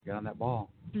Get on that ball.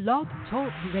 Blog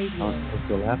Talk Radio. Let's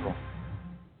go lateral.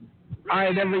 All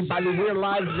right, everybody, we're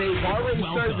live today. We've already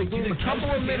started the game a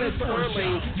couple of minutes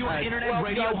early. Your internet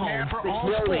radio home for all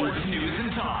sports news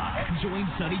and talk. Join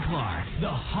Sonny Clark,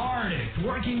 the hardest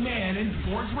working man in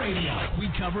sports radio. We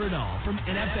cover it all from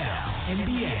NFL,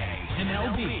 NBA,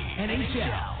 MLB,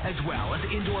 NHL, as well as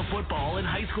indoor football and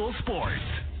high school sports.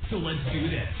 So let's do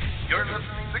this. You're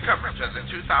listening to coverage of the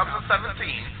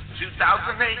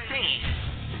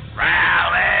 2017-2018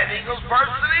 Rowlett Eagles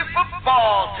varsity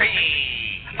football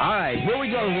team. All right, here we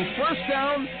go. The first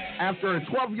down after a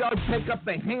 12-yard pickup.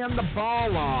 They hand the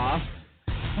ball off.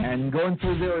 And going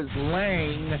through there is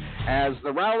Lang as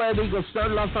the Rowlett Eagles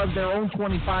started off on their own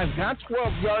 25. Got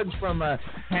 12 yards from a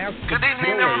pass. Good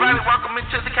evening, everybody. Welcome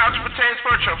into the Couch Potatoes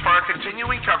Sports Show for our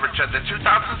continuing coverage of the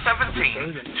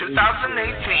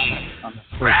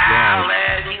 2017-2018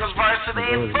 Rowlett Eagles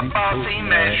varsity football team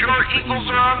as your Eagles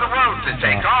are on the road to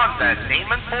take on the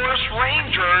Naaman Forest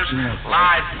Rangers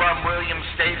live from Williams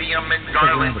Stadium in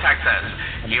Garland,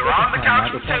 Texas. Here on the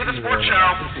Couch Potatoes Sports Show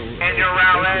and your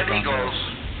Rowlett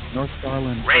Eagles North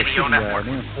Garland Radio Network.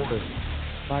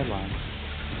 Sideline.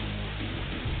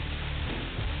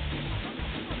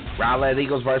 Rowlett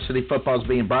Eagles varsity football is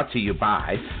being brought to you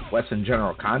by Wesson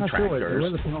General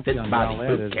Contractors, Fit Body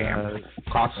Boot Camp,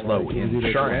 Costlow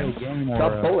Insurance,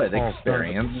 The Bullet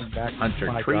Experience,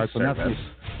 Hunter Tree Service,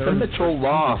 the Mitchell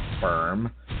Law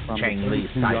Firm, Chang Lee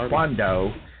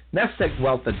Taekwondo, Nest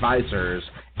Wealth Advisors,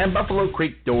 and Buffalo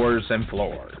Creek Doors and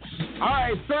Floors. All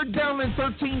right, third down and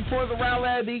 13 for the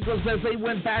Rowlett Eagles as they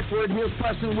went backward. Here's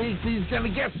Preston Weeks. He's going to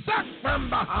get sucked from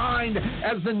behind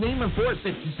as the Naaman Forest.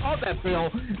 If you saw that, Bill,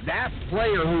 that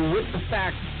player who with the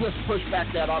sack just pushed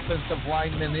back that offensive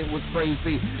lineman. It was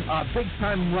crazy.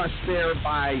 Big-time rush there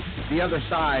by the other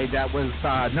side. That was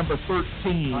number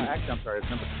 13. Actually, I'm sorry, it's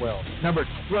number 12. Number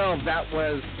 12, that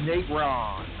was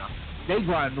Nagron.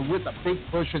 Nagron with a big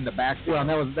push in the backfield. Well, and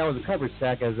that was a coverage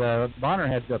sack as Bonner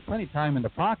had plenty of time in the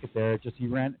pocket there. He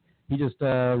just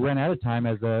ran out of time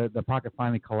as the pocket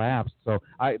finally collapsed. So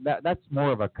that's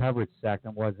more of a coverage sack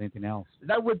than was anything else.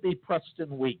 That would be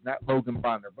Preston Week, not Logan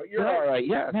Bonner. But you're all right,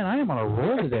 yeah. Man, I am on a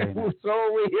roll today.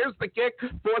 So here's the kick.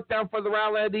 Fourth down for the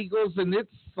Rowlett Eagles, and it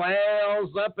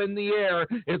sails up in the air.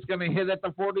 It's going to hit at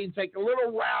the 40 and take a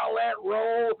little Rowlett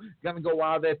roll. Going to go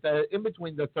out at in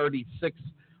between the 36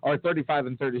 or 35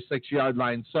 and 36-yard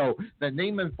line. So the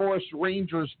Naaman Forest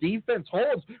Rangers defense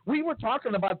holds. We were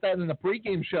talking about that in the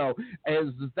pregame show,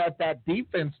 is that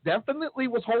defense definitely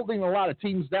was holding a lot of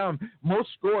teams down. Most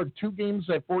scored 2 games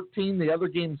at 14, the other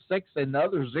game 6, and the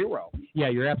other 0. Yeah,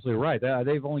 you're absolutely right.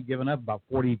 They've only given up about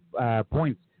 40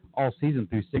 points all season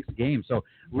through 6 games. So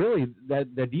really,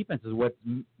 the defense is what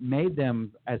made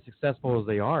them as successful as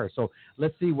they are. So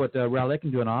let's see what Rowlett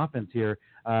can do on offense here.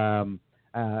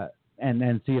 And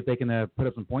then see if they can put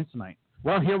up some points tonight.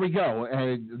 Well, here we go.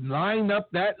 Line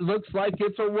up, that looks like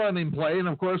it's a running play. And,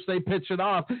 of course, they pitch it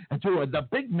off to the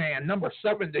big man, number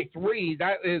 73.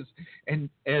 That is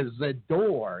a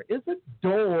door. Is it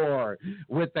door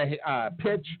with the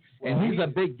pitch? Well, and he's a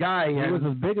big guy. He was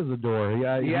as big as a door.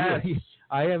 Yeah.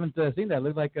 I haven't seen that. It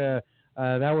looked like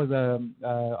that was a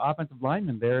offensive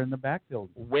lineman there in the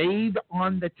backfield. Wade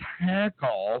on the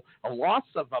tackle, a loss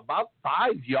of about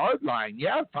 5-yard line.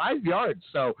 Yeah, 5 yards.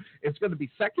 So it's going to be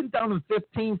second down and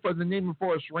 15 for the Naaman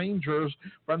Forest Rangers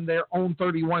from their own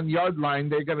 31-yard line.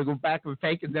 They're going to go back and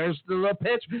take it. There's the little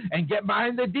pitch and get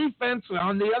behind the defense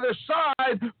on the other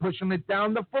side, pushing it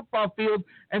down the football field.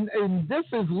 And this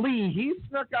is Lee. He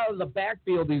snuck out of the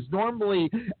backfield. He's normally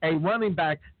a running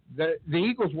back. The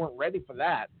Eagles weren't ready for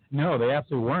that. No, they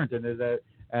absolutely weren't. And as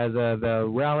the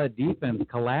Rowlett defense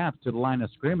collapsed to the line of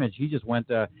scrimmage, he just went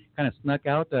kind of snuck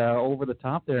out over the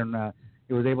top there, and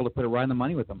he was able to put it right in the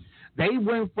money with them. They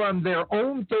went from their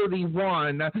own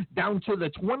 31 down to the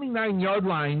 29-yard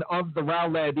line of the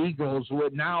Rowlett Eagles.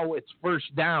 With now it's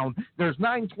first down. There's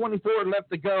 9:24 left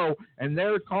to go, and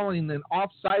they're calling an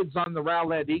offsides on the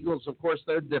Rowlett Eagles. Of course,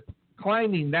 they're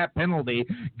declining that penalty.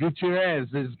 Gutierrez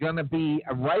is going to be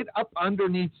right up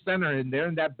underneath center, and they're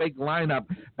in that big lineup.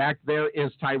 Back there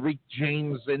is Tyreek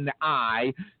James in the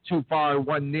eye. Too far,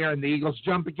 one near, and the Eagles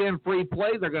jump again. Free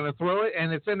play. They're going to throw it,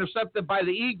 and it's intercepted by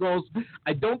the Eagles.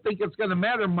 I don't think it's going to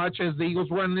matter much as the Eagles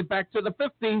running it back to the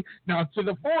 50, now to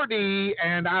the 40,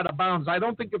 and out of bounds. I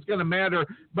don't think it's going to matter,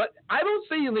 but I don't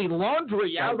see any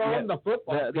laundry out on the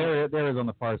football. There is on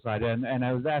the far side, and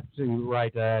I was absolutely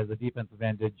right as the defensive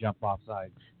end did jump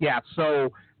offside. Yeah,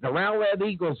 so the Rowlett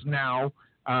Eagles now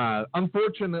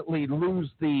unfortunately lose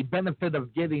the benefit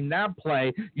of getting that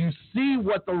play. You see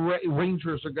what the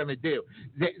Rangers are going to do.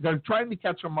 They're trying to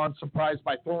catch them on surprise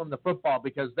by throwing the football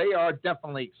because they are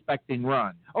definitely expecting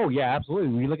run. Oh, yeah, absolutely.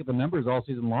 When you look at the numbers all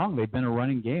season long, they've been a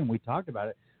running game. We talked about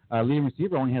it. Leading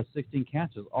receiver only has 16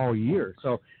 catches all year.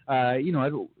 So,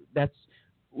 that's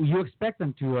you expect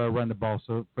them to run the ball.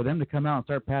 So for them to come out and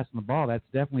start passing the ball, that's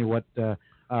definitely what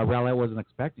Rowlett wasn't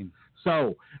expecting.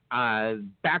 So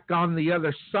back on the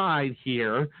other side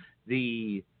here,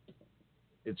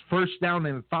 it's first down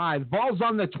and 5. Ball's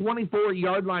on the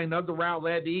 24-yard line of the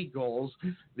Rowlett Eagles.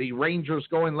 The Rangers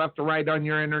going left to right on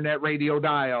your internet radio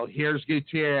dial. Here's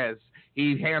Gutierrez.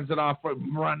 He hands it off,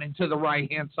 running to the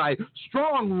right-hand side.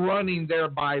 Strong running there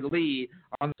by Lee.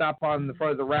 On top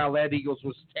for the Rowlett Eagles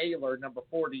was Taylor, number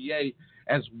 48,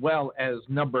 as well as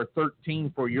number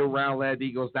 13 for your Rowlett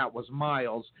Eagles. That was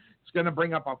Miles. It's going to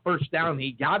bring up a first down.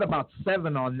 He got about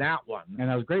 7 on that one. And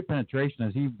that was great penetration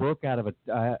as he broke out of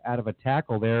a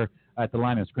tackle there at the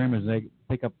line of scrimmage. They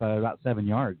pick up about 7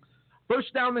 yards.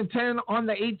 First down and 10 on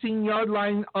the 18-yard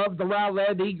line of the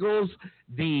Rowlett Eagles.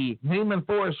 The Naaman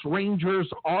Forest Rangers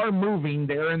are moving.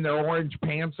 They're in their orange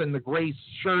pants and the gray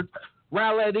shirt.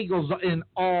 Rowlett Eagles in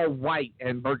all white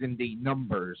and burgundy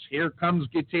numbers. Here comes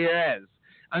Gutierrez.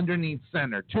 Underneath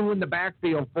center, 2 in the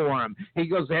backfield for him. He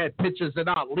goes ahead, pitches it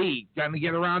out. Lee trying to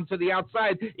get around to the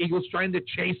outside. Eagles trying to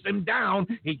chase him down.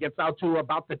 He gets out to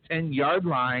about the 10-yard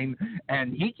line,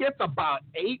 and he gets about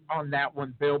 8 on that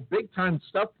one, Bill. Big-time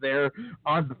stuff there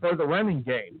for the running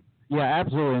game. Yeah,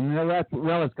 absolutely. And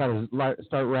Rowlett's got to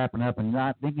start wrapping up and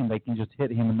not thinking they can just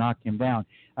hit him and knock him down.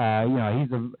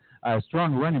 He's a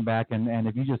strong running back, and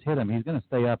if you just hit him, he's going to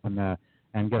stay up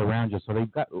and get around you. So they've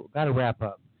got to wrap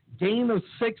up. Gain of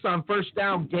 6 on first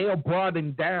down. Gale brought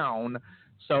him down.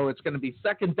 So it's going to be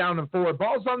second down and 4.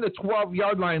 Ball's on the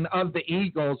 12-yard line of the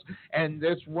Eagles. And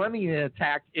this running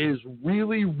attack is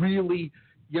really, really,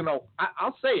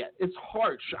 I'll say it. It's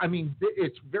harsh. I mean,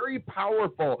 it's very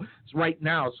powerful right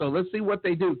now. So let's see what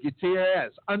they do.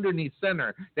 Gutierrez underneath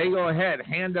center. They go ahead,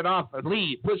 hand it off.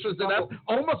 Lee pushes it up.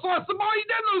 Almost lost the ball. He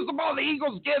didn't lose the ball. The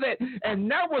Eagles get it. And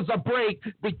that was a break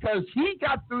because he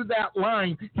got through that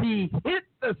line. He hit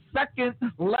the second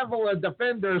level of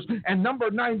defenders. And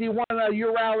number 91 of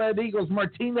your Rowlett Eagles,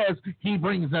 Martinez, he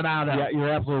brings it out of. Yeah, you're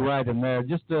absolutely right. And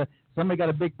somebody got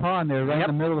a big paw in there right in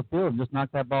the middle of the field and just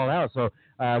knocked that ball out. So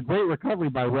great recovery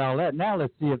by Rowlett. Now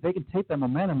let's see if they can take that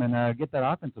momentum and get that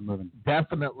offense moving.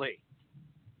 Definitely.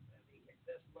 Let me hit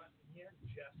this button here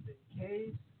just in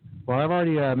case. Well, I've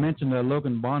already mentioned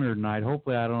Logan Bonner tonight.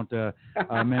 Hopefully I don't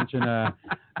mention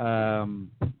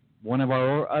one of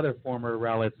our other former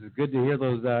Rowletts. It's good to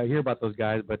hear about those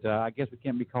guys, but I guess we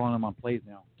can't be calling them on plays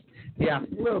now. Yeah,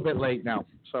 a little bit late now.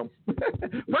 So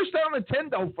first down and 10,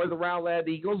 though, for the Rowlett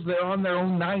Eagles. They're on their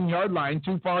own 9-yard line,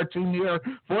 too far, too near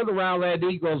for the Rowlett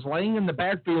Eagles. Laying in the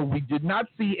backfield, we did not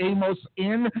see Amos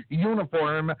in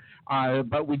uniform,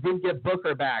 but we did get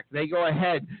Booker back. They go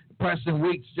ahead. Preston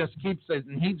Weeks just keeps it,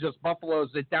 and he just buffaloes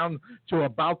it down to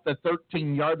about the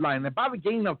 13-yard line. About a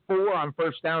gain of 4 on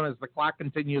first down as the clock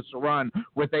continues to run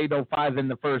with 8:05 in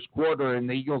the first quarter, and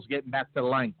the Eagles getting back to the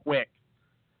line quick.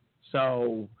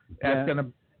 So that's going to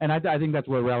 – And I think that's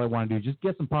what Rowlett wanted to do, just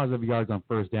get some positive yards on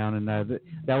first down. And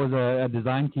that was a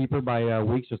design keeper by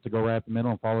Weeks just to go right up the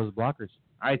middle and follow his blockers.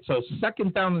 All right, so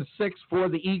second down and 6 for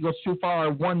the Eagles. Too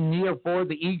far, 1 near for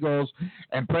the Eagles.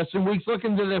 And Preston Weeks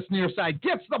looking to this near side.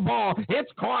 Gets the ball.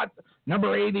 It's caught.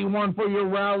 Number 81 for your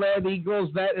Rowlett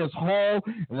Eagles. That is Hall,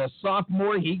 the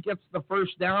sophomore. He gets the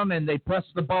first down, and they press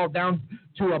the ball down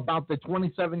to about the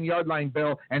 27-yard line,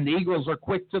 Bill. And the Eagles are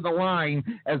quick to the line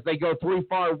as they go 3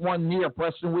 far, 1 near.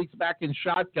 Preston Weeks back in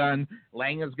shotgun.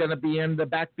 Lang is going to be in the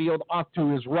backfield off to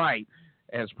his right.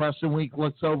 As Preston Week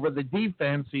looks over the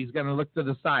defense, he's going to look to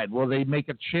the side. Will they make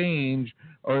a change?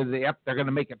 Or they're going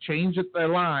to make a change at their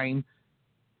line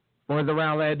for the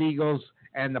Rowlett Eagles,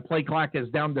 and the play clock is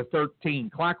down to 13.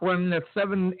 Clock running at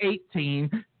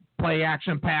 7:18. Play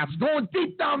action pass going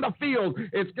deep down the field.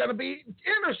 It's going to be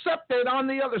intercepted on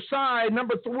the other side.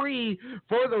 Number 3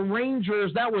 for the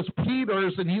Rangers. That was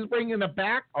Peters, and he's bringing it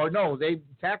back. Or no, they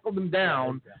tackled him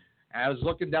down. I was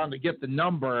looking down to get the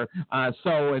number.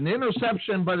 So an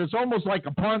interception, but it's almost like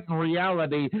a punt in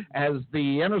reality as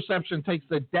the interception takes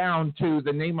it down to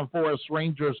the Naaman Forest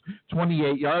Rangers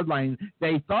 28-yard line.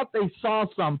 They thought they saw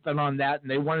something on that, and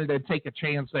they wanted to take a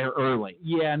chance there early.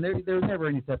 Yeah, and there was never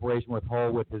any separation with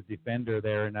Hull with his defender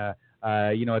there. And, that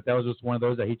was just one of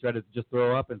those that he tried to just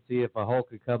throw up and see if a Hull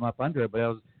could come up under it. But it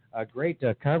was a great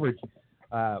coverage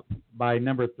by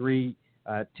number 3.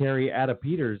 Terry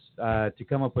Adda-Peters to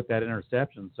come up with that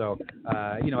interception. So,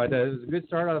 it was a good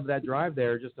start out of that drive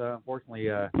there. Just unfortunately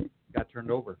got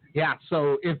turned over. Yeah,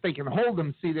 so if they can hold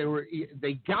them,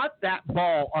 they got that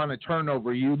ball on a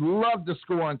turnover. You'd love to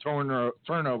score on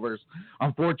turnovers.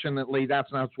 Unfortunately,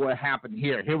 that's not what happened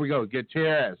here. Here we go,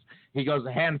 Gutierrez. He goes,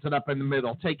 hands it up in the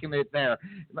middle, taking it there.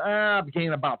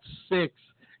 Gain about 6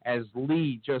 as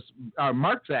Lee just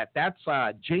marks that. That's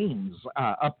James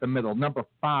up the middle, number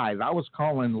 5. I was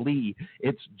calling Lee.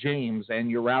 It's James.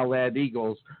 And your Rowlett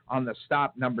Eagles on the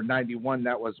stop, number 91.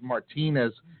 That was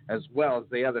Martinez, as well as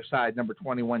the other side, number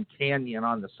 21, Canyon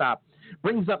on the stop.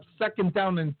 Brings up 2nd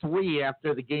down and 3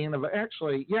 after the gain of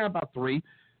about 3.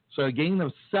 So a gain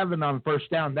of 7 on 1st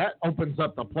down. That opens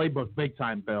up the playbook big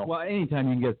time, Bill. Well, anytime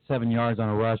you can get 7 yards on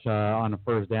a rush on a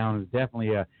 1st down is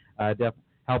definitely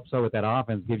helps out with that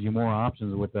offense, gives you more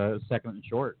options with the 2nd and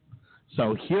short.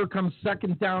 So here comes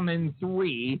 2nd down and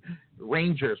 3.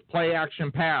 Rangers play action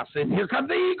pass, and here come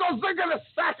the Eagles. They're going to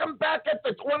sack them back at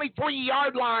the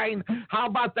 23-yard line. How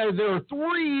about that? There are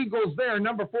 3 Eagles there.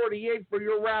 Number 48 for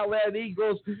your Rowlett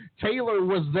Eagles. Taylor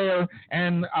was there,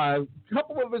 and a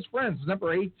couple of his friends.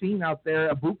 Number 18 out there,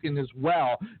 Abukin as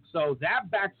well. So that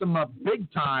backs them up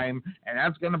big time, and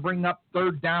that's going to bring up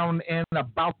 3rd down and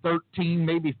about 13,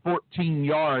 maybe 14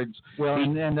 yards. Well,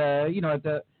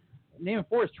 the Naaman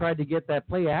Forest tried to get that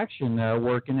play action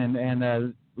working,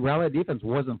 and Rowlett defense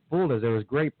wasn't fooled as there was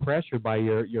great pressure by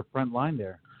your front line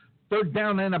there. 3rd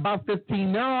down and about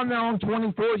 15. Now on their own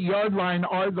 24-yard line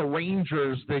are the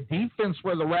Rangers. The defense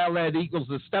for the Rowlett Eagles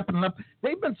is stepping up.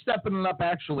 They've been stepping up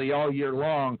actually all year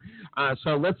long.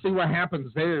 So let's see what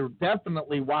happens. They're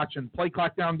definitely watching. Play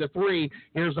clock down to 3.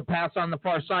 Here's a pass on the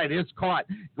far side. It's caught.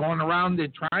 Going around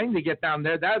and trying to get down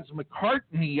there. That's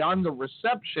McCartney on the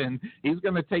reception. He's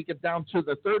going to take it down to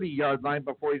the 30-yard line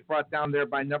before he's brought down there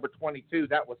by number 22.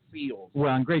 That was Seals.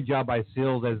 Well, and great job by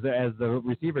Seals as the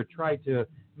receiver tried to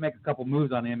make a couple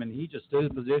moves on him, and he just stood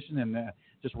in position and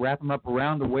just wrap him up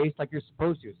around the waist like you're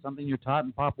supposed to. Something you're taught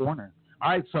in Pop Warner. All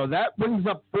right, so that brings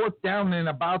up 4th down and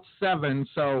about 7.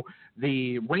 So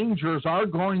the Rangers are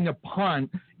going to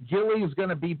punt. Gilly is going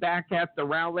to be back at the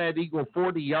Rowlett Eagle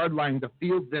 40-yard line to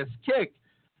field this kick,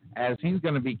 as he's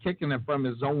going to be kicking it from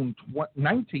his own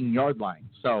 19-yard line.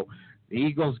 So the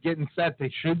Eagles getting set.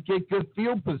 They should get good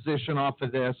field position off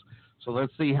of this. So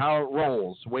let's see how it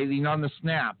rolls. Waiting on the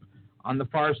snap on the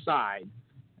far side.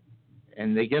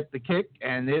 And they get the kick,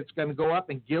 and it's going to go up,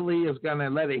 and Gilly is going to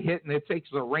let it hit, and it takes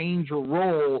a Ranger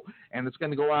roll, and it's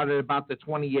going to go out at about the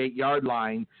 28-yard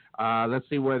line. Let's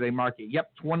see where they mark it.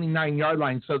 Yep, 29-yard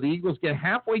line. So the Eagles get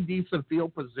halfway decent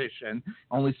field position,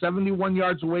 only 71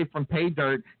 yards away from pay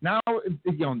dirt. Now,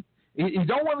 you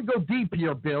don't want to go deep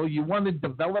here, Bill. You want to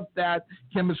develop that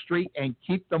chemistry and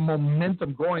keep the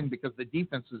momentum going because the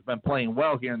defense has been playing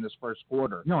well here in this first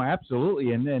quarter. No,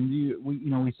 absolutely. And then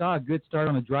we saw a good start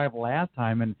on the drive last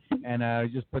time, and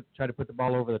just try to put the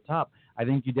ball over the top. I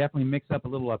think you definitely mix up a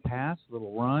little pass, a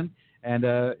little run,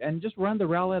 and just run the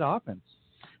Rowlett offense.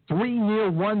 3 near,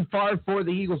 1 far for the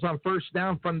Eagles on 1st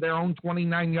down from their own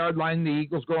 29-yard line. The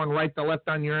Eagles going right to left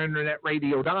on your internet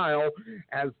radio dial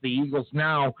as the Eagles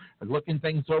now are looking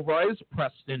things over is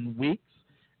Preston Weeks.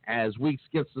 As Weeks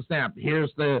gets the snap,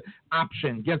 here's the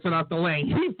option, gets it out the lane.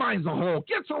 He finds a hole,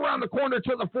 gets around the corner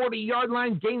to the 40-yard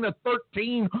line, gain of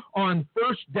 13 on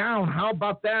 1st down. How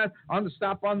about that? On the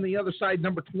stop on the other side,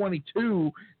 number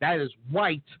 22, that is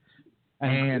White.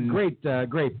 And great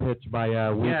pitch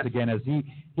by Weeks again, as he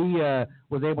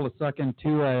was able to suck in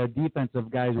 2 defensive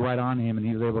guys right on him, and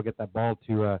he was able to get that ball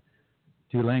to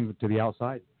Lang to the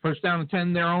outside. 1st down and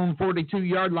 10, their own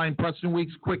 42-yard line. Preston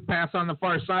Weeks, quick pass on the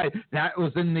far side. That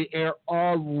was in the air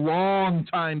a long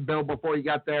time, Bill, before he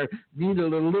got there.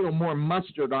 Needed a little more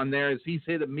mustard on there as he's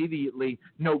hit immediately.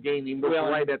 No gain. He moved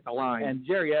right at the line. And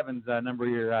Jerry Evans,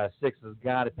 number 6, has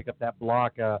got to pick up that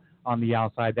block on the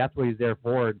outside. That's what he's there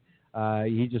for.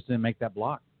 He just didn't make that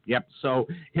block. Yep, so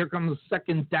here comes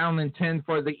 2nd down and 10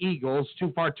 for the Eagles.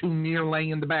 Too far, too near,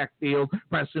 laying in the backfield.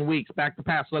 Preston Weeks back to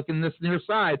pass, looking this near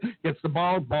side. Gets the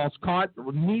ball, ball's caught,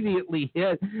 immediately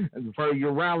hit. For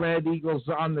your Rowlett Eagles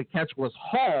on the catch was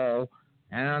Hall.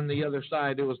 And on the other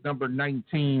side, it was number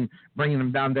 19. Bringing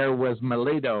him down there was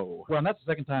Maledo. Well, and that's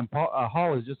the 2nd time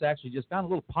Hall has just found a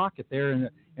little pocket there in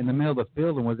the middle of the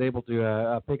field and was able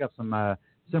to pick up some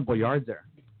simple yards there.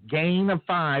 Gain of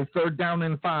 5, 3rd down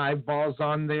and 5. Ball's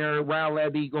on their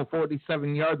Rowlett Eagle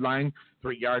 47-yard line.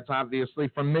 3 yards, obviously,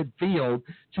 from midfield.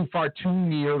 Too far, too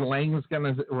near. Lang's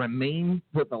going to remain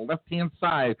to the left-hand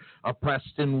side of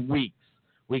Preston Weeks.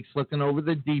 Weeks looking over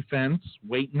the defense,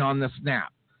 waiting on the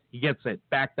snap. He gets it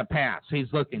back to pass.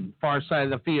 He's looking far side of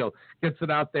the field, gets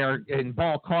it out there, and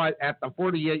ball caught at the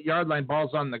 48-yard line.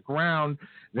 Ball's on the ground.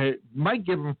 They might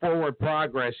give him forward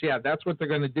progress. Yeah, that's what they're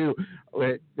going to do.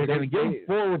 They're going to give him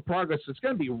forward progress. It's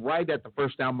going to be right at the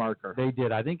first down marker. They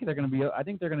did. I think they're going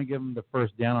to give him the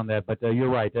first down on that. But you're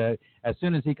right. As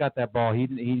soon as he got that ball, he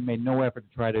made no effort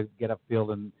to try to get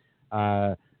upfield,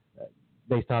 and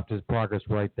they stopped his progress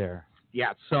right there.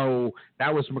 Yeah, so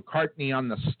that was McCartney on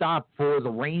the stop for the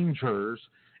Rangers,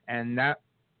 and that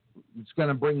it's going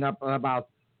to bring up about,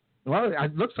 well,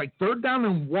 it looks like 3rd down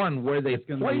and 1 where they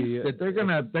placed it. They're going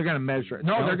to measure it.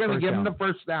 No, they're going to give him the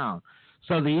first down.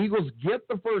 So the Eagles get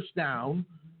the first down.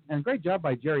 And great job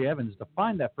by Jerry Evans to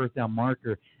find that first down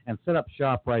marker and set up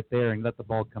shop right there and let the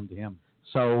ball come to him.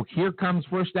 So here comes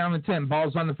first down and 10.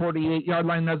 Ball's on the 48-yard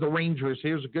line of the Rangers.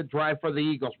 Here's a good drive for the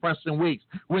Eagles. Preston Weeks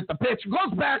with the pitch.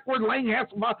 Goes backward. Lane has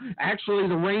the ball. Actually,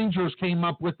 the Rangers came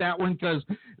up with that one because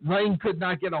Lane could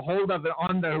not get a hold of it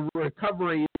on the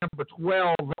recovery. Number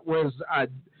 12 was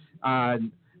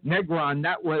Negron.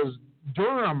 That was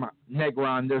Durham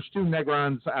Negron. There's 2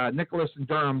 Negrons, Nicholas and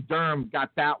Durham. Durham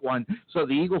got that one. So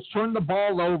the Eagles turned the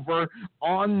ball over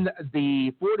on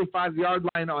the 45-yard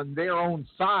line on their own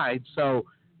side. So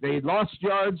they lost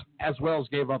yards as well as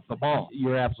gave up the ball.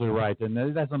 You're absolutely right.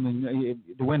 And that's something,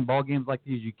 to win ball games like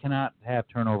these, you cannot have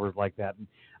turnovers like that.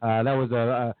 That was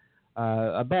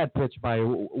a bad pitch by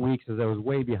Weeks as I was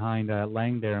way behind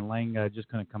Lang there, and Lang just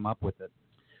couldn't come up with it.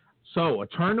 So a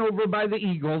turnover by the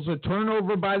Eagles, a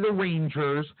turnover by the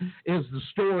Rangers is the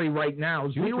story right now.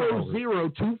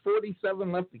 0-0,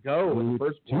 2:47 left to go in the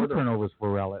first quarter. 2 turnovers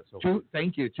for Rowlett. So 2,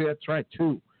 thank you. That's right,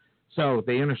 2. So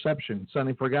the interception,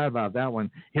 Sonny forgot about that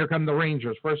one. Here come the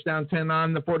Rangers. First down 10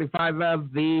 on the 45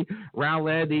 of the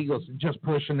Rowlett Eagles. Just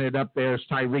pushing it up there is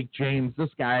Tyreek James.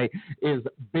 This guy is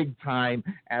big time,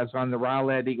 as on the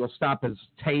Rowlett Eagles stop is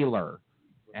Taylor.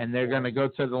 And they're going to go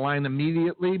to the line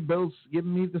immediately. Bill's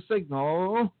giving me the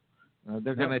signal.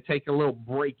 They're going to take a little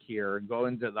break here and go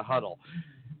into the huddle.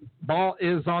 Ball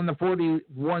is on the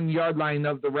 41-yard line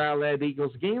of the Rowlett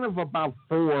Eagles. Gain of about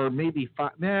 4, maybe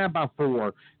 5. About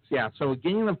 4. Yeah, so a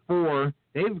gain of 4.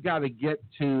 They've got to get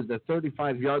to the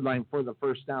 35-yard line for the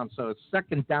first down. So it's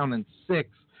 2nd down and 6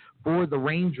 for the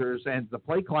Rangers, and the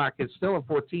play clock is still at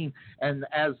 14. And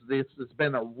as this has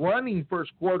been a running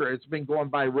first quarter, it's been going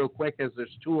by real quick as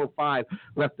there's 2:05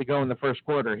 left to go in the first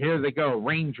quarter. Here they go.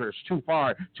 Rangers too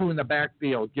far, 2 in the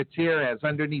backfield. Gutierrez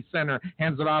underneath center,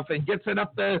 hands it off and gets it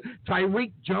up to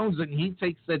Tyreek Jones, and he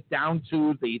takes it down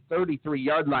to the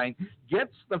 33-yard line,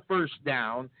 gets the first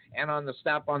down, and on the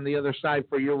stop on the other side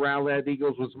for your Rowlett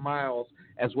Eagles was Miles,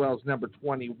 as well as number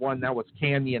 21. That was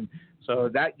Canyon. So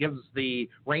that gives the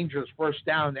Rangers first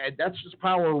down, and that's just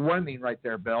power running right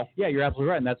there, Bill. Yeah, you're absolutely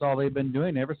right, and that's all they've been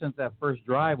doing ever since that first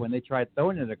drive when they tried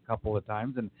throwing it a couple of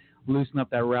times and loosen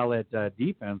up that Rowlett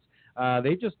defense.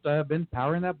 They've just been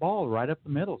powering that ball right up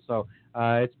the middle, so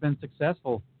it's been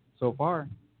successful so far.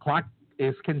 Clock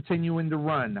is continuing to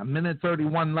run.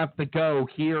 1:31 left to go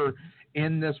here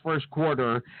in this first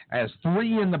quarter, as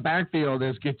 3 in the backfield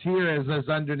as Gutierrez is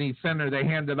underneath center. They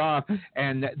hand it off,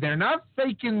 and they're not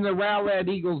faking the Rowlett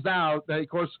Eagles out. Of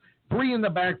course, 3 in the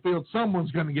backfield,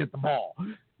 someone's going to get the ball.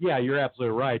 Yeah, you're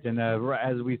absolutely right. And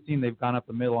as we've seen, they've gone up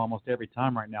the middle almost every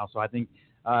time right now. So I think,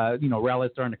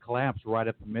 Rowlett's starting to collapse right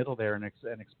up the middle there and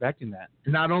expecting that.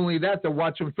 Not only that, they're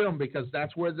watching film because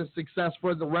that's where the success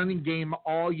for the running game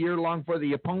all year long for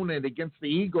the opponent against the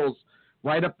Eagles,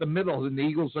 right up the middle, and the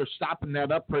Eagles are stopping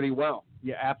that up pretty well.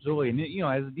 Yeah, absolutely. And,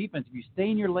 as a defense, if you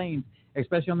stay in your lanes,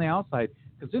 especially on the outside,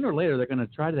 because sooner or later they're going to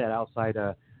try that outside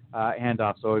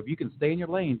handoff. So if you can stay in your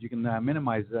lanes, you can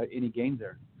minimize any gains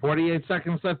there. 48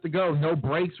 seconds left to go. No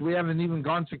breaks. We haven't even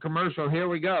gone to commercial. Here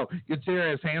we go.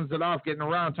 Gutierrez hands it off, getting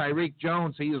around. Tyreek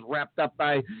Jones, he is wrapped up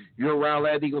by your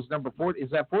Rowlett Eagles number 40. Is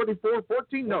that 44?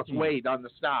 14? No, it's Wade on the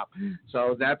stop.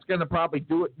 So that's going to probably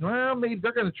do it. Well, maybe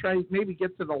they're going to try maybe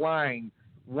get to the line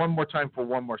one more time for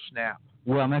one more snap.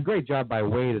 Well, a great job by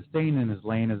Wade of staying in his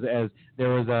lane as there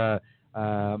was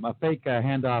a fake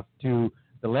handoff to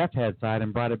the left-hand side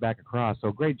and brought it back across.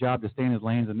 So great job to stay in his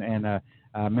lanes and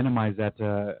minimize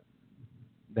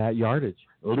that yardage.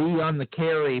 Lee on the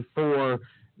carry for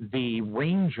the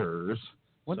Rangers.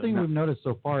 One thing we've noticed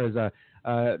so far is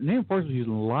Naaman Force is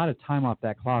using a lot of time off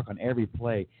that clock on every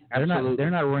play. They're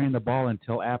not running the ball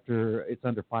until after it's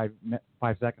under 5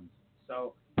 seconds.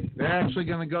 So they're actually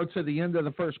going to go to the end of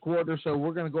the first quarter, so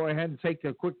we're going to go ahead and take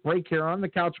a quick break here on the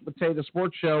Couch Potato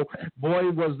Sports Show. Boy,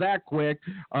 was that quick,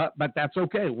 but that's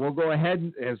okay. We'll go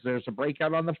ahead, as there's a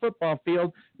breakout on the football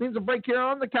field. Means a break here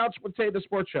on the Couch Potato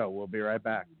Sports Show. We'll be right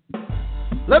back.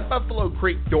 Let Buffalo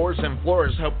Creek Doors and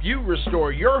Floors help you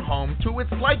restore your home to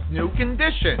its like-new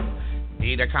condition.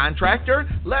 Need a contractor?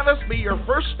 Let us be your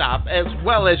first stop as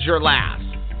well as your last.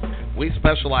 We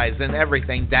specialize in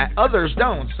everything that others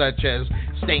don't, such as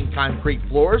stained concrete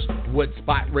floors, wood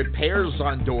spot repairs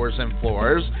on doors and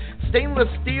floors, stainless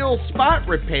steel spot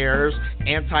repairs,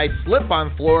 anti-slip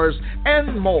on floors,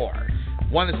 and more.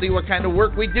 Want to see what kind of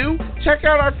work we do? Check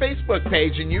out our Facebook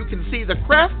page and you can see the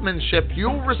craftsmanship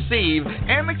you'll receive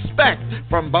and expect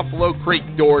from Buffalo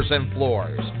Creek Doors and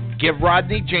Floors. Give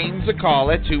Rodney James a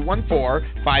call at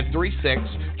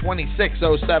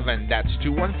 214-536-2607. That's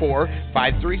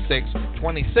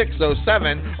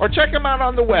 214-536-2607. Or check him out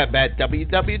on the web at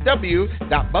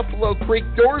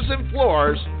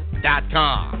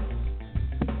www.buffalocreekdoorsandfloors.com.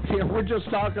 Yeah, we're just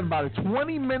talking about a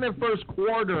 20-minute first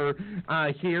quarter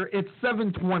here. It's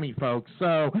 7:20, folks.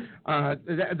 So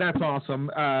that's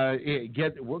awesome.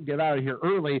 We'll get out of here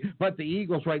early. But the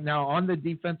Eagles right now on the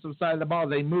defensive side of the ball,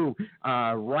 they move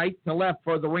right to left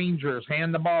for the Rangers.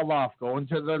 Hand the ball off, going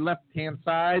to the left-hand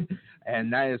side,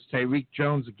 and that is Tyreek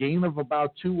Jones, a gain of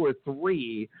about 2 or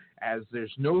 3. As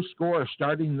there's no score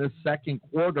starting this second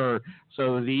quarter.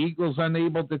 So the Eagles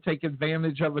unable to take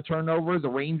advantage of a turnover. The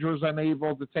Rangers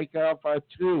unable to take off a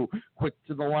 2. Quick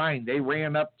to the line. They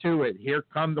ran up to it. Here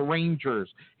come the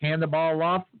Rangers. Hand the ball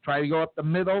off. Try to go up the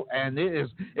middle. And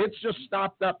it's just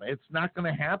stopped up. It's not going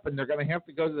to happen. They're going to have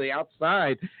to go to the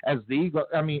outside as the Eagles.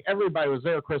 I mean, everybody was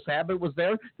there. Chris Abbott was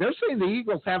there. They're saying the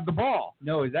Eagles have the ball.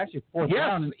 No, it was actually fourth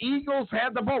down. Yes, Eagles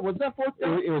had the ball. Was that fourth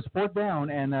down? It was fourth down,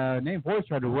 and Nate Forrest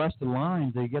tried to rush the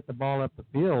line to get the ball up the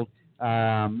field,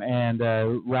 and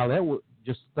Rowlett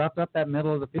just stopped up that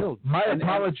middle of the field. My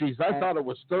apologies. I thought it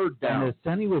was third down. And as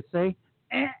Sonny would say,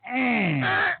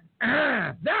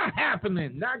 not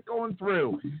happening, not going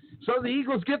through. So the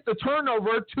Eagles get the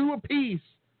turnover, 2 apiece.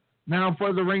 Now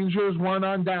for the Rangers, 1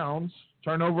 on downs.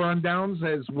 Turnover on downs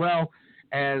as well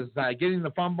as getting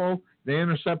the fumble, the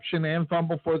interception and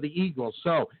fumble for the Eagles.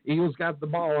 So Eagles got the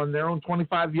ball on their own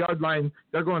 25-yard line.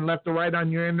 They're going left to right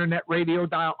on your internet radio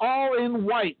dial, all in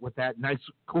white with that nice,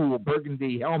 cool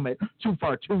burgundy helmet. Too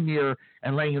far, too near,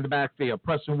 and laying in the backfield.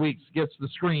 Preston Weeks gets the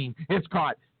screen. It's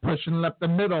caught. Pushing left the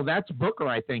middle. That's Booker,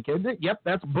 I think, isn't it? Yep,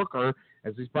 that's Booker,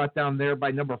 as he's brought down there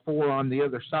by number 4 on the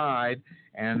other side.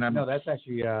 And no, that's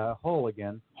actually Hull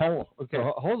again. Hull, okay.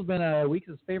 So Hull's been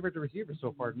Weeks' favorite receiver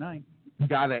so far tonight.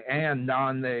 Got it. And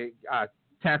on the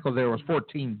tackle there was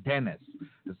 14, Dennis.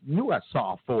 I knew I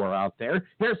saw 4 out there.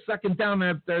 Here's second down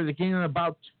up there. The gain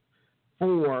about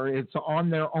 4. It's on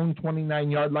their own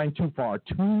 29-yard line. Too far,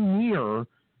 too near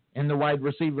in the wide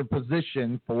receiver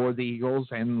position for the Eagles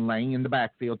and laying in the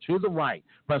backfield to the right.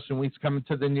 Preston Weeks coming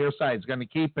to the near side. He's going to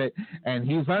keep it, and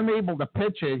he's unable to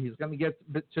pitch it. He's going to get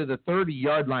to the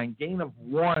 30-yard line. Gain of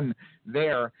 1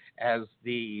 there as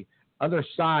the other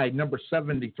side, number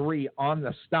 73 on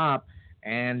the stop,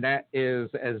 and that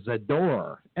is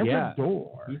Zador. Yeah.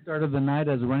 He started the night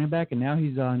as a running back, and now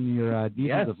he's on your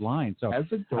defensive line. So,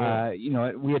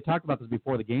 we had talked about this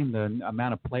before the game. The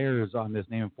amount of players on this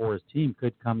Naaman Forest team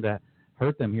could come to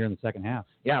hurt them here in the second half.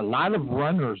 Yeah, a lot of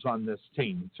runners on this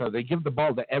team, so they give the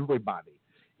ball to everybody.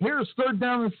 Here's third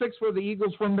down and 6 for the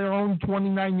Eagles from their own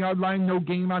 29-yard line. No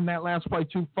gain on that last play.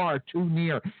 Too far, too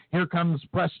near. Here comes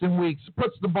Preston Weeks.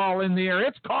 Puts the ball in the air.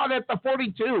 It's caught at the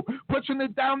 42. Pushing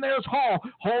it down there is Hall.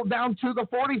 Hall down to the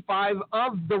 45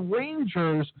 of the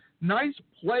Rangers. Nice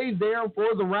play there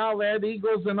for the Rowlett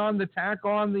Eagles. And on the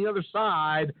tackle on the other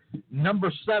side,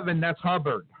 number 7, that's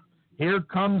Hubbard. Here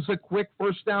comes a quick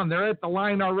first down. They're at the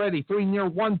line already. 3 near,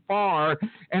 1 far.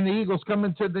 And the Eagles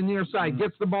coming to the near side.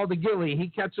 Gets the ball to Gilly. He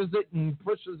catches it and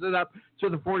pushes it up to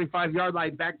the 45-yard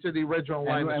line, back to the original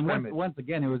line of scrimmage. Once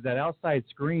again, it was that outside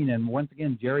screen. And once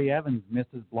again, Jerry Evans missed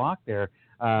his block there.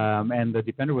 And the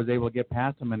defender was able to get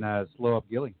past him and slow up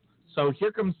Gilly. So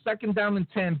here comes second down and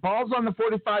 10. Ball's on the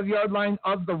 45-yard line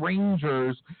of the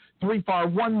Rangers. 3 far,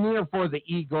 1 near for the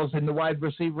Eagles. And the wide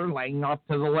receiver laying off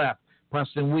to the left.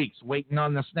 Preston Weeks waiting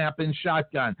on the snap in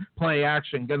shotgun. Play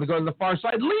action. Going to go to the far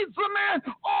side. Leads the man.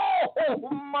 Oh,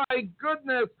 my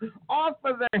goodness. Off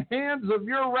of the hands of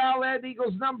your Rowlett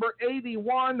Eagles, number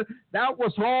 81. That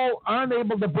was Hall.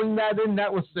 Unable to bring that in.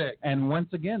 That was sick. And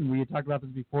once again, we had talked about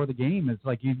this before the game. It's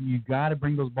like you got to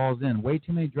bring those balls in. Way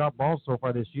too many drop balls so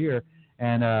far this year.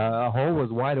 And Hall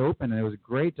was wide open, and it was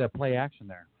great play action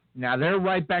there. Now, they're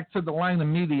right back to the line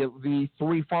immediately.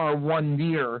 3 far, 1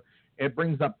 near. It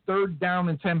brings up third down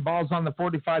and 10. Balls on the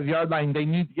 45-yard line. They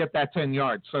need to get that 10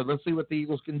 yards. So let's see what the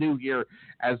Eagles can do here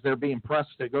as they're being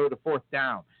pressed to go to fourth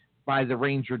down. by the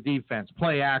Ranger defense.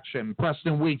 Play action.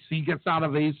 Preston Weeks, he gets out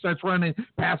of it. He starts running,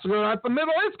 passing it at the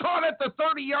middle. It's caught at the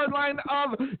 30-yard line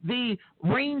of the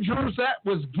Rangers. That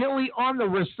was Gilly on the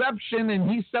reception, and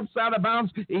he steps out of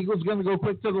bounds. Eagles going to go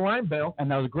quick to the line, Bill. And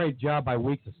that was a great job by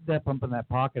Weeks to step up in that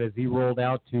pocket as he rolled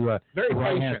out to the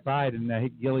right-hand side and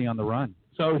hit Gilly on the run.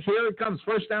 So here it comes,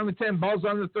 first down and 10. Ball's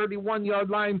on the 31-yard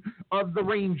line of the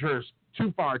Rangers.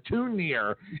 Too far, too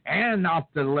near, and off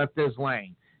to the left is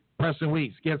Lang. Preston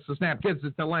Weeks gets the snap, gets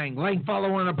it to Lang. Lang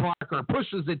following a blocker,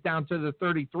 pushes it down to the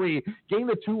 33. Gain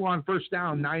of 2 on first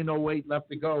down, 9:08 left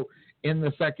to go in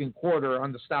the second quarter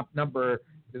on the stop number.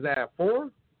 Is that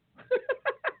 4?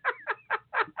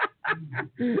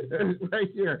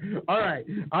 Right here. All right.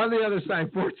 On the other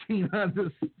side, 14 on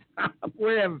the stop.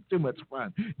 We're having too much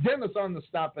fun. Dennis on the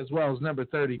stop as well as number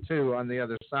 32 on the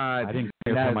other side. I didn't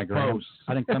come here for my grades.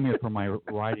 I didn't come here for my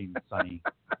writing, Sonny.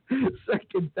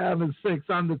 Second down and 6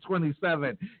 on the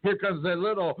 27. Here comes a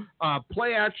little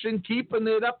play action. Keeping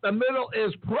it up the middle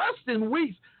is Preston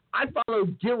Weeks. I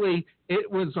followed Gilly.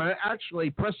 It was actually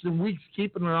Preston Weeks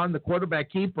keeping it on the quarterback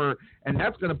keeper, and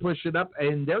that's going to push it up,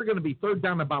 and they're going to be third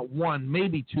down about 1,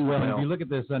 maybe 2. Well, if you look at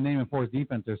this Naaman Force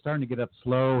defense, they're starting to get up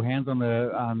slow, hands on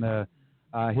the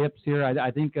hips here. I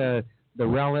think the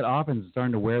Rowlett offense is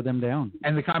starting to wear them down.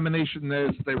 And the combination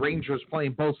is the Rangers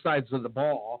playing both sides of the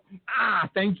ball.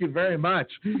 Thank you very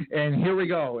much. And here we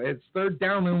go. It's third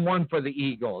down and 1 for the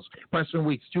Eagles. Preston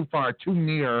Weeks too far, too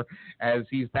near as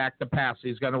he's back to pass.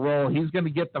 He's going to roll. He's going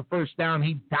to get the first down.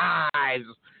 He dives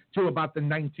to about the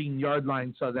 19-yard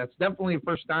line. So that's definitely a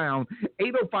first down.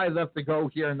 8:05 left to go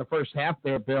here in the first half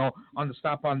there, Bill, on the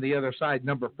stop on the other side,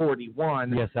 number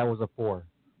 41. Yes, that was a 4.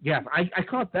 Yeah, I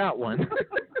caught that one.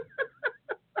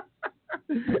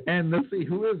 And let's see,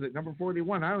 who is it? Number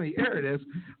 41. Here it is.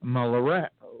 Malera.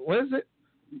 What is it?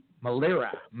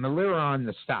 Malera on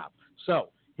the stop. So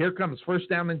here comes first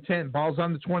down and 10. Ball's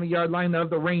on the 20-yard line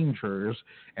of the Rangers.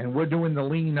 And we're doing the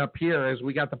lean up here as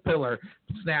we got the pillar.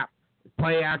 Snap.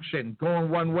 Play action. Going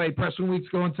one way. Preston Weeks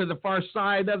going to the far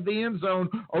side of the end zone.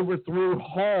 Overthrew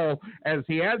Hall as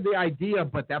he had the idea,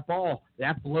 but that ball,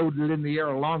 that floated in the air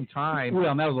a long time.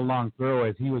 Well, and that was a long throw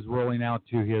as he was rolling out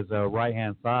to his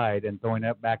right-hand side and throwing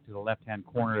it back to the left-hand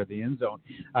corner of the end zone.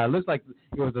 It looks like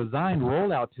it was a designed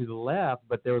rollout to the left,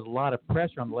 but there was a lot of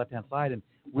pressure on the left-hand side, and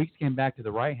Weeks came back to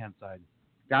the right-hand side.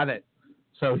 Got it.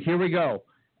 So here we go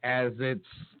as it's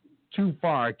too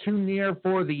far, too near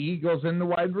for the Eagles and the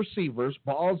wide receivers.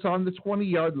 Ball's on the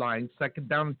 20-yard line, second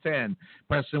down and 10.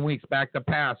 Preston Weeks back to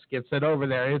pass, gets it over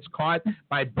there. It's caught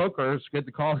by Booker. It's good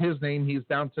to call his name. He's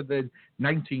down to the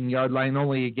 19-yard line,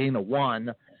 only a gain of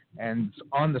 1. And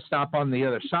on the stop on the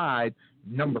other side,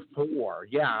 number 4.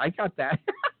 Yeah, I got that.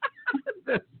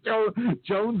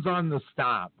 Jones on the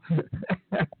stop.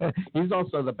 He's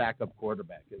also the backup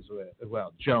quarterback as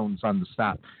well. Jones on the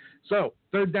stop. So,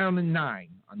 third down and 9.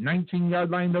 On 19-yard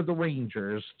line of the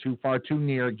Rangers. Too far, too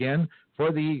near again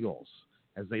for the Eagles.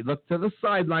 As they look to the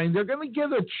sideline, they're going to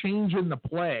give a change in the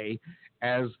play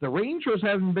as the Rangers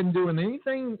haven't been doing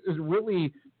anything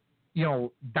really,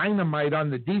 dynamite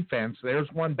on the defense. There's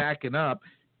one backing up.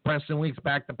 Preston Weeks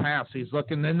back to pass. He's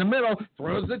looking in the middle,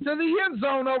 throws it to the end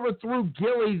zone, overthrew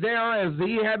Gilly there as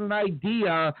he had an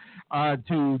idea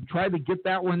to try to get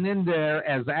that one in there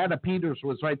as Ada Peters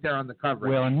was right there on the coverage.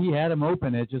 Well, and he had him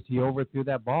open. It just he overthrew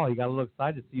that ball. He got a little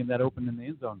excited to see him that open in the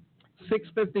end zone.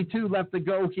 6:52 left to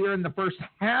go here in the first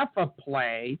half of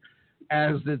play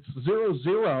as it's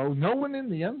 0-0. No one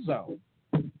in the end zone.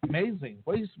 Amazing.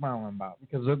 What are you smiling about?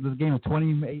 Because this game is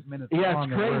 28 minutes long. Yeah,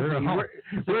 it's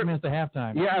crazy. 6 minutes to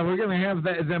halftime. Yeah, we're going to have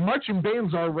the marching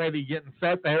band's already getting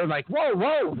set there. Like,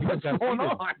 whoa, what's going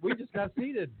on? We just got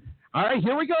seated. All right,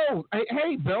 here we go.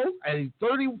 Hey, Bill, a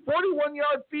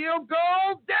 41-yard field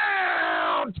goal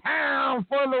downtown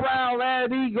for the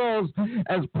Rowlett Eagles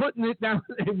as putting it down.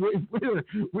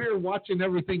 We were watching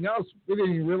everything else. We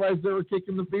didn't even realize they were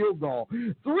kicking the field goal.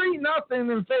 3-0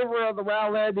 in favor of the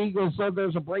Rowlett Eagles, so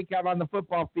there's a breakout on the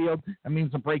football field. That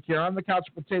means a break here on the Couch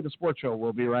Potato Sports Show.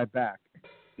 We'll be right back.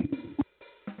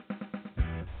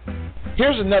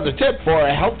 Here's another tip for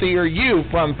a healthier you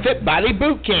from Fit Body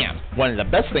Boot Camp. One of the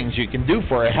best things you can do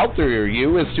for a healthier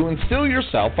you is to instill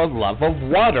yourself a love of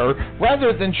water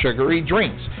rather than sugary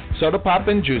drinks. Soda pop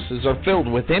and juices are filled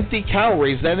with empty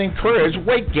calories that encourage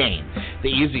weight gain. The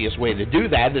easiest way to do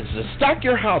that is to stock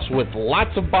your house with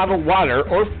lots of bottled water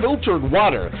or filtered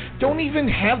water. Don't even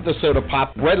have the soda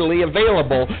pop readily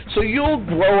available, so you'll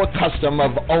grow a custom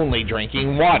of only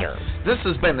drinking water. This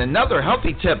has been another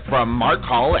healthy tip from Mark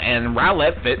Hall and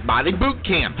Rowlett Fit Body Boot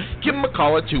Camp. Give them a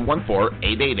call at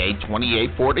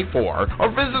 214-888-2844 or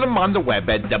visit them on the web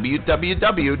at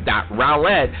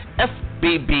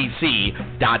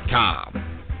www.rowlettfbbc.com.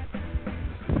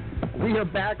 We are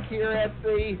back here at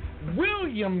the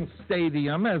Williams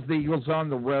Stadium as the Eagles on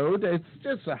the road. It's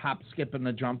just a hop, skip, and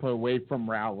a jump away from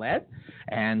Rowlett.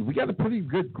 And we got a pretty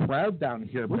good crowd down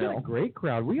here, Bill. We got a great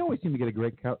crowd. We always seem to get a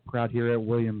great crowd here at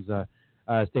Williams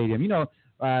Stadium. You know,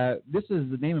 this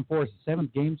is the Naaman Forest's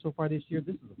 7th game so far this year.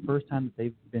 This is the first time that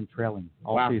they've been trailing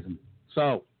all season.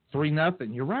 So,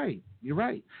 3-0. You're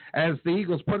right. As the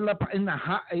Eagles put it up in the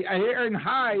high,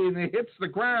 and it hits the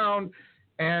ground.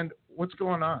 And what's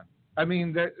going on? I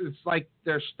mean, it's like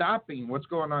they're stopping. What's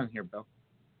going on here, Bill?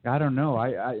 I don't know.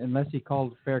 I unless he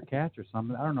called fair catch or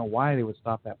something. I don't know why they would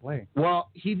stop that play. Well,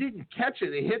 he didn't catch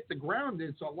it. It hit the ground.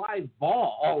 It's a live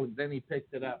ball. Oh, and then he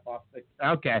picked it up off the.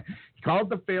 Okay, he called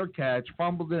the fair catch,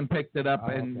 fumbled and picked it up,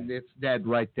 and it's dead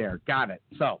right there. Got it.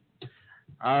 So,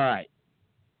 all right,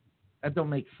 that don't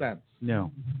make sense.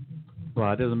 No.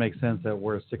 Well, it doesn't make sense that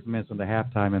we're 6 minutes into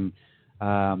halftime, and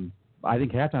I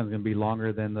think halftime is going to be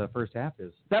longer than the first half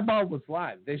is. That ball was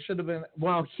live. They should have been.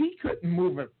 Well, he couldn't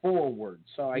move it forward,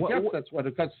 so I guess that's what.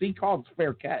 Because he called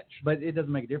fair catch. But it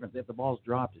doesn't make a difference. If the ball's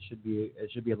dropped, it should be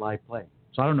a live play.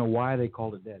 So I don't know why they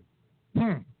called it dead.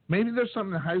 Maybe there's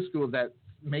something in high school that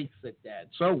makes it dead.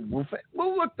 So we'll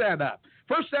look that up.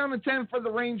 First down and 10 for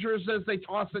the Rangers as they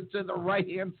toss it to the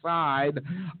right-hand side.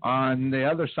 On the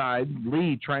other side,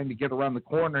 Lee trying to get around the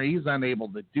corner. He's unable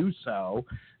to do so.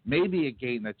 Maybe a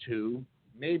gain of 2,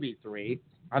 maybe 3.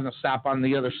 On the stop on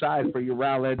the other side for your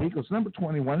Rowlett Eagles. Number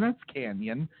 21, that's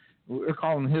Canyon. We're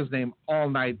calling his name all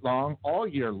night long, all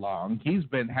year long. He's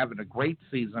been having a great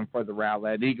season for the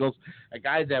Rowlett Eagles, a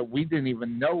guy that we didn't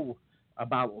even know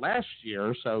about last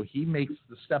year, so he makes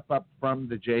the step up from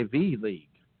the JV league.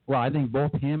 Well, I think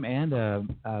both him and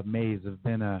Mays have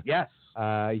been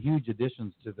huge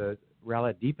additions to the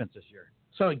Rowlett defense this year.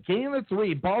 So a gain of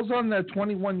 3. Ball's on the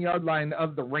 21-yard line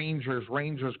of the Rangers.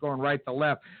 Rangers going right to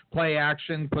left. Play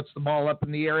action, puts the ball up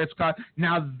in the air. It's caught.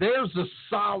 Now there's a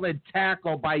solid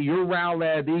tackle by your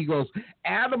Rowlett Eagles.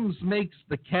 Adams makes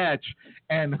the catch.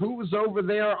 And who was over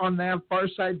there on that far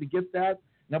side to get that?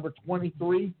 Number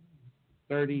 23,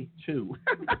 32.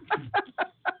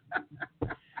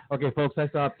 Okay, folks, I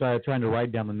stopped trying to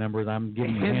write down the numbers. I'm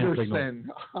giving you hand signals.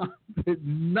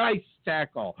 Nice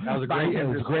tackle. That was a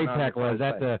great tackle.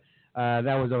 That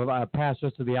was a pass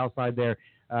just to the outside there.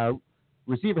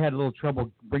 Receiver had a little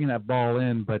trouble bringing that ball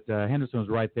in, but Henderson was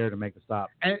right there to make the stop.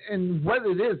 And what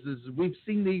it is we've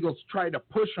seen the Eagles try to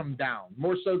push him down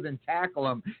more so than tackle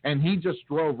him, and he just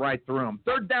drove right through him.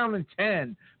 3rd down and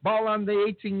 10. Ball on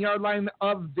the 18-yard line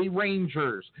of the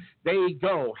Rangers. They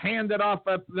go. Hand it off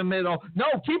up the middle. No,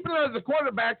 keeping it as the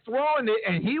quarterback, throwing it,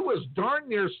 and he was darn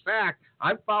near sacked.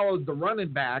 I followed the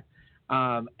running back,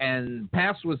 and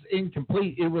pass was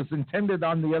incomplete. It was intended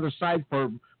on the other side for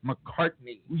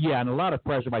McCartney. Yeah, and a lot of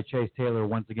pressure by Chase Taylor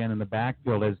once again in the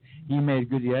backfield as he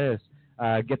made Gutierrez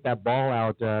get that ball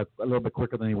out a little bit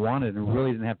quicker than he wanted and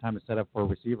really didn't have time to set up for a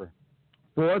receiver.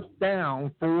 4th down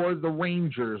for the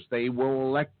Rangers. They will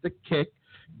elect the kick.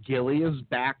 Gilly is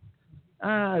back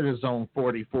at his own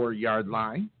 44-yard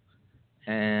line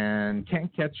and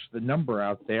can't catch the number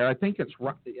out there. I think it's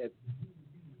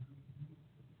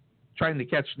trying to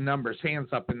catch the numbers. Hands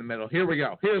up in the middle. Here we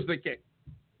go. Here's the kick.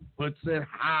 Puts it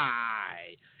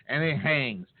high, and it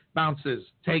hangs, bounces,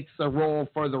 takes the roll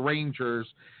for the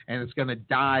Rangers, and it's going to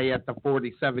die at the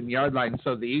 47-yard line.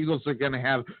 So the Eagles are going to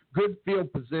have good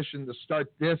field position to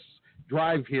start this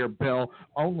drive here, Bill,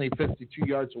 only 52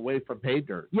 yards away from pay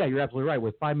dirt. Yeah, you're absolutely right.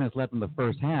 With 5 minutes left in the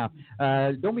first half,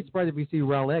 don't be surprised if we see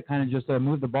Rowlett kind of just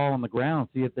move the ball on the ground,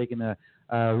 see if they can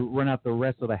run out the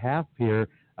rest of the half here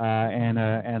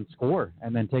and score,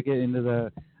 and then take it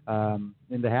into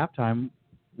halftime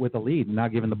with a lead and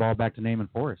not giving the ball back to Naaman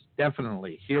Forest.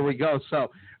 Definitely. Here we go. So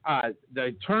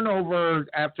the turnover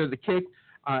after the kick,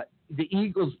 the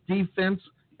Eagles' defense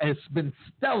has been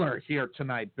stellar here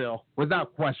tonight, Bill,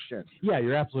 without question. Yeah,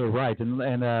 you're absolutely right. And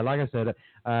like I said,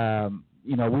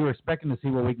 we were expecting to see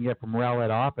what we can get from Rowlett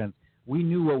offense. We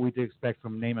knew what we could expect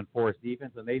from Naaman Forest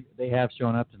defense, and they have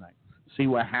shown up tonight. See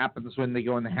what happens when they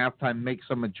go into halftime, make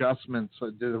some adjustments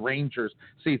to the Rangers,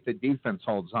 see if the defense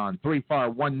holds on. 3 far,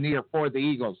 1 near for the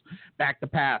Eagles. Back to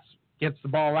pass. Gets the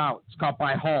ball out. It's caught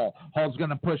by Hall. Hall's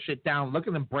going to push it down. Look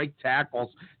at him break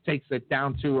tackles. Takes it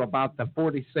down to about the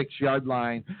 46-yard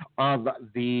line of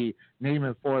the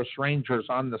Naaman Forest Rangers.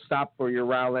 On the stop for your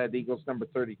Rowlett Eagles, number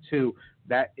 32.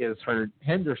 That is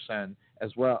Henderson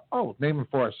as well. Oh, Naaman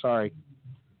Forest, sorry.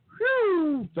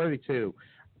 Whew, 32.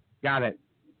 Got it.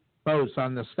 Bose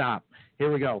on the stop.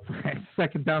 Here we go.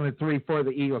 Second down and 3 for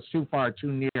the Eagles. Too far,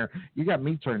 too near. You got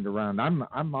me turned around.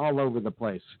 I'm all over the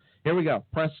place. Here we go.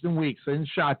 Preston Weeks in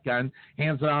shotgun.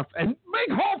 Hands it off. And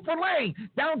big hole for Lang.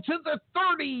 Down to the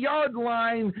 30-yard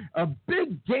line. A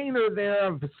big gainer there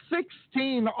of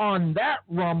 16 on that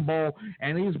rumble.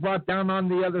 And he's brought down on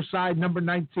the other side, number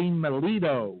 19,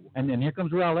 Melito. And then here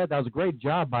comes Rowlett. That was a great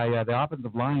job by the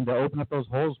offensive line to open up those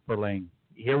holes for Lang.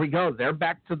 Here we go. They're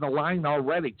back to the line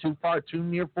already. Too far, too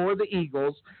near for the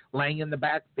Eagles. Lang in the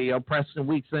backfield. Preston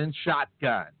Weeks in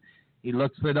shotgun. He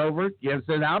looks it over, gives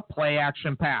it out, play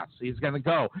action pass. He's going to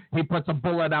go. He puts a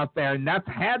bullet out there, and that's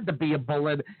had to be a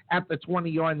bullet at the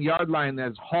 21-yard line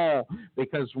as Hall,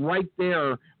 because right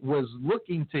there was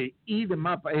looking to eat him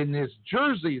up, and his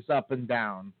jersey's up and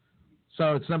down.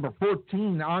 So it's number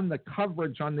 14 on the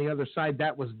coverage on the other side.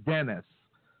 That was Dennis.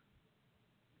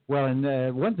 Well,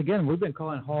 and once again, we've been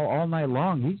calling Hall all night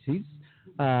long. He's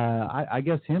I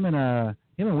guess him and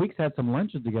Weeks had some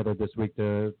lunches together this week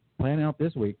to plan out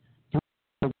this week.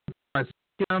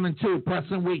 Down and 2.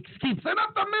 Preston Weeks keeps it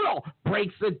up the middle,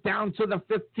 breaks it down to the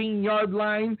 15-yard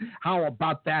line. How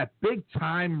about that? Big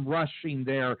time rushing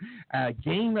there.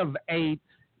 Gain of 8.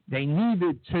 They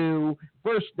needed 2.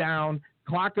 First down.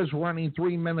 Clock is running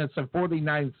 3 minutes and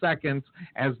 49 seconds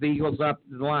as the Eagles up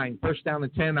the line. First down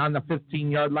and 10 on the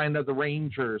 15-yard line of the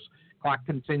Rangers. Clock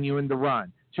continuing to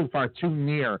run. Too far, too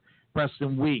near.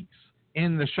 Preston Weeks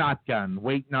in the shotgun,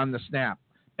 waiting on the snap.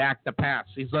 Back to pass.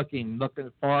 He's looking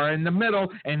far in the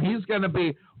middle, and he's going to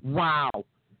be, wow.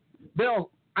 Bill,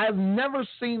 I've never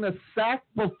seen a sack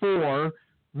before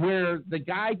where the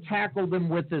guy tackled him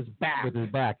with his back. With his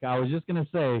back. I was just going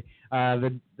to say,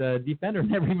 the defender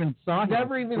never even saw him.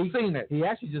 Never even seen it. He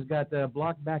actually just got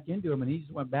blocked back into him, and he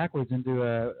just went backwards into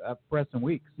a Preston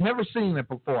Weeks. Never seen it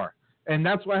before. And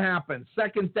that's what happened.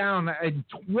 Second down and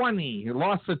 20.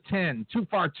 Loss of 10. Too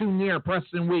far, too near.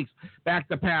 Preston Weeks back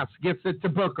to pass. Gets it to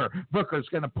Booker. Booker's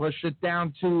going to push it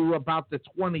down to about the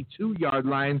 22-yard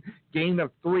line. Gain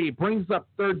of 3. Brings up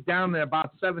third down at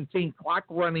about 17. Clock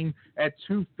running at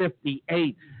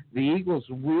 2:58. The Eagles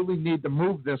really need to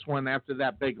move this one after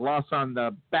that big loss on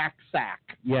the back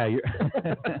sack. Yeah,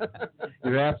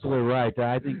 you're absolutely right.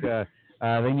 I think they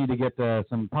need to get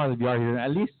some positive yard here,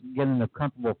 at least get in a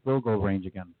comfortable field goal range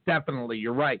again. Definitely,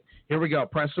 you're right. Here we go.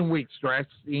 Preston Weeks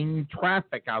directing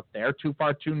traffic out there. Too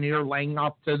far, too near, laying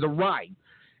off to the right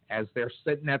as they're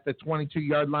sitting at the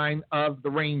 22-yard line of the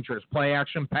Rangers. Play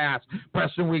action pass.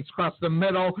 Preston Weeks across the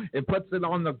middle. It puts it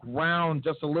on the ground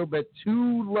just a little bit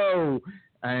too low,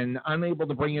 and unable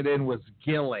to bring it in was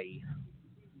Gilly.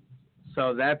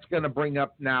 So that's going to bring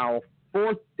up now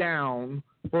fourth down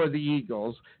for the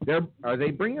Eagles. Are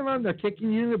they bringing on their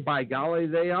kicking unit? By golly,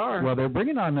 they are. Well, they're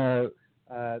bringing on a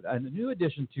new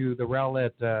addition to the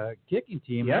Rowlett kicking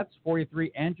team. Yep. That's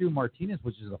 43 Andrew Martinez,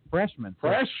 which is a freshman.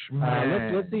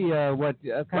 Freshman. Let's see what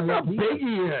how big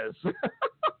he is.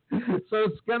 So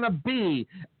it's going to be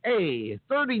a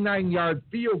 39-yard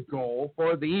field goal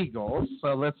for the Eagles.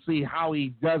 So let's see how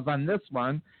he does on this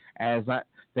one as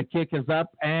the kick is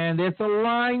up, and it's a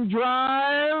line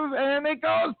drive, and it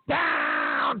goes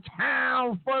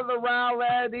downtown for the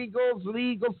Rowlett Eagles. The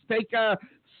Eagles take a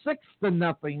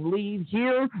 6-0 lead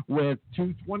here with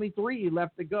 2:23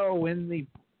 left to go in the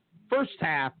first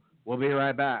half. We'll be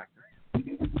right back.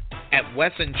 At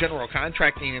Wesson General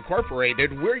Contracting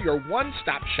Incorporated, we're your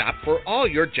one-stop shop for all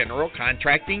your general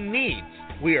contracting needs.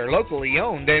 We are locally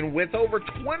owned and with over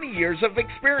 20 years of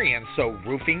experience, so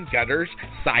roofing, gutters,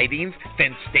 sidings,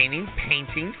 fence staining,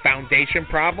 painting, foundation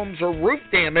problems, or roof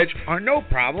damage are no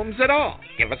problems at all.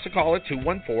 Give us a call at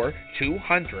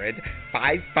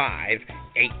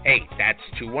 214-200-5588. That's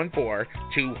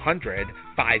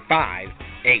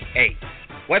 214-200-5588.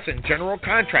 Wesson General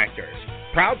Contractors,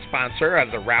 proud sponsor of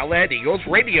the Rowlett Eagles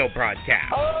radio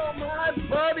broadcast. Oh, my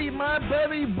buddy,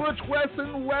 Butch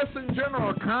Wesson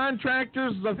General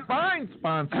Contractors, the fine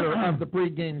sponsor of the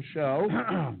pregame show.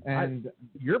 And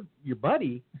your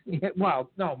buddy? Well,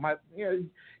 no, my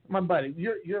buddy.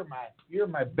 You're my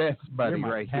best buddy. You're my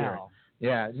right pal.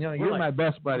 here. Yeah, you're my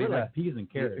best buddy. We're like peas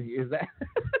and carrots. Is that?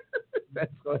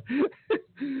 That's what.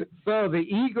 So the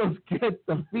Eagles get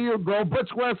the field goal. Butch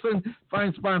Wesson,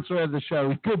 fine sponsor of the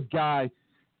show. Good guy.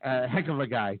 Heck of a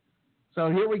guy.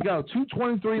 So here we go.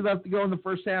 2:23 left to go in the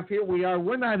first half. Here we are.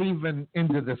 We're not even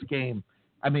into this game.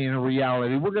 in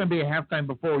reality. We're going to be at halftime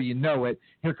before you know it.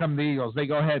 Here come the Eagles. They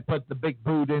go ahead, put the big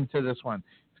boot into this one.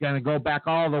 It's going to go back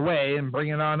all the way and bring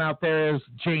it on out there is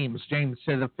James. James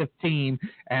to the 15.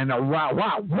 And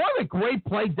wow, what a great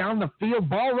play down the field.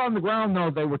 Ball on the ground,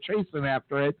 though. They were chasing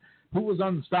after it. Who was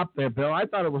on the stop there, Bill? I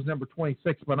thought it was number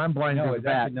 26, but I'm blinded No, to it's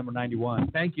that. actually number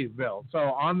 91. Thank you, Bill. So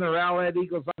on the Rowlett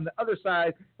Eagles on the other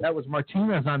side, that was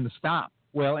Martinez on the stop.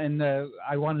 Well, and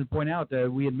I wanted to point out,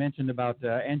 we had mentioned about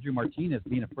Andrew Martinez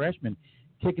being a freshman,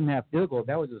 kicking that field goal.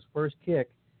 That was his first kick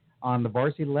on the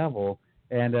varsity level.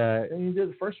 And he did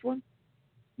the first one?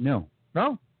 No.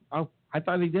 No? Oh, I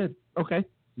thought he did. Okay.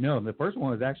 No, the first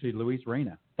one was actually Luis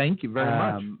Reyna. Thank you very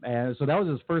much. And so that was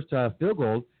his first field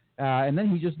goal. And then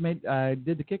he just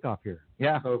did the kickoff here.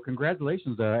 Yeah. So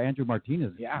congratulations to Andrew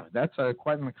Martinez. Yeah, that's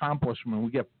quite an accomplishment. We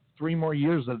get 3 more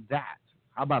years of that.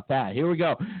 How about that? Here we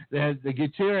go. The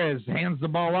Gutierrez hands the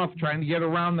ball off, trying to get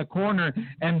around the corner.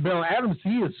 And Bill Adams,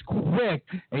 he is quick.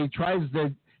 And he tries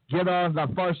to get on the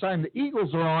far side. And the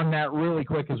Eagles are on that really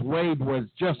quick as Wade was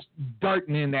just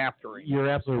darting in after him. You're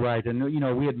absolutely right. And,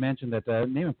 we had mentioned that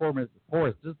Naaman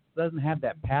Forest just doesn't have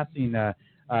that passing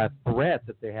threat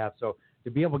that they have. So to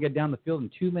be able to get down the field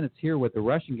in 2 minutes here with the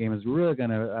rushing game is really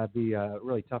going to be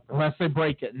really tough. Unless they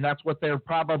break it, and that's what they're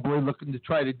probably looking to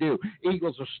try to do.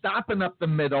 Eagles are stopping up the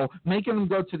middle, making them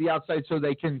go to the outside so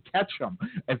they can catch them.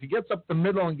 If he gets up the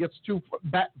middle and gets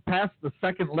past the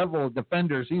second level of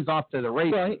defenders, he's off to the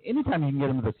races. Well, anytime you can get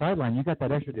him to the sideline, you got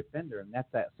that extra defender, and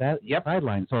that's that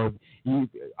sideline. So you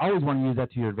always want to use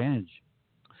that to your advantage.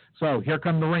 So here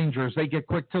come the Rangers. They get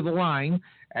quick to the line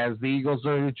as the Eagles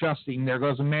are adjusting. There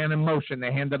goes a man in motion.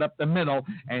 They hand it up the middle,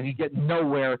 and he gets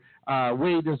nowhere.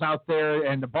 Wade is out there,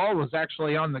 and the ball was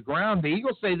actually on the ground. The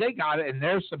Eagles say they got it, and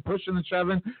there's some pushing and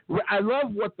shoving. I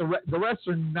love what the refs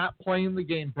are not playing the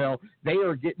game, Bill. They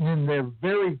are getting in there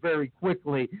very, very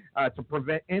quickly to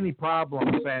prevent any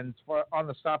problems. And on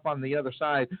the stop on the other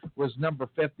side was number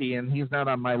 50, and he's not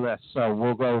on my list, so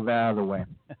we'll go the other way.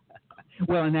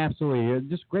 Well, and absolutely,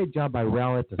 just great job by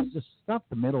Rowlett to just stuff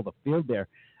the middle of the field there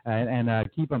and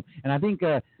keep them. And I think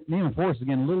Naaman Forest is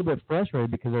getting a little bit frustrated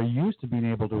because they're used to being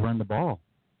able to run the ball.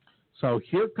 So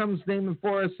here comes Naaman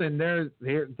Forest, and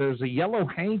there's a yellow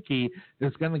hanky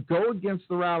that's going to go against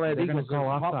the Rowlett Eagles. They're going to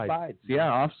go offsides.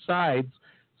 Yeah, offsides.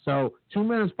 So 2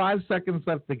 minutes, 5 seconds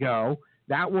left to go.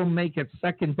 That will make it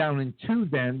 2nd down and 2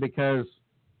 then because –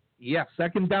 yeah,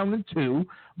 2nd down and 2.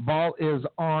 Ball is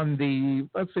on the,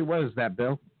 let's see, what is that,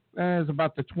 Bill? It's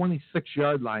about the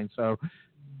 26-yard line, so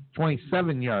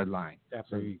 27-yard line.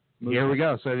 Absolutely. Here we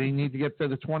go. So they need to get to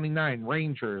the 29.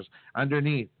 Rangers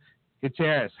underneath.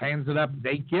 Gutierrez hands it up.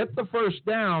 They get the first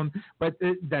down, but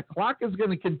the clock is going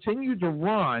to continue to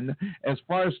run. As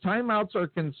far as timeouts are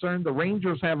concerned, the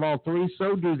Rangers have all 3.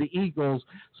 So do the Eagles.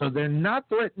 So they're not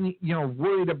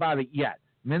worried about it yet.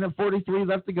 Minute 43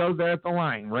 left to go there at the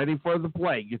line. Ready for the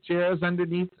play. Gutierrez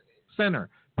underneath center.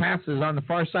 Passes on the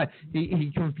far side.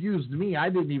 He confused me. I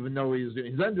didn't even know what he was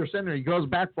doing. He's under center. He goes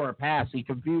back for a pass. He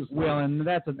confused me. Well, and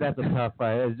that's a tough.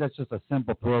 That's just a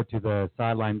simple throw to the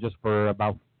sideline just for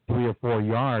about 3 or 4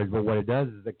 yards. But what it does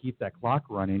is it keeps that clock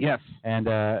running. Yes. And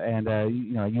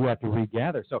you have to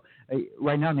regather. So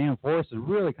right now, Naaman Forest is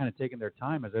really kind of taking their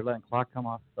time as they're letting time come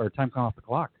off the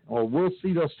clock. Well, we'll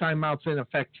see those timeouts in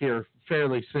effect here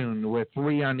fairly soon with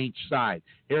 3 on each side.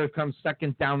 Here it comes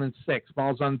 2nd down and 6.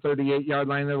 Ball's on 38-yard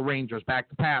line of the Rangers. Back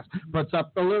to pass. Puts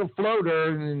up the little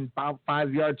floater and about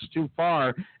 5 yards too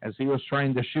far as he was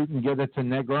trying to shoot and get it to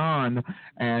Negron.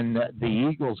 And the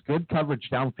Eagles, good coverage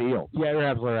downfield. Yeah, you're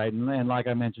absolutely right. And like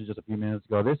I mentioned just a few minutes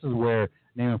ago, this is where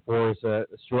Naaman Forest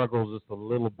struggles just a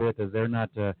little bit as they're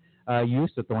not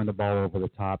used to throwing the ball over the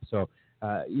top. So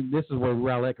this is where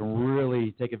Rowlett can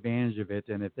really take advantage of it,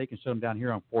 and if they can shut them down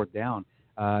here on 4th down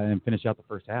and finish out the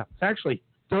first half. It's actually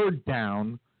 3rd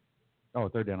down. Oh,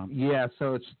 3rd down. Yeah,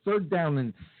 so it's 3rd down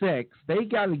and 6. They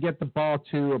got to get the ball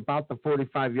to about the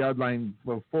 45-yard line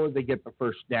before they get the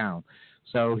first down.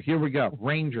 So here we go.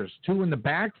 Rangers, 2 in the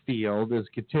backfield as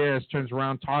Gutierrez turns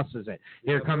around, tosses it.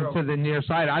 Here comes to the near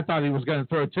side. I thought he was going to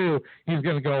throw 2. He's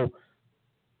going to go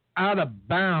out of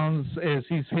bounds as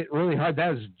he's hit really hard.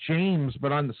 That is James,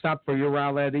 but on the stop for your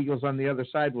Rowlett Eagles on the other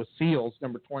side was Seals,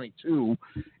 number 22,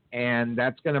 and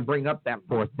that's going to bring up that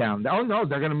 4th down. Oh, no,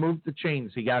 they're going to move the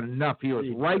chains. He got enough. He was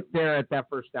right there at that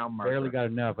first down marker. Barely got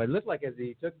enough. It looked like as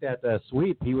he took that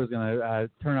sweep, he was going to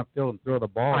turn upfield and throw the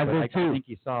ball. I think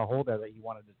he saw a hole there that he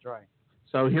wanted to try.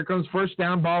 So here comes first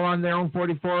down, ball on their own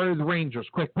 44. The Rangers,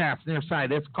 quick pass near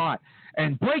side. It's caught.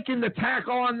 And breaking the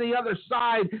tackle on the other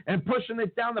side and pushing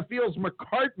it down the field is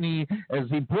McCartney as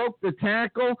he broke the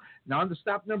tackle. Now on the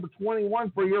stop number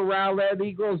 21 for your Rowlett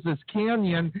Eagles is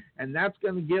Canyon, and that's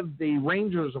going to give the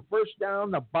Rangers a first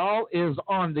down. The ball is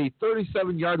on the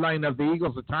 37-yard line of the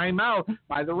Eagles. A timeout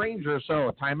by the Rangers. So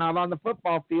a timeout on the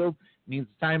football field means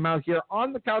a timeout here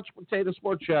on the Couch Potato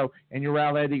Sports Show and your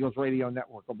Rowlett Eagles Radio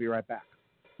Network. We'll be right back.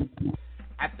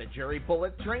 At the Jerry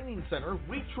Bullitt Training Center,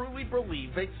 we truly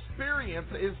believe experience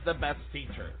is the best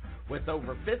teacher. With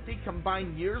over 50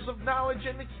 combined years of knowledge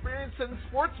and experience in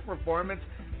sports performance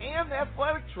and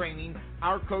athletic training,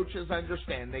 our coaches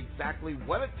understand exactly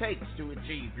what it takes to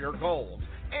achieve your goals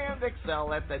and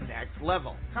excel at the next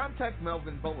level. Contact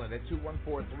Melvin Bullitt at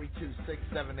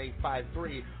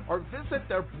 214-326-7853 or visit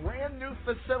their brand new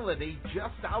facility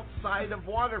just outside of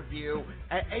Waterview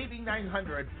at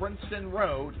 8900 Princeton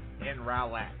Road in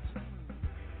Rowlett.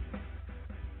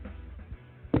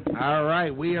 All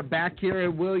right, we are back here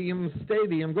at Williams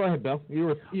Stadium. Go ahead, Bill.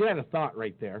 You had a thought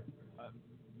right there.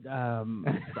 You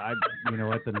know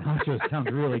what? The nachos sound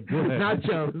really good.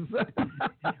 Nachos.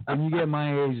 When you get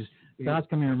my age, thoughts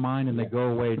come in your mind and they go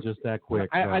away just that quick.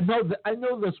 So. I know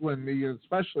this one,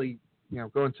 especially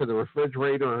going to the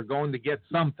refrigerator or going to get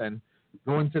something,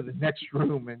 going to the next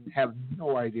room and have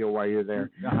no idea why you're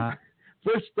there. Uh-huh.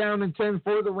 First down and 10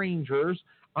 for the Rangers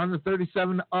on the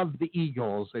 37 of the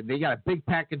Eagles. And they got a big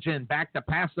package in. Back to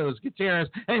pass those Gutierrez.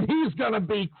 And he's going to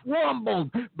be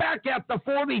crumbled back at the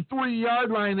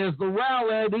 43-yard line as the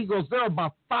Rowlett Eagles. There are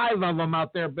about 5 of them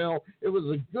out there, Bill. It was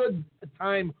a good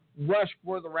time rush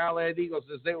for the Rowlett Eagles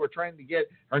as they were trying to get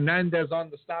Hernandez on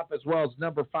the stop, as well as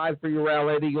number 5 for your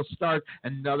Rowlett Eagles start.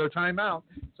 Another timeout.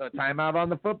 So a timeout on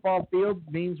the football field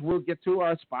means we'll get to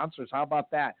our sponsors. How about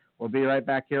that? We'll be right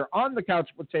back here on the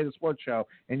Couch Potato Sports Show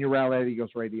and your Rowlett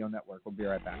Eagles Radio Network. We'll be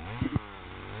right back.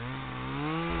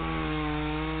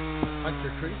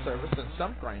 Hunter Tree Service and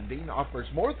Stump Grinding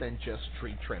offers more than just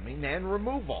tree trimming and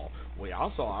removal. We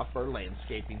also offer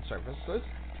landscaping services,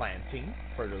 planting,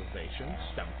 fertilization,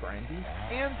 stump grinding,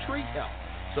 and tree health.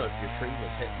 So if your tree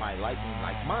was hit by lightning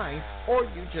like mine, or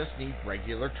you just need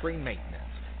regular tree maintenance,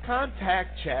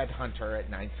 contact Chad Hunter at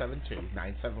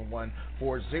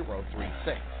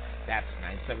 972-971-4036. That's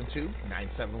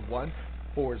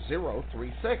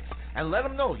 972-971-4036. And let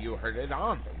them know you heard it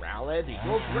on the Rowlett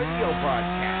Eagles radio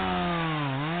broadcast.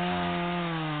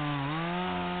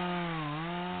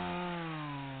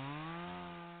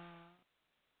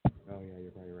 Oh, yeah,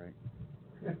 you're probably right.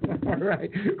 All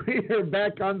right. We are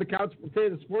back on the Couch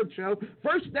Potato Sports Show.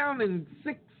 First down and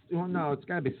 6. Well, no, it's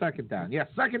got to be second down. Yeah,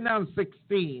 second down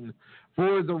 16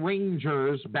 for the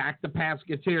Rangers. Back to pass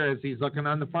Gutierrez. He's looking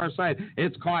on the far side.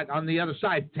 It's caught on the other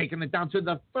side, taking it down to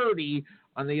the 30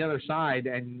 on the other side,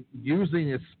 and using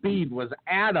his speed was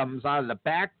Adams out of the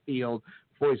backfield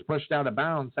before he's pushed out of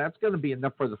bounds. That's going to be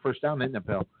enough for the first down, isn't it,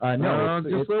 Bill? No,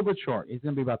 just a little bit short. He's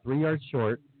going to be about 3 yards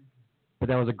short, but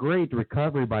that was a great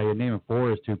recovery by Naaman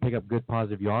Forrest to pick up good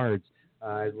positive yards.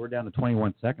 We're down to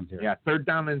 21 seconds here. Yeah, third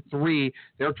down and 3.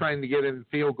 They're trying to get in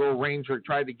field goal range or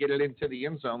try to get it into the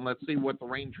end zone. Let's see what the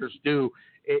Rangers do.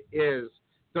 It is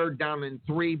third down and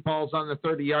 3. Ball's on the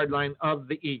 30-yard line of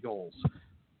the Eagles.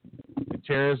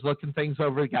 Gutierrez looking things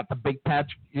over. Got the big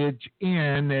package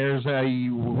in. There's a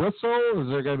whistle. Is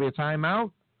there going to be a timeout?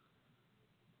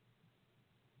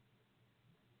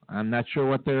 I'm not sure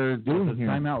what they're doing here.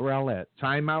 Timeout Rowlett.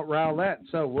 Timeout Rowlett.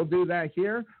 So we'll do that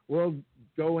here. We'll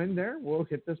go in there. We'll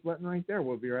hit this button right there.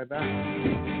 We'll be right back.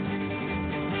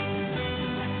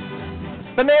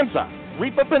 Bonanza.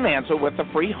 Reap a bonanza with a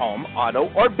free home, auto,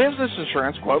 or business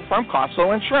insurance quote from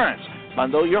Costco Insurance.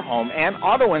 Bundle your home and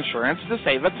auto insurance to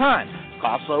save a ton.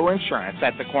 Costco Insurance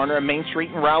at the corner of Main Street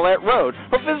and Rowlett Road,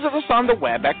 or visit us on the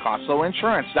web at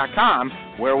CostcoInsurance.com,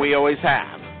 where we always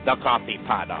have the coffee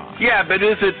pot on. Yeah, but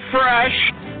is it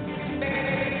fresh?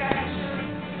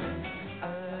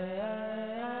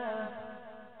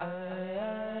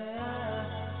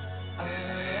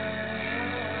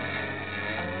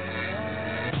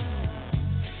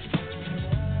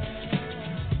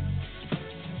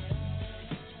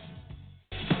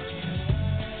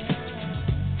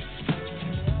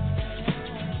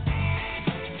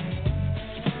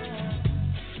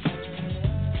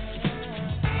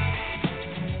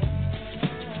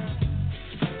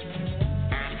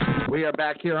 We are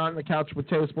back here on the Couch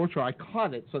Potato Sports Show. I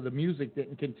caught it, so the music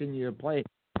didn't continue to play.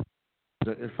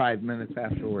 5 minutes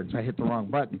afterwards. I hit the wrong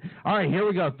button. All right, here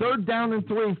we go. 3rd down and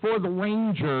 3 for the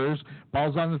Rangers.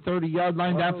 Ball's on the 30-yard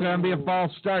line. That's going to be a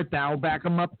false start. That'll back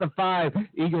them up to 5.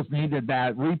 Eagles needed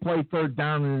that. Replay 3rd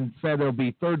down and said it'll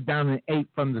be 3rd down and 8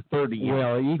 from the 30.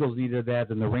 Well, the Eagles needed that,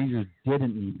 and the Rangers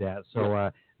didn't need that.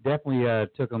 So definitely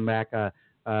took them back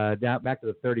back to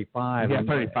the 35. Yeah, and,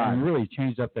 35. And really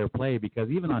changed up their play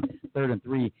because even on 3rd and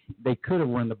 3, they could have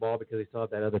run the ball because they still had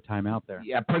that other timeout there.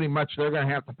 Yeah, pretty much they're going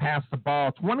to have to pass the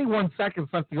ball. 21 seconds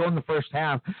left to go in the first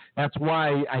half. That's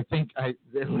why I think a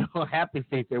little happy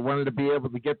feet. They wanted to be able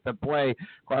to get the play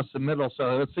across the middle.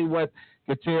 So let's see what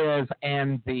Gutierrez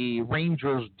and the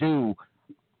Rangers do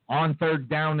on 3rd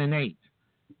down and 8.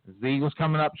 The Eagles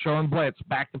coming up, showing blitz.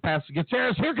 Back to pass to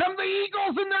Gutierrez. Here come the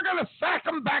Eagles, and they're going to sack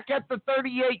them back at the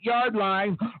 38-yard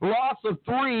line. Loss of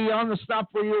 3 on the stop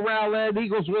for your Rowlett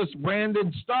Eagles with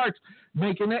Brandon Starks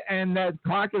making it, and that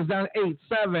clock is down 8,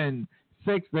 7,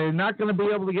 6. They're not going to be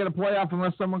able to get a playoff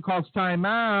unless someone calls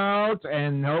timeout,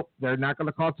 and nope, they're not going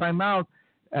to call timeout.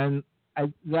 And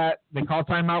they call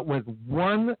timeout with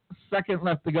 1 second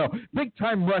left to go. Big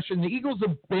time rush, and the Eagles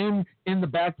have been in the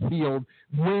backfield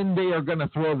when they are going to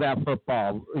throw that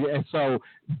football. And so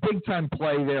big time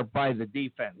play there by the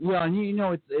defense. Well, and you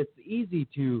know it's easy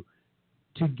to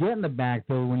get in the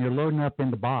backfield when you're loading up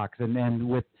in the box, and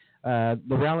with the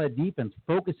Rowlett defense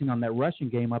focusing on that rushing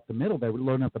game up the middle, they're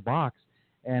loading up the box,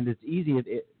 and it's easy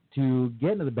to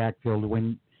get into the backfield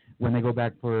when they go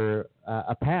back for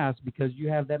a pass because you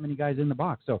have that many guys in the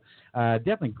box. So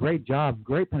definitely great job,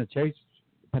 great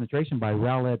penetration by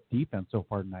Rowlett defense so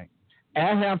far tonight.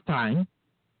 At halftime,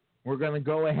 we're going to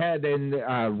go ahead and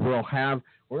we're going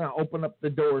to open up the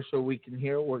door so we can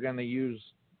hear. We're going to use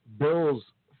Bill's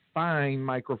fine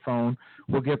microphone.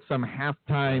 We'll get some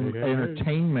halftime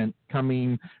entertainment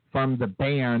coming from the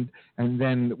band, and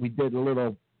then we did a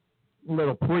little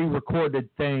pre-recorded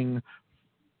thing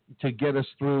to get us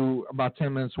through about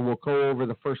 10 minutes. We'll go over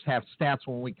the first half stats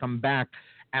when we come back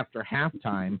after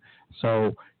halftime.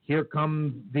 So here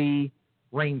come the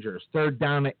Rangers. 3rd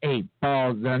down at 8.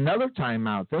 Ball, another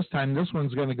timeout. This time, this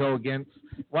one's going to go against,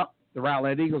 the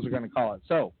Rowlett Eagles are going to call it.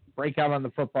 So breakout on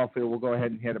the football field. We'll go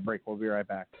ahead and hit a break. We'll be right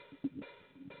back.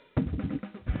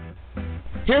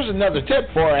 Here's another tip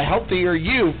for a healthier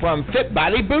you from Fit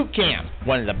Body Boot Camp.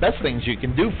 One of the best things you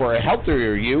can do for a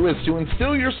healthier you is to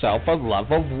instill yourself a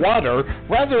love of water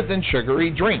rather than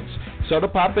sugary drinks. Soda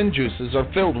pop and juices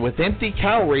are filled with empty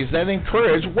calories that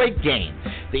encourage weight gain.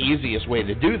 The easiest way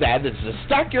to do that is to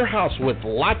stock your house with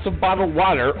lots of bottled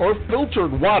water or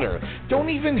filtered water. Don't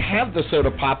even have the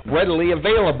soda pop readily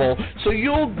available, so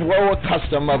you'll grow a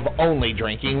custom of only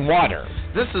drinking water.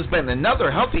 This has been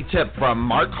another healthy tip from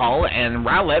Mark Hall and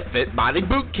Rowlett Fit Body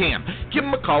Boot Camp. Give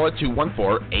them a call at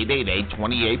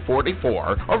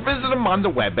 214-888-2844 or visit them on the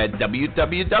web at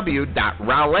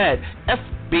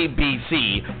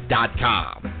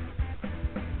www.rowlettfbbc.com.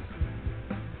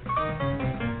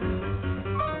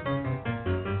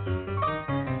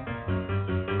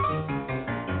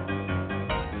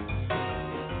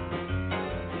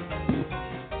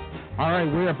 All right,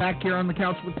 we are back here on the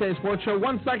Couch with Tay Sports Show.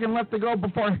 1 second left to go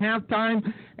before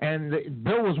halftime, and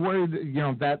Bill was worried,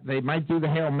 that they might do the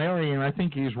Hail Mary, and I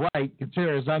think he's right.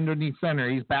 Gutierrez underneath center.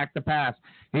 He's back to pass.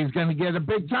 He's going to get a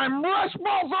big-time rush.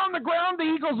 Ball's on the ground. The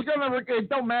Eagles are going to – it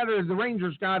don't matter. The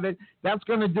Rangers got it. That's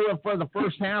going to do it for the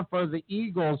first half for the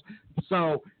Eagles.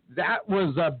 So that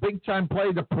was a big-time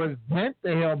play to prevent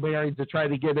the Hail Mary to try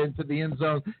to get into the end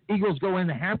zone. Eagles go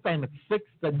into halftime at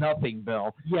 6-0,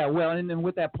 Bill. Yeah, well, and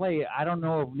with that play, I don't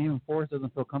know if Naaman Forrest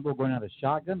doesn't feel comfortable going out of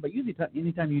shotgun, but usually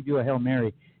anytime you do a Hail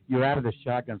Mary, you're out of the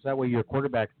shotgun. So that way your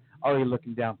quarterback's already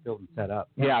looking downfield and set up.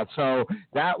 Yeah, so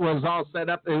that was all set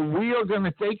up. And we are going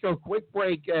to take a quick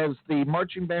break as the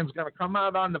marching band's going to come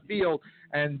out on the field,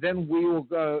 and then we will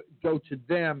go to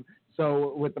them.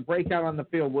 So with the breakout on the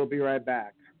field, we'll be right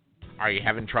back. Are you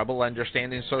having trouble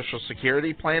understanding Social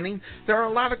Security planning? There are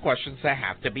a lot of questions that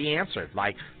have to be answered,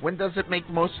 like when does it make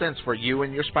most sense for you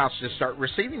and your spouse to start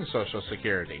receiving Social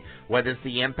Security? What is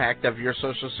the impact of your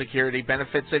Social Security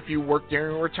benefits if you work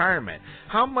during retirement?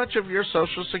 How much of your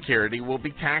Social Security will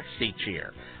be taxed each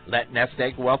year? Let Nest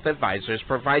Egg Wealth Advisors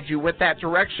provide you with that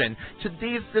direction to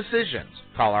these decisions.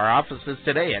 Call our offices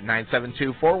today at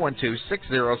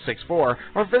 972-412-6064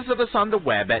 or visit us on the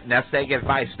web at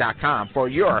nesteggadvice.com for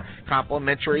your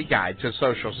complimentary guide to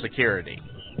Social Security.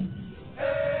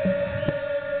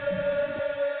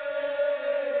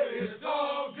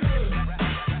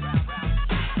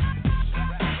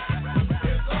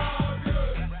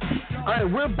 All right,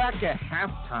 we're back at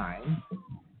halftime.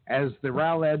 as the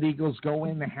Rowlett Eagles go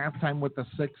into halftime with a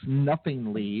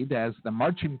 6-0 lead as the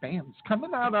marching band's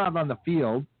coming out on the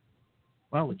field.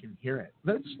 Well, we can hear it.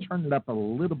 Let's turn it up a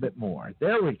little bit more.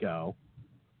 There we go.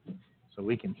 So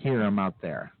we can hear them out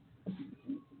there.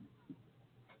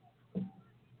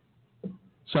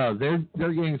 So they're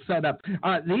getting set up.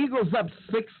 The Eagles up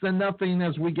 6-0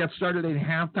 as we get started at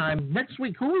halftime. Next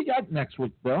week, who we got next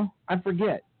week, Bill? I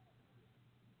forget.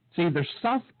 It's either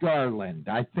South Garland.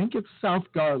 I think it's South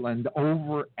Garland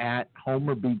over at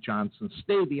Homer B. Johnson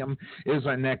Stadium is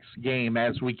our next game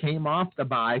as we came off the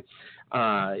bye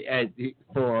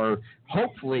for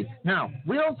hopefully. Now,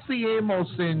 we'll see Amos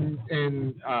in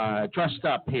dressed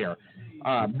up here.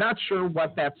 Not sure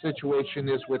what that situation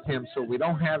is with him, so we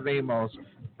don't have Amos.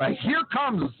 But here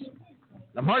comes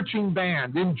the marching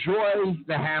band. Enjoy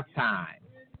the halftime.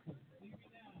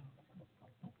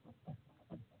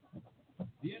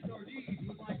 The SRDs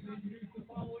would like to introduce the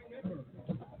following members.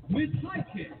 Miss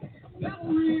Sidekick,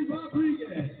 Valerie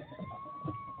Rodriguez.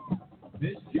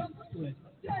 Miss Jump Split,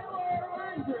 Taylor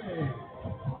Andre.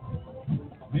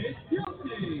 Miss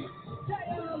Guilty,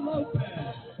 Taya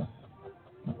Lopez.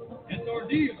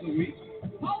 SRD of the week,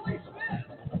 Holly Smith.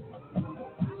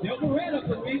 Silverhead of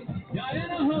the week,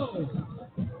 Diana Ho.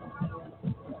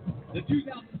 The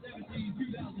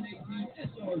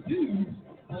 2017-2018 SRDs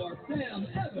are Sam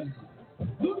Evans,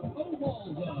 Luke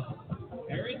Ovalda,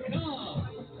 Aaron Cobb,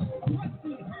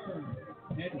 Preston Hearn,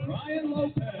 and Ryan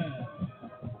Lopez.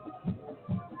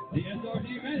 The SRD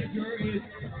manager is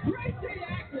Tracy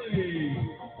Ackley.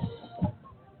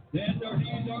 The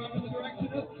SRDs are under the direction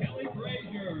of Kelly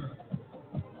Frazier.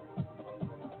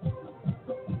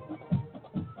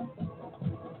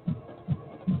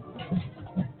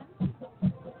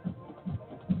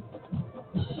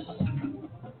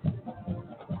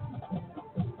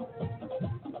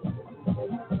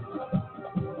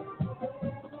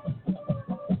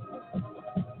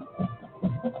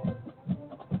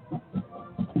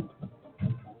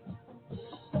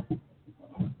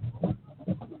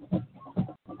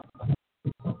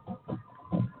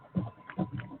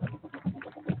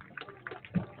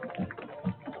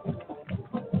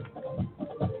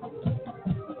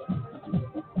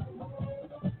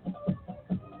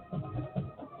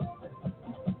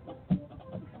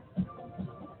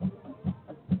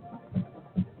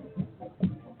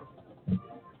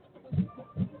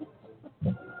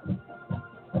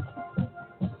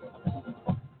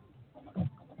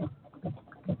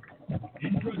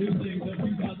 Introducing the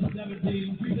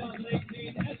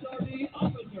 2017-2018 SRD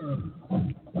officer,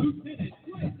 Lieutenant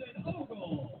Grayson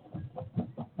Ogle,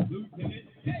 Lieutenant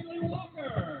Kaylee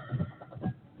Walker,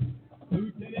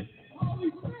 Lieutenant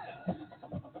Holly Smith,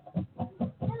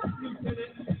 First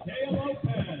Lieutenant Taya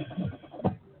Lopez,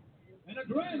 and a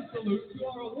grand salute to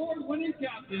our award-winning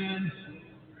captain,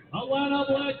 Alana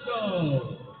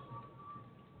Bledsoe.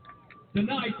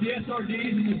 Tonight, the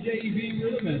SRDs and the JEV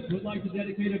Rhythmists would like to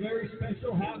dedicate a very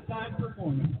special halftime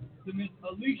performance to Miss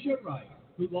Alicia Wright,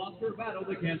 who lost her battle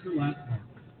to cancer last month.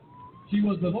 She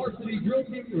was the varsity drill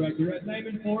team director at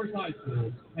Naaman Forest High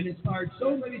School and inspired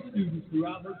so many students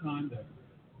throughout her time there.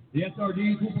 The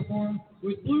SRDs will perform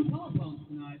with Blue Pom-Poms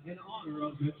tonight in honor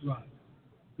of Miss Wright.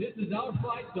 This is our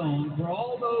fight song for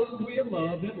all those we have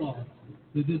loved and lost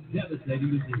to this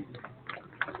devastating disease.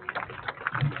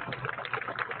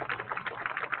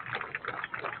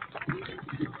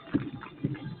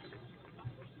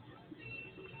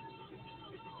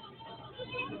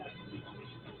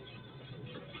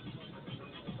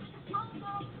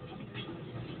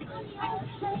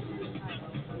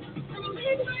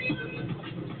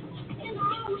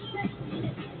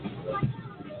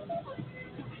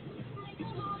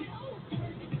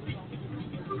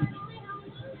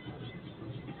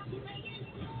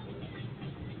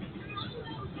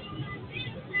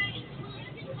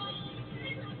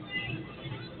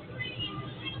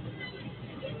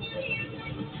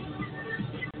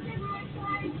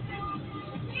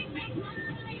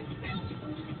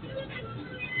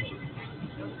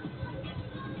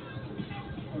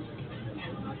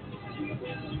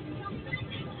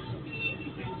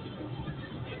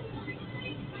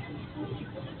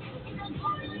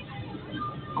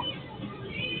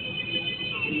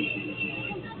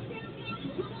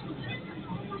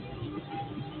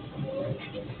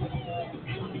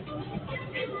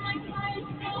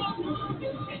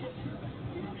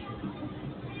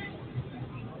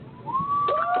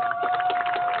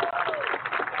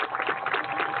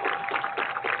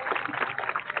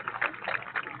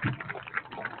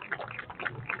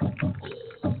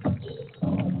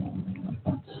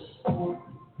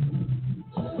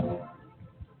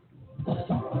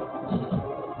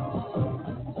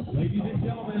 ladies and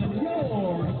gentlemen,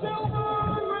 your Silver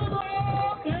Rhythm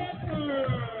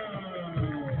Dancers.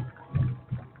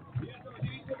 The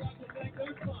SRDs would like to thank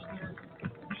their sponsor,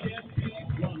 DSP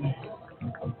Plumbing.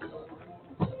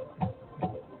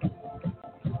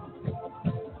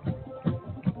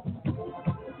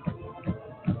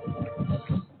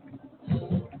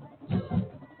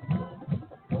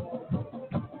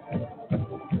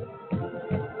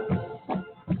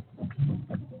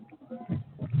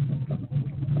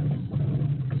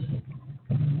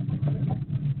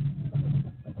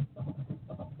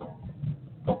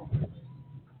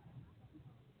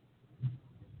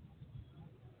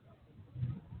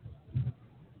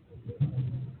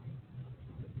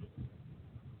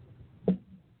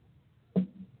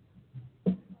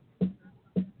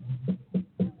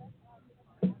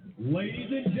 Ladies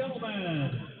and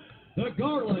gentlemen, the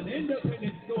Garland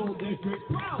Independent School District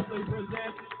proudly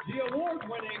presents the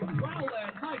award-winning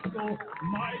Rowlett High School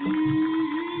Mighty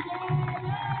Eagle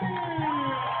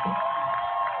Band!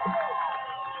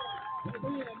 The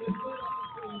band is led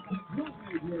on the field by drum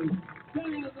majors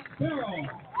Sam Farrell,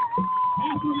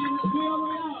 Catherine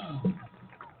Villarreal,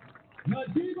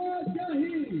 Najiba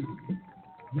Jahi,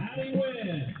 Maddie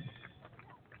Wynn.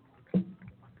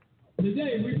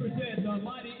 Today we present the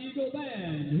Mighty Eagle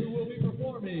Band, who will be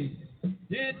performing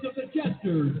Dance of the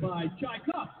Jesters by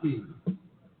Tchaikovsky,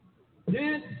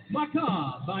 Dance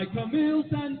Macabre by Camille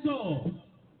Sansot,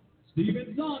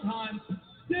 Stephen Sondheim,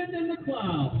 Sin in the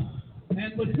Clouds,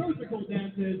 and liturgical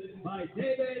dances by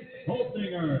David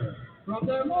Holsinger from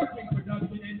their marching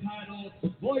production entitled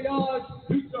Voyage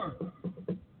to Surf.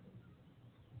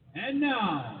 And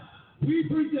now, we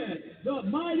present the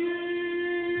Mighty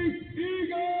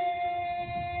Eagle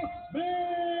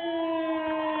Band!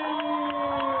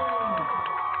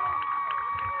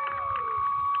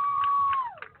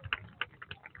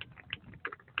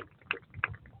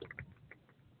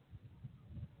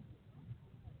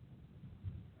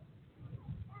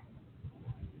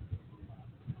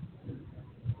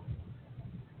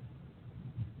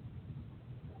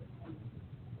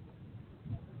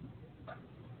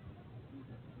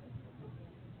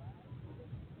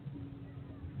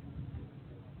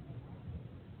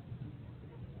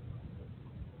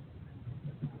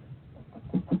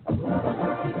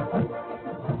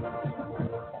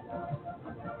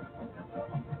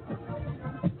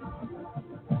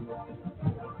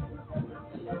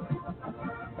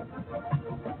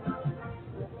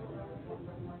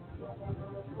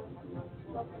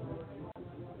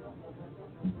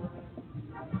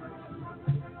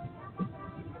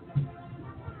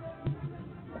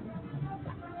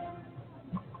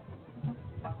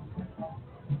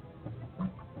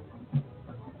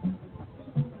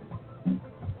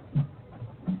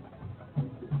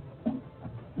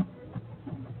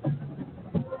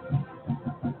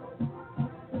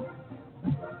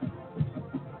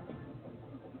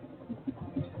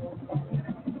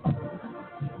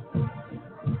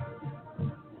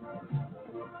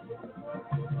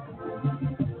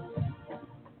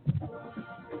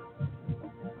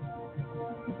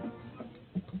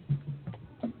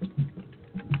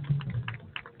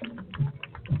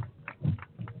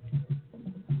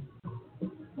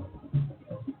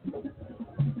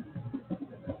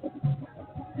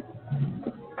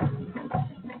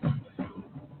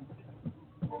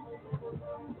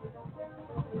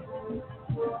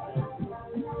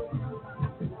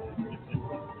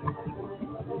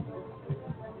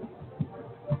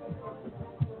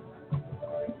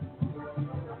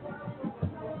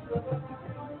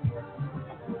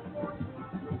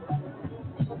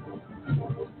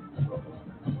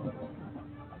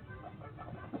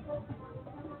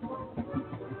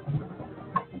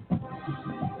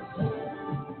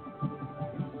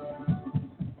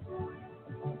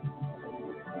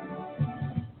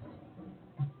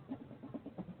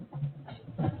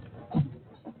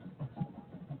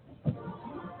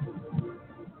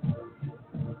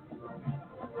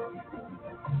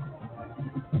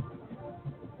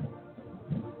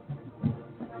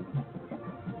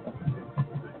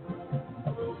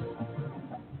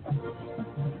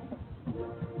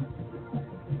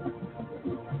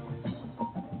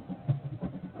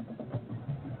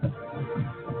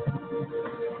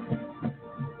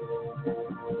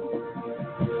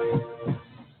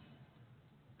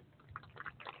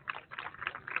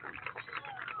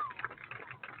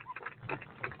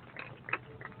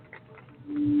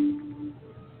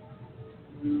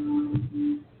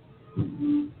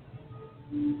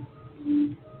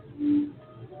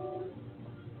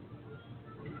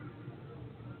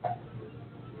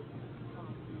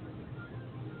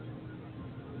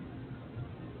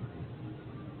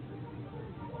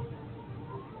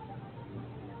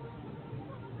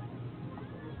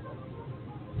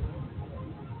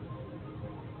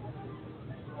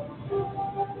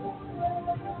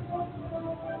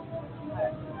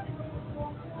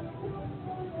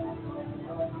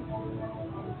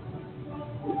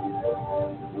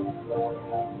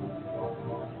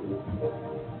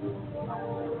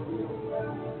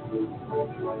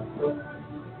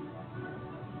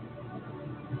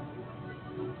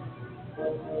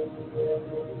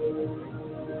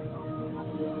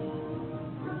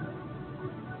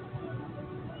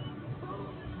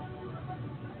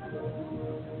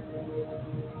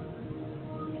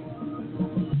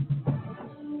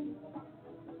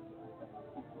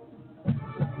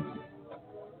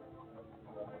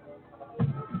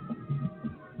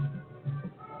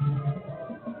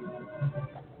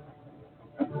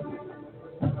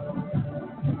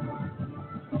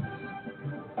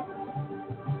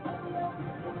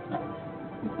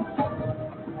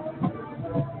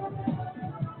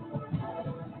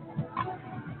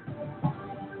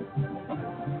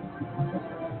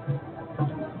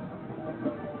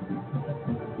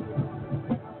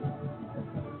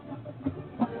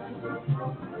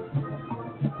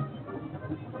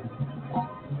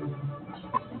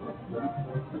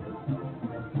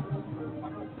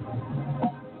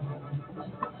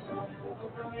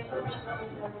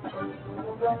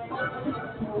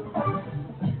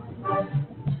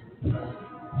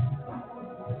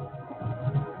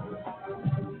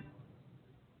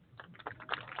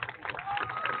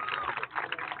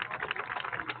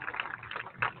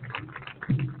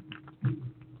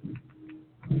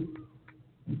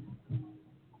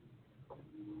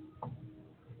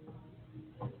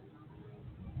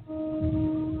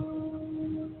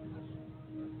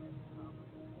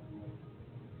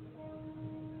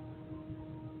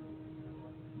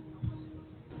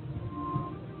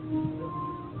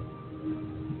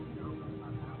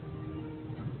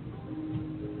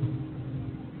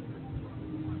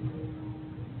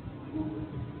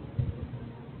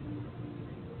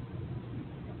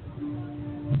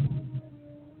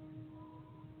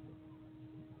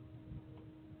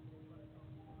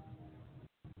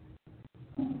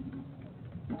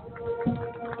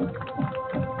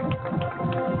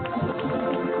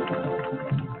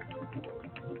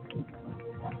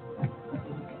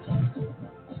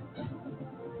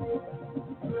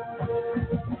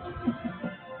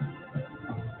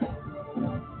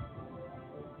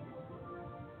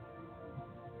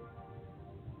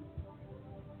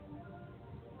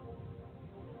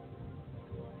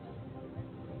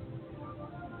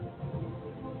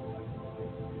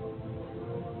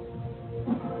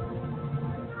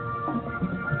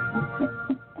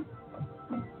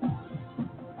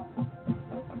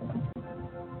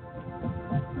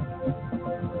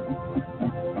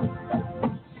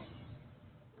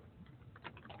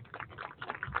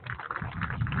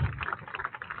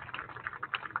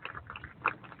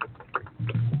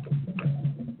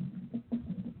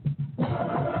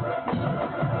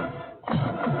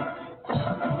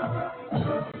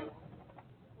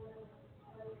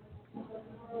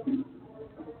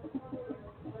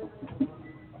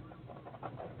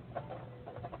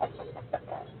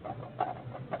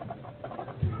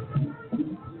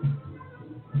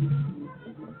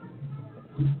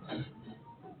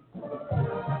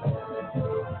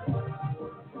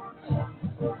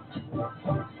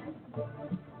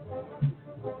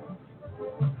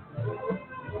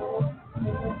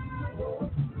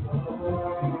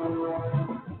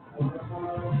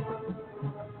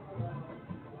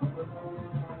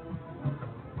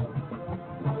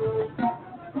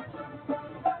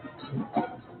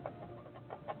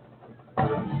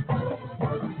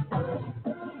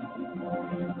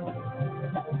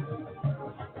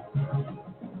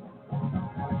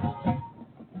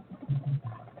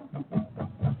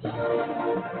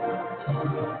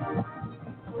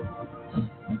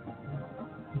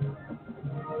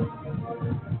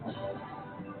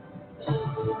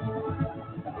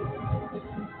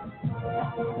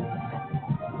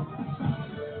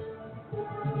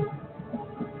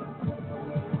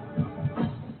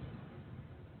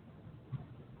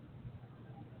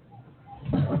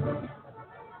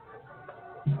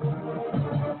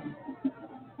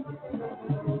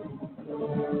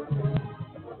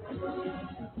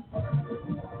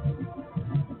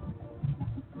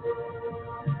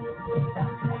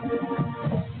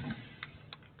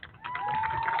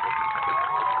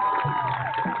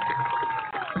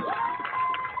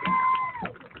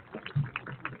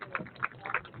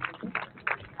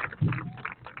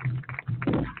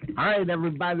 All right,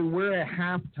 everybody, we're at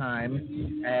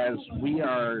halftime as we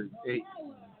are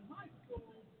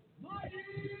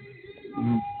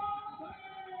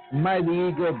Mighty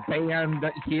Eagle Band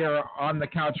here on the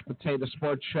Couch Potato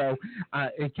Sports Show.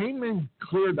 It came in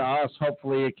clear to us.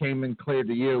 Hopefully it came in clear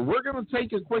to you. We're going to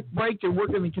take a quick break, and we're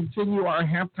going to continue our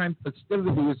halftime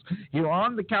festivities here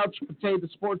on the Couch Potato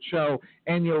Sports Show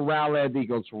and your Rowlett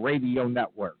Eagles Radio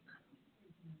Network.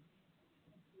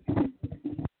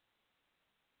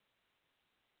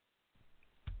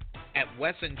 At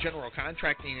Wesson General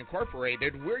Contracting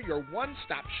Incorporated, we're your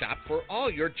one-stop shop for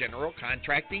all your general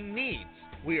contracting needs.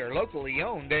 We are locally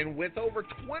owned and with over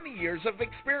 20 years of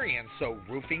experience, so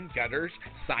roofing, gutters,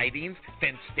 sidings,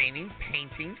 fence staining,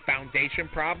 painting, foundation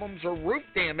problems, or roof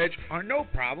damage are no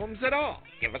problems at all.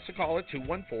 Give us a call at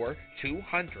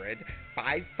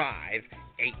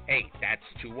 214-200-5588. That's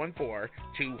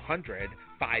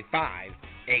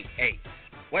 214-200-5588.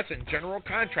 Wesson General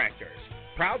Contractors,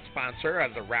 proud sponsor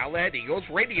of the Rowlett Eagles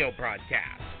radio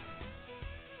broadcast.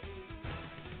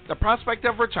 The prospect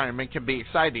of retirement can be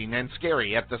exciting and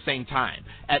scary at the same time.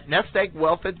 At Nest Egg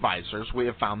Wealth Advisors, we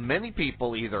have found many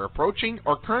people either approaching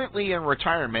or currently in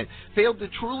retirement fail to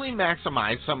truly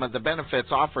maximize some of the benefits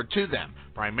offered to them,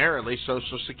 primarily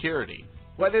Social Security.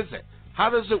 What is it? How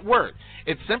does it work?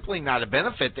 It's simply not a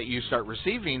benefit that you start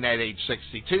receiving at age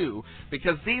 62.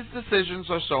 Because these decisions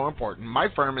are so important, my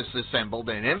firm has assembled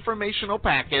an informational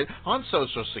packet on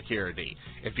Social Security.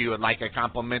 If you would like a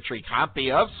complimentary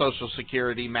copy of Social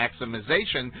Security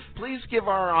Maximization, please give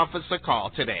our office a call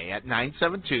today at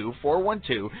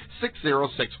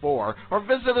 972-412-6064 or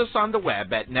visit us on the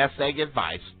web at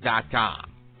nesteggadvice.com.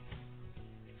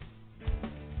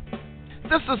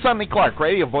 This is Sonny Clark,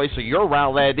 radio voice of your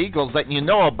Rowlett Eagles, letting you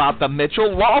know about the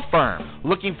Mitchell Law Firm.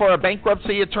 Looking for a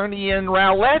bankruptcy attorney in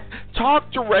Rowlett?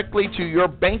 Talk directly to your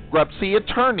bankruptcy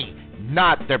attorney,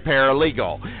 not their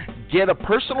paralegal. Get a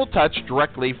personal touch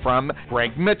directly from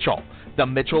Greg Mitchell. The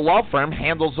Mitchell Law Firm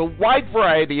handles a wide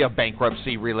variety of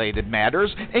bankruptcy-related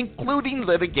matters, including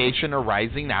litigation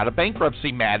arising out of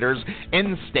bankruptcy matters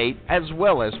in state as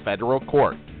well as federal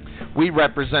court. We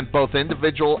represent both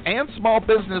individual and small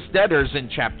business debtors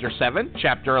in Chapter 7,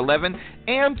 Chapter 11,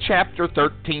 and Chapter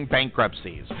 13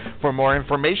 bankruptcies. For more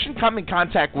information, come in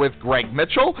contact with Greg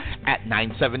Mitchell at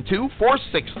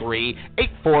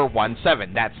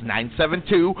 972-463-8417. That's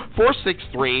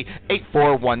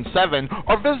 972-463-8417,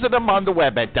 or visit him on the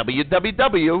web at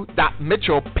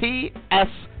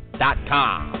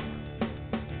www.mitchellps.com.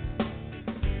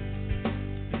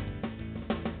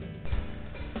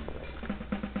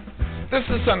 This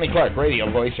is Sonny Clark,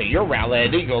 radio voice of your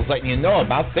Rowlett Eagles, letting you know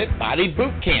about Fit Body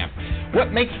Boot Camp.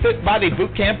 What makes Fit Body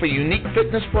Boot Camp a unique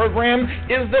fitness program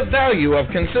is the value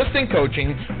of consistent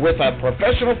coaching with a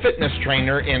professional fitness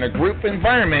trainer in a group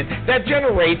environment that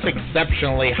generates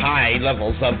exceptionally high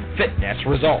levels of fitness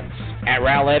results. At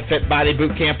Rowlett Fit Body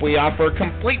Boot Camp, we offer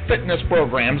complete fitness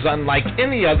programs unlike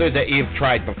any other that you've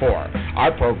tried before.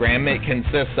 Our program, it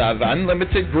consists of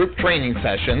unlimited group training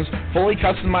sessions, fully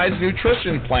customized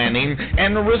nutrition planning,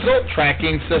 and a result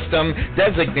tracking system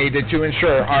designated to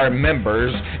ensure our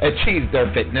members achieve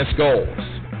their fitness goals.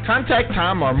 Contact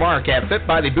Tom or Mark at Fit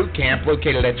Body Boot Camp,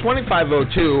 located at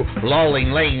 2502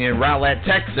 Lawling Lane in Rowlett,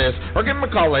 Texas, or give them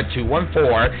a call at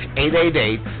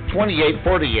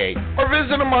 214-888-2848, or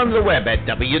visit them on the web at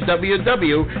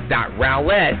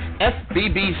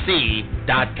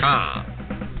www.rowlettfbbc.com.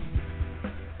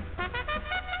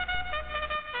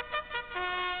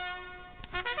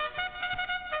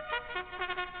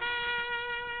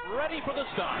 Ready for the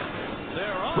start.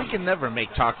 We can never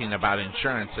make talking about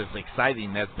insurance as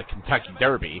exciting as the Kentucky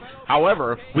Derby.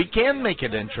 However, we can make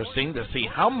it interesting to see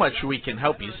how much we can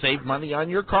help you save money on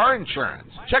your car insurance.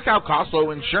 Check out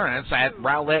Costco Insurance at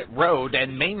Rowlett Road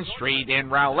and Main Street in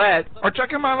Rowlett, or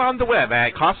check them out on the web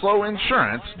at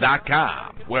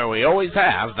CostcoInsurance.com, where we always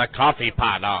have the coffee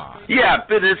pot on. Yeah,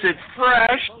 but is it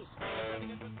fresh?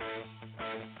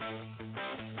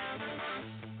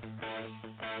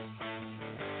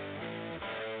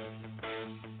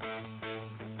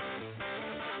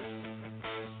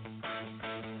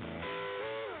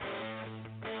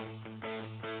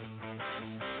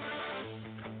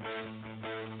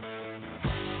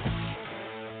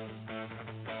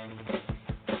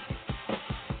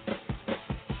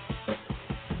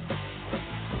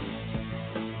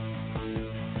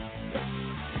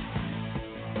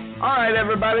 All right,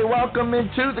 everybody, welcome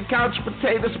into the Couch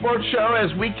Potato Sports Show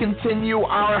as we continue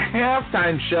our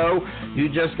halftime show. You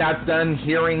just got done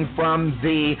hearing from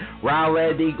the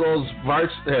Rowlett Eagles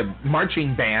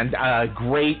marching band.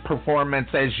 Great performance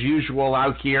as usual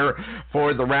out here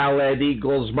for the Rowlett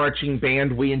Eagles marching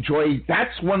band.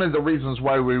 That's one of the reasons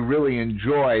why we really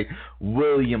enjoy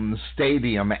Williams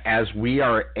Stadium, as we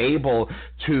are able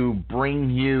to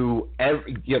bring you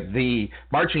the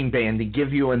marching band to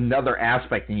give you another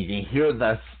aspect, and you can hear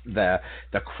the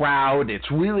crowd. It's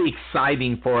really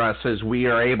exciting for us as we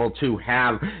are able to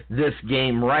have this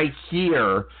game right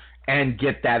here and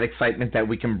get that excitement that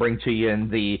we can bring to you in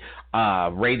the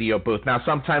radio booth. Now,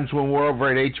 sometimes when we're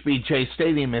over at HBJ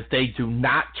Stadium, if they do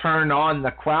not turn on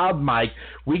the crowd mic,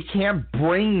 we can't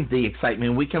bring the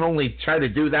excitement. We can only try to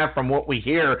do that from what we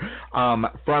hear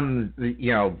from,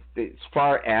 as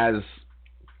far as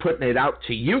putting it out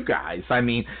to you guys. I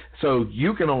mean, so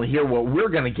you can only hear what we're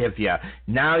going to give you.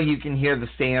 Now you can hear the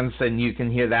stands and you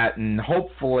can hear that, and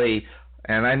hopefully,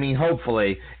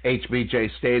 HBJ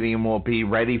Stadium will be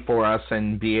ready for us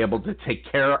and be able to take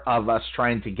care of us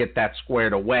trying to get that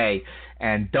squared away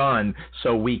and done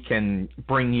so we can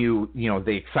bring you,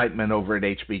 the excitement over at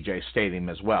HBJ Stadium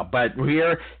as well. But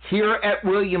we're here at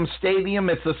Williams Stadium.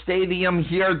 It's a stadium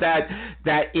here that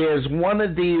is one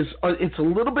of these, it's a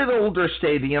little bit older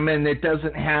stadium, and it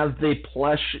doesn't have the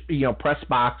plush, press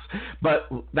box, but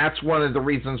that's one of the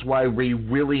reasons why we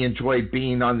really enjoy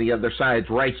being on the other side,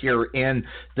 right here in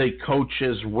the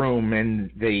coach's room and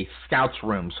the scouts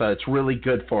room. So it's really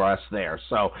good for us there.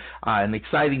 So an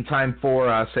exciting time for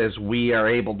us as we are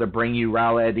able to bring you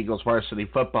Rowlett Eagles varsity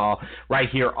football right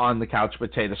here on the Couch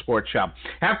Potato Sports Show.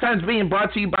 Halftime's being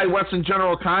brought to you by Western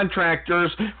General Contractors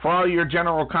for all your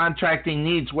general contracting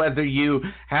needs, whether you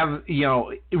have,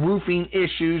 roofing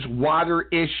issues, water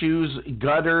issues,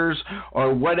 gutters,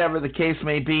 or whatever the case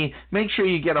may be. Make sure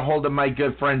you get a hold of my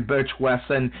good friend Butch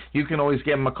Wesson. You can always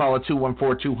give him a call at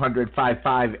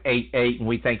 214-200-5588, and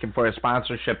we thank him for his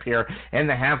sponsorship here in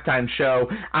the halftime show.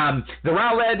 The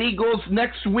Rowlett Eagles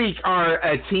next week are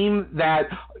a team that,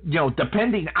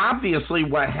 depending obviously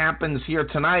what happens here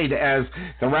tonight, as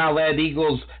the Rowlett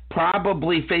Eagles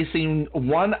probably facing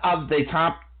one of the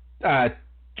top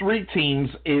three teams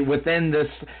within this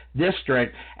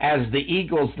district as the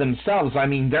Eagles themselves. I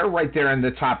mean, they're right there in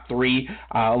the top three,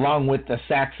 along with the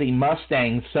Saxe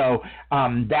Mustangs. So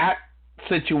that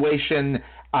situation,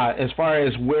 as far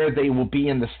as where they will be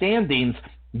in the standings,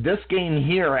 this game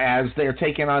here, as they're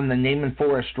taking on the Naaman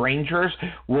Forest Rangers,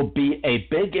 will be a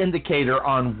big indicator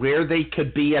on where they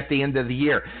could be at the end of the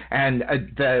year. And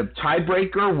the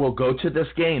tiebreaker will go to this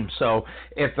game. So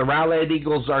if the Rowlett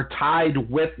Eagles are tied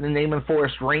with the Naaman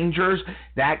Forest Rangers,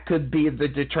 that could be the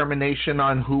determination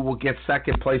on who will get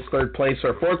second place, third place,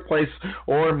 or fourth place,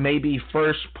 or maybe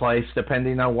first place,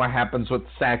 depending on what happens with the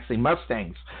Saxe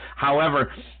Mustangs. However,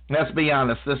 let's be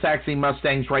honest, the Saxe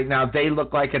Mustangs right now, they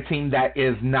look like a team that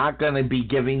is not going to be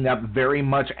giving up very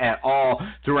much at all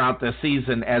throughout the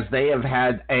season, as they have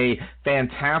had a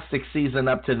fantastic season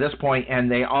up to this point,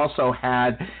 and they also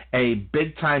had a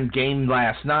big-time game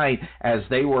last night as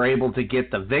they were able to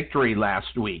get the victory last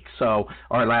night.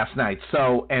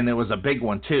 So, and it was a big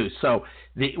one too. So,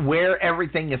 where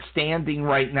everything is standing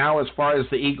right now as far as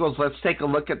the Eagles, let's take a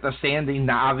look at the standing,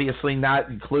 obviously not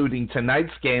including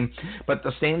tonight's game, but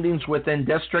the standings within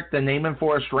district. The Naaman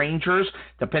Forest Rangers,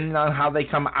 depending on how they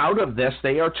come out of this,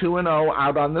 they are 2-0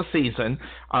 out on the season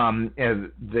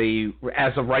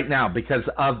as of right now because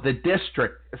of the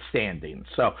district standings.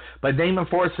 So, but Naaman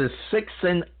Forest is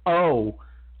 6-0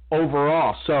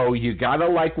 overall, so you gotta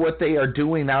like what they are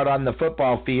doing out on the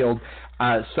football field.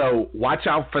 So watch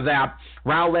out for that.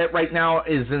 Rowlett right now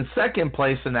is in second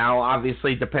place, and now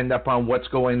obviously depend upon what's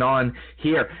going on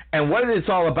here. And what it's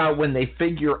all about when they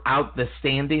figure out the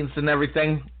standings and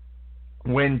everything,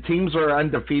 when teams are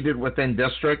undefeated within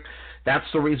district, that's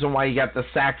the reason why you got the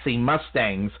Saxe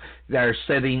Mustangs that are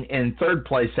sitting in third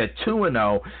place at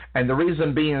 2-0, and the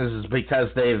reason being is because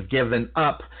they've given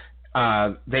up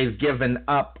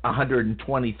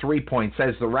 123 points,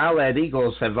 as the Rowlett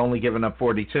Eagles have only given up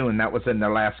 42, and that was in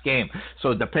their last game.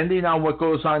 So depending on what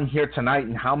goes on here tonight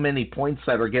and how many points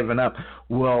that are given up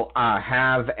will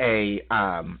have a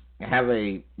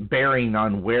bearing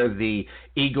on where the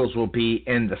Eagles will be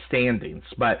in the standings.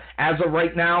 But as of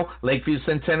right now, Lakeview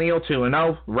Centennial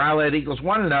 2-0, Rowlett Eagles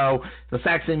 1-0, the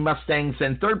Saxe Mustangs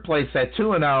in third place at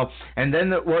 2-0, and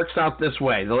then it works out this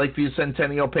way. The Lakeview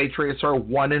Centennial Patriots are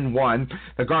 1-1.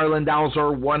 The Garland Owls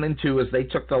are 1-2 as they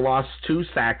took the loss to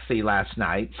Saxe last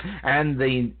night, and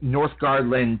the North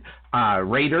Garland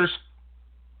Raiders,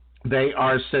 they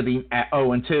are sitting at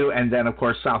 0-2, and then, of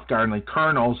course, South Garland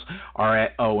Colonels are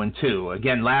at 0-2.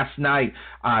 Again, last night,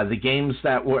 the games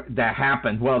that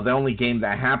happened, well, the only game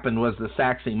that happened was the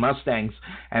Saxe Mustangs,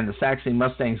 and the Saxe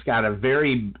Mustangs got a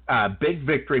very big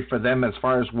victory for them as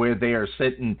far as where they are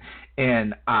sitting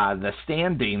in the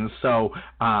standings. So,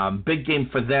 big game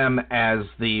for them as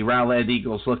the Rowlett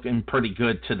Eagles looking pretty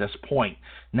good to this point.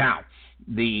 Now,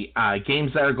 the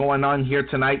games that are going on here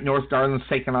tonight, North Garland's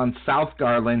taking on South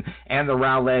Garland, and the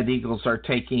Rowlett Eagles are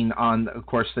taking on, of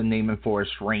course, the Naaman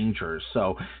Forest Rangers.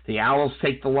 So the Owls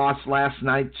take the loss last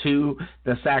night to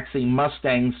the Saxe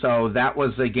Mustangs, so that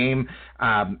was a game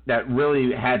that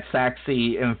really had Saxe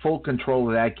in full control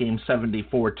of that game,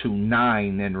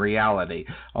 74-9 in reality.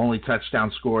 Only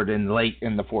touchdown scored late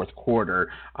in the fourth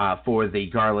quarter for the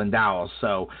Garland Owls.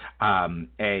 So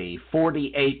a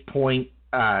 48-point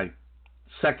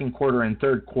second quarter and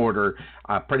third quarter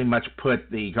pretty much put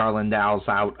the Garland Owls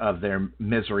out of their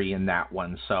misery in that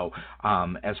one. So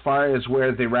as far as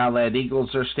where the Rowlett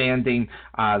Eagles are standing,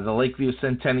 the Lakeview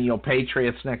Centennial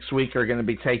Patriots next week are going to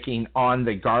be taking on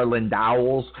the Garland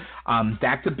Owls.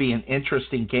 That could be an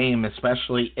interesting game,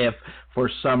 especially if for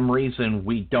some reason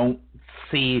we don't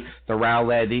see the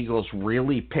Rowlett Eagles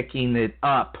really picking it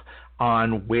up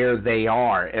on where they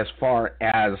are as far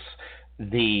as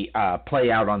the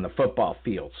play out on the football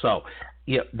field. So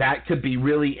that could be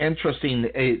really interesting.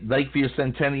 Lakeview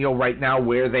Centennial right now,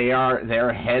 where they are, they're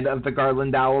ahead of the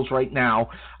Garland Owls right now.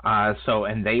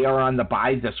 And they are on the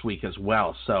bye this week as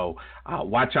well. So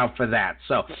watch out for that.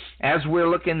 So as we're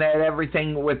looking at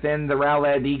everything within the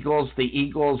Rowlett Eagles, the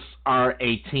Eagles are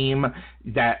a team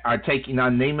that are taking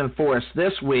on Naaman Forest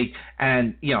this week.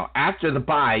 And, after the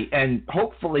bye, and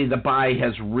hopefully the bye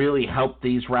has really helped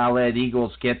these Rowlett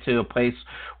Eagles get to a place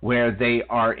where they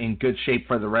are in good shape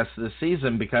for the rest of the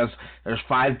season, because there's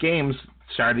 5 games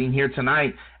starting here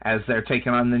tonight as they're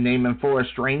taking on the Naaman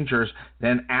Forest Rangers.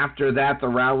 Then after that, the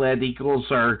Rowlett Eagles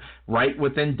are right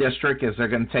within district as they're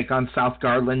going to take on South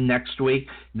Garland next week.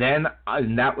 Then,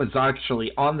 and that was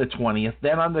actually on the 20th.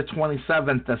 Then on the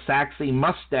 27th, the Saxe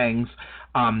Mustangs.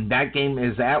 That game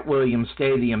is at Williams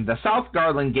Stadium. The South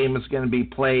Garland game is going to be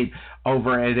played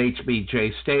over at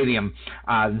HBJ Stadium.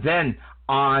 Then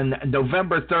on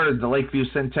November 3rd, the Lakeview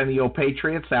Centennial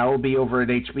Patriots, that will be over at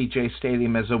HBJ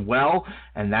Stadium as well,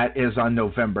 and that is on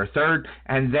November 3rd.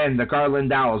 And then the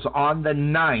Garland Owls on the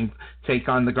 9th take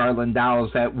on the Garland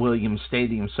Owls at Williams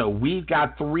Stadium. So we've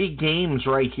got 3 games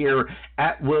right here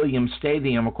at Williams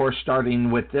Stadium, of course,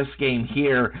 starting with this game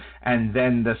here, and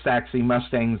then the Saxe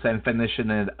Mustangs, and finishing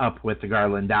it up with the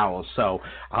Garland Owls. So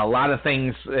a lot of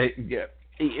things, it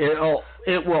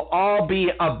will all be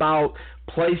about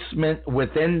placement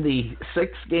within the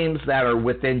 6 games that are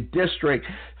within district.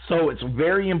 So it's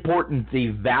very important. The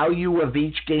value of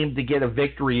each game to get a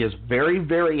victory is very,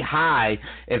 very high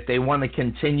if they want to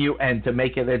continue and to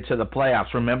make it into the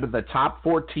playoffs. Remember, the top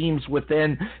 4 teams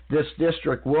within this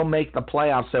district will make the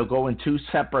playoffs. They'll go in 2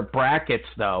 separate brackets,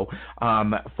 though,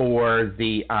 for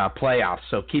the playoffs.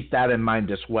 So keep that in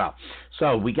mind as well.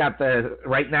 So we got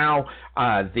right now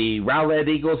the Rowlett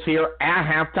Eagles here at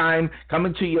halftime,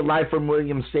 coming to you live from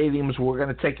Williams Stadium. We're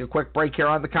going to take a quick break here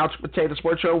on the Couch Potato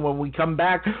Sports Show. When we come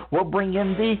back, we'll bring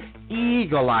in the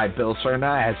Eagle-Eye Bill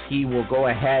Serna, as he will go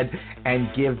ahead and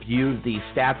give you the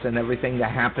stats and everything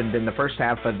that happened in the first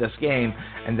half of this game,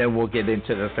 and then we'll get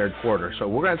into the third quarter. So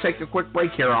we're going to take a quick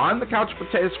break here on the Couch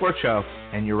Potato Sports Show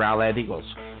and your Rowlett Eagles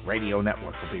Radio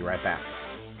Network. We'll be right back.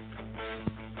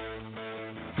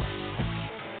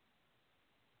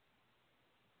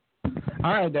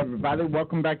 All right, everybody,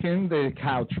 welcome back in the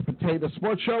Couch Potato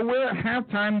Sports Show. We're at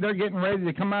halftime. They're getting ready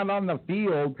to come out on the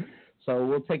field. So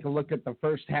we'll take a look at the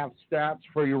first half stats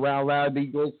for your Rowlett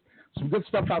Eagles. Some good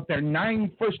stuff out there.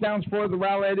 9 first downs for the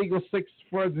Rowlett Eagles, 6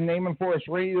 for the Naaman Forest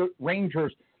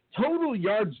Rangers. Total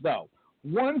yards, though,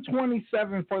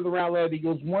 127 for the Rowlett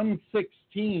Eagles,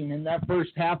 116 in that first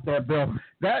half there, Bill.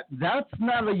 That's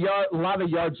not a lot of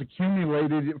yards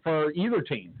accumulated for either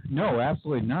team. No,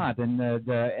 absolutely not. And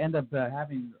the end up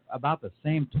having about the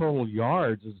same total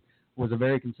yards was a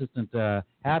very consistent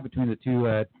half between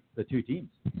the two teams.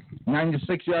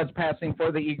 96 yards passing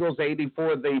for the Eagles, 80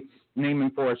 for the Naaman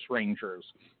Forest Rangers.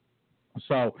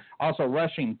 So also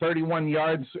rushing 31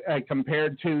 yards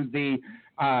compared to the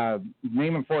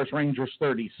Naaman Forest Rangers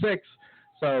 36.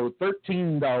 So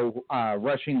 13, though,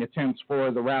 rushing attempts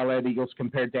for the Rowlett Eagles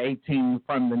compared to 18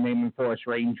 from the Naaman Forest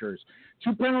Rangers.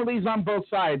 2 penalties on both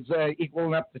sides,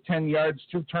 equaling up to 10 yards,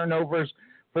 2 turnovers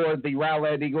for the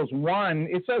Rowlett Eagles.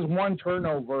 It says 1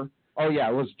 turnover. Oh, yeah,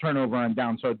 it was a turnover on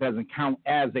down, so it doesn't count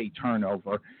as a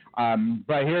turnover.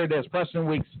 But here it is. Preston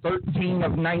Weeks, 13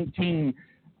 of 19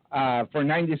 for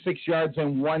 96 yards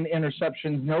and 1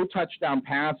 interception, no touchdown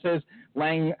passes.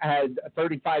 Lang had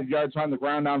 35 yards on the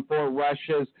ground on 4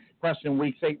 rushes. Preston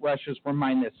Weeks, 8 rushes for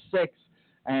 -6.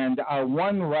 And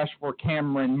 1 rush for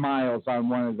Cameron Miles on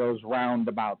one of those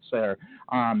roundabouts there.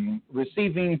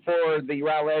 Receiving for the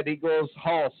Rowlett Eagles,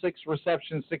 Hall, 6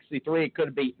 receptions, 63. It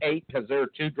could be 8 because there are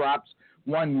 2 drops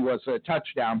one was a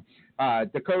touchdown.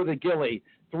 Dakota Gilly,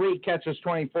 3 catches,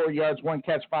 24 yards, 1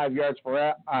 catch, 5 yards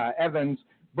for Evans.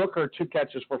 Booker, 2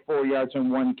 catches for 4 yards and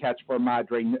 1 catch for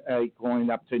Madre, going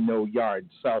up to no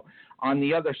yards. So on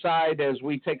the other side, as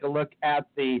we take a look at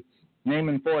the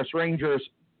Naaman Forest Rangers,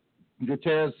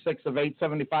 Gutierrez, 6 of 8,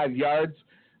 75 yards.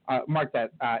 Mark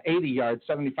that, 80 yards,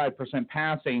 75%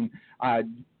 passing.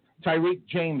 Tyreek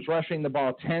James rushing the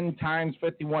ball 10 times,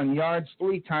 51 yards,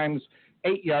 3 times,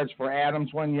 8 yards for Adams,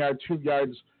 1 yard, 2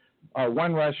 yards,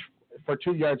 1 rush for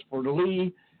 2 yards for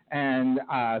Lee, and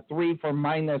 3 for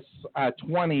minus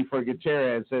 20 for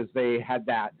Gutierrez as they had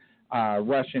that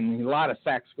rushing. A lot of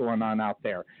sacks going on out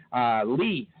there.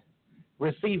 Lee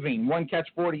receiving, 1 catch,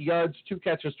 40 yards, 2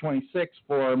 catches, 26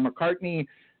 for McCartney.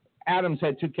 Adams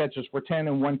had 2 catches for 10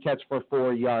 and 1 catch for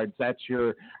 4 yards. That's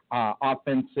your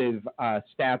offensive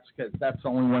stats, because that's the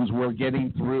only ones we're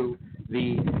getting through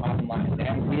the online.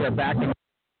 And we are back.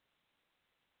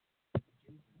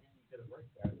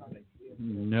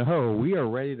 No, we are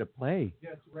ready to play.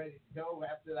 Just ready to go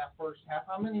after that first half.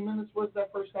 How many minutes was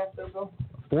that first half, Bill?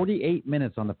 48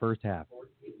 minutes on the first half.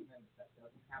 48 minutes. That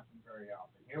doesn't happen very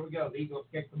often. Here we go. The Eagles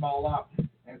kick the ball up, and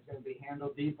it's going to be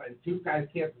handled deep. And 2 guys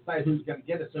can't decide who's going to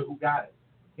get it, so who got it?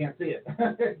 Can't see it.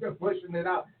 They're pushing it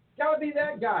out. It's got to be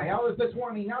that guy. Out of the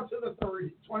 20, now to the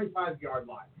 30, 25-yard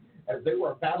line. As they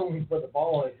were battling for the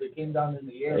ball as they came down in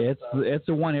the air. It's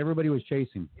the one everybody was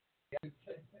chasing.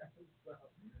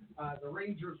 The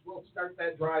Rangers will start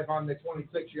that drive on the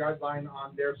 26-yard line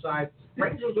on their side.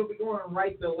 Rangers will be going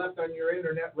right to left on your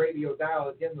internet radio dial.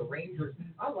 Again, the Rangers,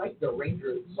 I like the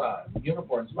Rangers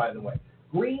uniforms, by the way.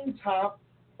 Green top,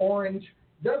 orange,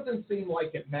 doesn't seem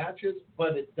like it matches,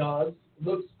 but it does.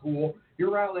 Looks cool.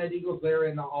 Your Rowlett Eagles there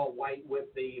in the all white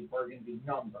with the burgundy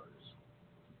numbers.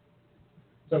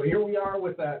 So here we are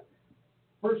with a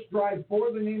first drive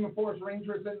for the Naaman Forest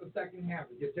Rangers in the second half.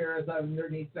 Gutierrez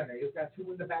underneath center. He's got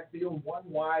 2 in the backfield, 1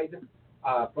 wide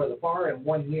for the far and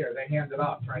 1 near. They hand it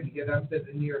off, trying to get up to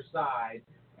the near side.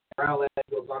 Rowlett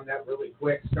Eagles on that really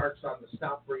quick. Starts on the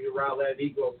stop for your Rowlett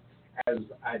Eagles as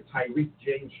Tyreek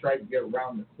James tried to get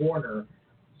around the corner.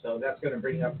 So that's going to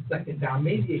bring up second down,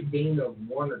 maybe a gain of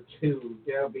 1 or 2.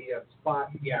 There'll be a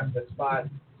spot. Yeah, the spot.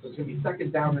 So it's going to be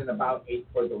second down and about 8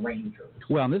 for the Rangers.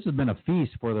 Well, and this has been a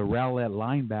feast for the Rowlett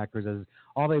linebackers, as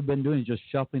all they've been doing is just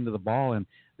shuffling to the ball, and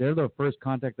they're the first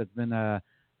contact that's been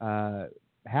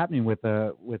happening with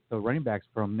the running backs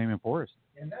from Naaman Forest.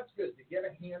 And that's good to get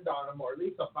a hand on them, or at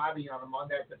least a body on them on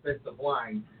that defensive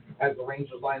line as the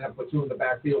Rangers line up with 2 in the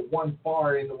backfield, 1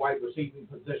 far in the wide receiving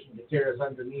position. Gutierrez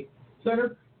underneath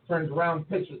center, turns around,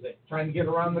 pitches it, trying to get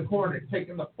around the corner,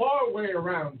 taking the far way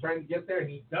around, trying to get there, and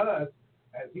he does.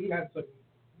 As he had some,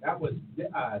 that was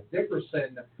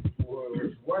Dickerson who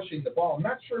was rushing the ball. I'm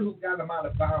not sure who got him out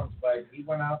of bounds, but he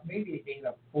went out maybe a gain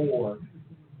of 4.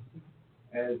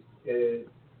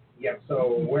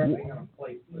 So where are they going to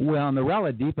place this? Well, on the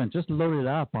Rowlett defense just loaded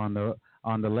up on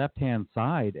the left-hand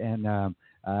side, and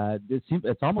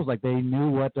it's almost like they knew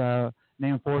what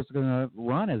Naaman Forest was going to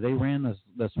run as they ran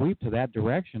the sweep to that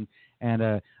direction,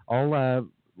 and all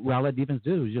Rowlett defense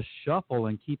did was just shuffle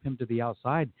and keep him to the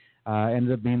outside.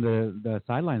 Ended up being the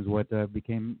sidelines what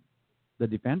became the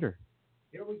defender.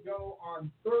 Here we go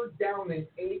on 3rd down and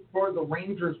 8 for the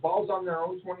Rangers. Ball's on their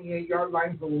own 28-yard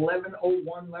line.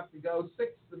 11:01 left to go.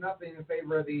 6-0 in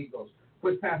favor of the Eagles.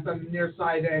 Quick pass on the near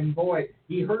side, and boy,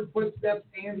 he heard footsteps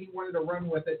and he wanted to run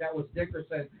with it. That was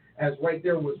Dickerson, as right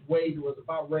there was Wade, who was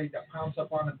about ready to pounce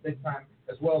up on him big time,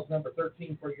 as well as number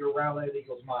 13 for your Rowlett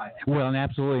Eagles, Maya. Well, and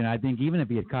absolutely, and I think even if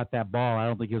he had caught that ball, I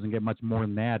don't think he was going to get much more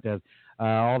than that, as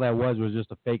all that was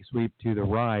just a fake sweep to the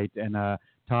right and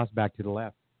toss back to the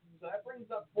left. So that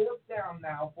brings up 4th down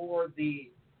now for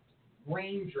the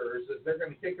Rangers, as they're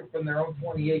going to kick it from their own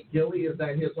 28. Gilly is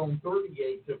at his own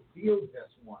 38 to field this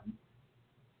one.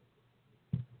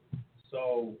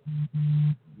 So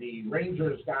the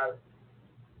Rangers got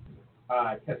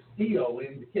Castillo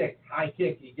in the kick. High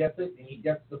kick. He gets it, and he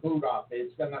gets the boot off.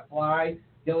 It's going to fly.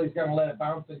 Gilly's going to let it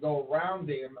bounce and go around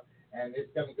him, and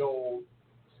it's going to go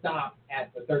stop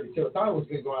at the 32. I thought it was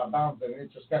going to go out of bounds, and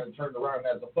it just kind of turned around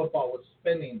as the football was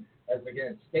spinning. As again,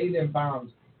 it stayed in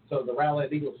bounds. So the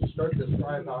Rowlett Eagles start this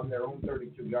drive on their own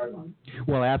 32-yard line.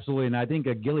 Well, absolutely, and I think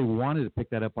Gilly wanted to pick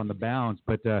that up on the bounce,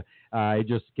 but it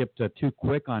just skipped too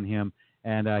quick on him,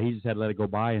 and he just had to let it go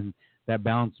by, and that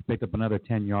bounce picked up another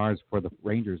 10 yards for the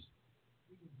Rangers.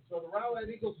 So the Rowlett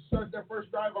Eagles start their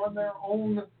first drive on their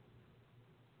own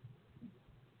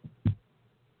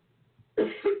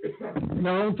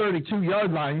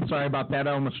 32-yard line. Sorry about that.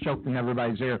 I almost choked in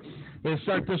everybody's ear. They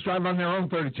start this drive on their own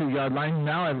 32-yard line.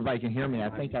 Now everybody can hear me. I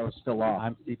think I was still off.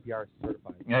 I'm CPR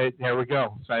certified. There we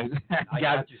go. So I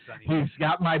got you, Sonny. He's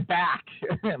got my back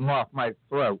and off my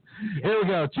throat. Here we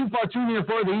go. Too far, too near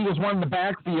for the Eagles. One in the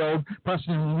backfield.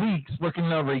 Preston Weeks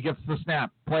looking over. He gets the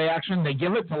snap. Play action. They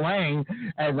give it to Lang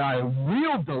as a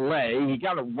real delay. He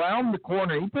got around the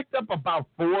corner. He picked up about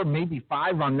 4, maybe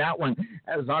 5 on that one.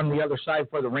 As on the other side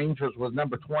for the Rangers was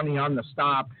number 20 on the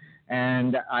stop.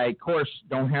 And I, of course,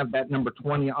 don't have that number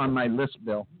 20 on my list,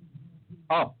 Bill.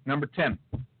 Oh, number 10.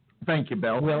 Thank you,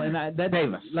 Bill. Well, and that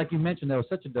Davis. Like you mentioned, there was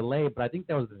such a delay, but I think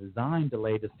that was a design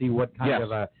delay to see what kind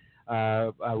of a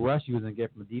rush he was going to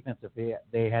get from the defense if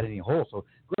they had any holes. So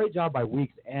great job by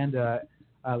Weeks and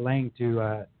Lang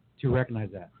to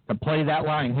recognize that. To play that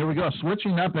line. Here we go.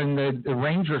 Switching up, and the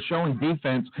Rangers showing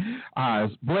defense.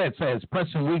 Blitz says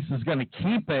Preston Weeks is going to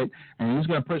keep it, and he's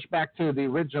going to push back to the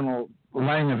original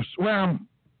line of, well,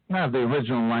 not the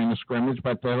original line of scrimmage,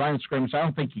 but the line of scrimmage, I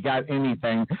don't think he got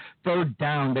anything. Third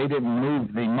down, they didn't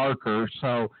move the marker,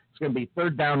 so it's going to be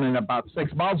third down and about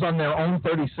 6. Ball's on their own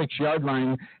 36-yard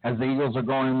line as the Eagles are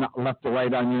going left to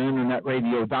right on your internet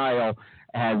radio dial.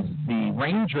 As the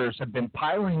Rangers have been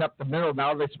piling up the middle,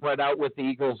 now they spread out with the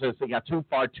Eagles as they got too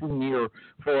far, too near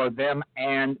for them.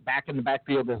 And back in the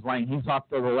backfield is Lang. He's off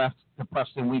to the left to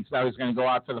Preston Weeks. Now he's going to go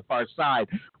out to the far side.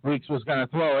 Weeks was going to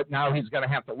throw it. Now he's going to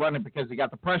have to run it because he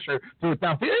got the pressure. Threw it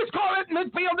downfield. He's caught it in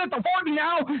midfield at the 40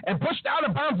 now and pushed out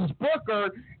of bounds is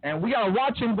Booker. And we got to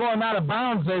watch him going out of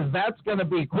bounds as that's going to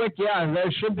be quick. Yeah, and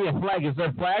there should be a flag. Is there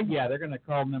a flag? Yeah, they're going to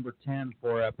call number 10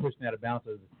 for pushing out of bounds.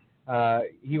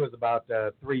 He was about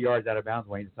 3 yards out of bounds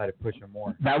when he decided to push him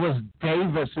more. That was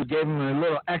Davis who gave him a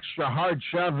little extra hard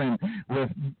shoving with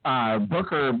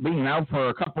Booker being out for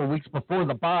a couple of weeks before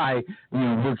the bye.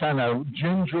 We're kind of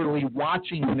gingerly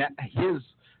watching his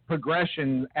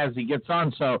progression as he gets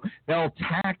on. So they'll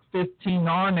tack 15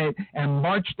 on it and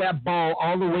march that ball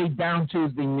all the way down to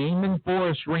the Naaman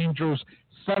Forest Rangers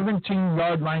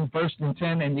 17-yard line, 1st and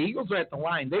 10, and the Eagles are at the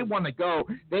line. They want to go.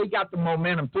 They got the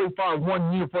momentum. Too far,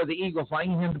 1 year for the Eagles.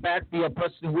 Lying in the backfield,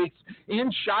 Preston Weeks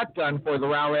in shotgun for the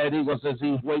Rowlett Eagles as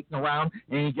he's waiting around,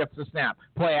 and he gets the snap.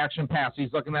 Play action pass.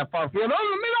 He's looking at far field. Over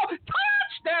the middle.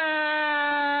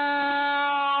 Touchdown!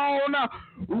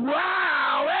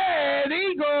 Rowlett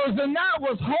Eagles, and that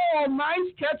was Hall.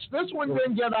 Nice catch. This one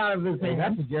didn't get out of his hand.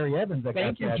 That's a Jerry Evans.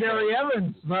 Thank you, Jerry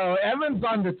Evans. So Evans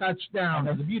on the touchdown.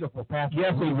 That was a beautiful pass.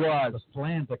 Yes, he was. The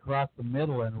slant across the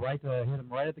middle and hit him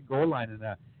right at the goal line and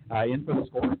in for the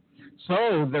score.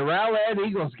 So the Rowlett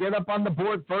Eagles get up on the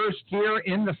board first here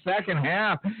in the second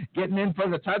half, getting in for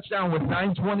the touchdown with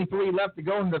 9:23 left to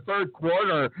go in the third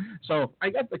quarter. So I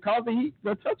got to call the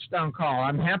touchdown call.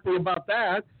 I'm happy about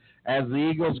that. As the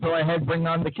Eagles go ahead, bring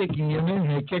on the kicking unit,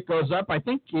 and the kick goes up. I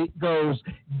think it goes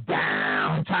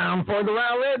downtown for the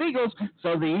Rowlett Eagles.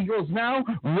 So the Eagles now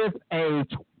with a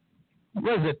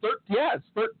it's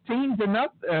 13 to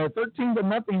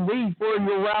nothing lead for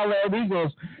your Rowlett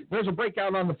Eagles. There's a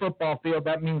breakout on the football field.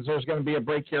 That means there's going to be a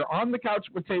break here on the Couch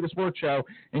Potato Sports Show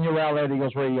in your Rowlett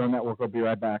Eagles Radio Network. We'll be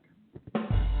right back.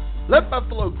 Let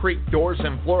Buffalo Creek Doors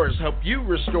and Floors help you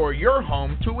restore your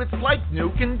home to its like-new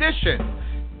condition.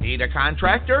 Need a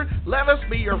contractor? Let us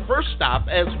be your first stop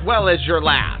as well as your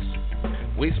last.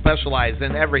 We specialize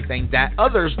in everything that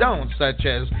others don't, such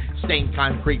as stained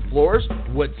concrete floors,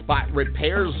 wood spot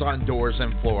repairs on doors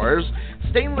and floors,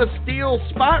 stainless steel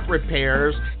spot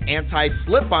repairs,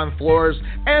 anti-slip on floors,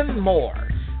 and more.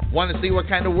 Want to see what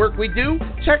kind of work we do?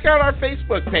 Check out our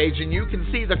Facebook page and you can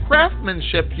see the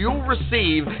craftsmanship you'll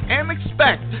receive and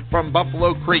expect from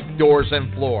Buffalo Creek Doors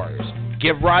and Floors.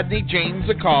 Give Rodney James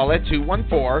a call at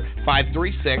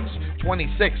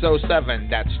 214-536-2607.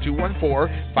 That's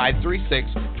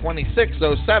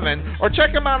 214-536-2607. Or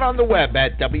check him out on the web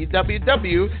at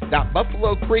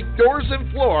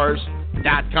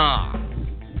www.buffalocreekdoorsandfloors.com.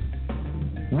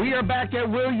 We are back at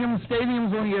Williams Stadium.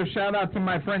 We give a shout out to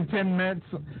my friend Todd Mintz.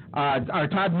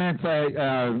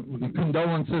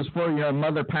 Condolences for your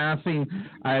mother passing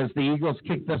as the Eagles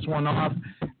kick this one off.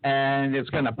 And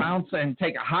it's going to bounce and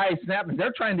take a high snap. And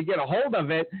they're trying to get a hold of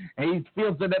it. And he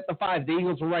fields it at the 5. The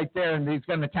Eagles are right there. And he's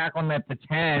going to tackle them at the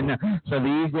 10. So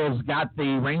the Eagles got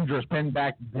the Rangers pinned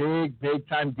back big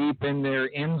time deep in their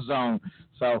end zone.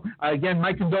 So, again,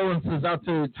 my condolences out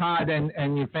to Todd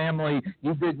and your family.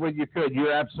 You did what you could.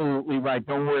 You're absolutely right.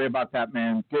 Don't worry about that,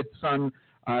 man. Good son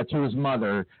to his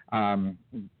mother.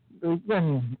 We've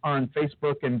been on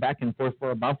Facebook and back and forth for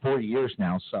about 4 years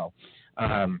now. So,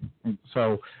 our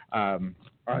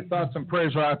thoughts and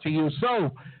prayers are out to you.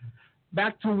 So,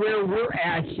 back to where we're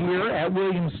at here at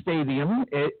Williams Stadium.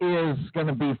 It is going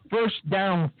to be first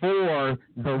down for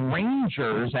the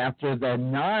Rangers after the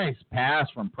nice pass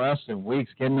from Preston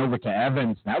Weeks getting over to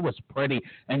Evans. That was pretty,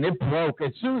 and it broke.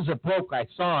 As soon as it broke, I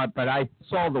saw it, but I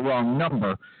saw the wrong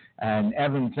number. And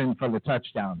Evans in for the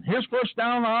touchdown. Here's first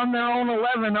down on their own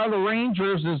 11 of the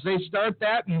Rangers as they start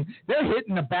that, and they're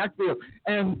hitting the backfield.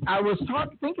 And I was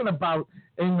thinking about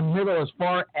in the middle as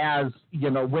far as,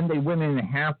 when they went in at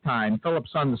halftime,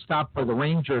 Phillips on the stop for the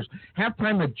Rangers,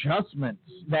 halftime adjustments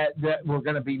that were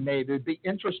going to be made. It would be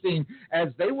interesting as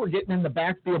they were getting in the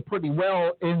backfield pretty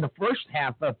well in the first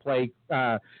half of play,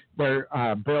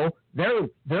 Bill.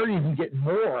 They're even getting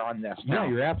more on this now. Yeah,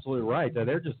 you're absolutely right.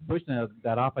 They're just pushing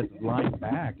that offensive line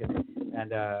back,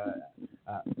 and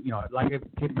like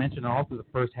I mentioned, all through the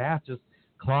first half, just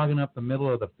clogging up the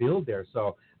middle of the field there.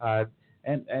 So,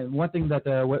 and one thing that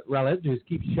what Rowlett do is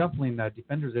keep shuffling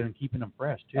defenders in and keeping them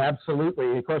fresh too.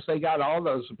 Absolutely. Of course, they got all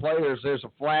those players. There's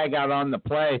a flag out on the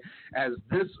play as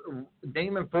this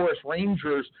Naaman Forest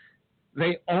Rangers.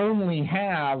 They only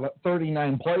have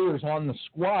 39 players on the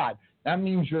squad. That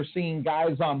means you're seeing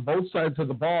guys on both sides of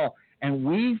the ball. And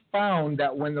we found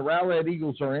that when the Rowlett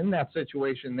Eagles are in that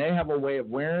situation, they have a way of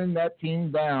wearing that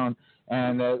team down.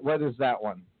 And what is that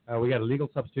one? We got a legal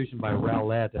substitution by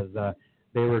Rowlett as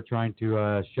they were trying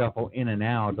to shuffle in and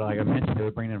out. Like I mentioned, they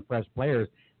were bringing in fresh players.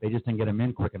 They just didn't get them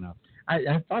in quick enough.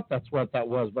 I thought that's what that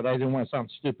was, but I didn't want to sound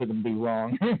stupid and be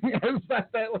wrong.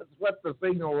 That was what the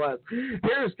signal was.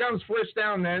 Here comes first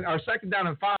down then, or second down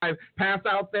and 5, pass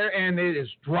out there, and it is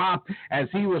dropped as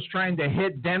he was trying to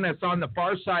hit Dennis on the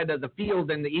far side of the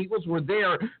field, and the Eagles were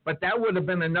there, but that would have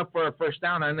been enough for a first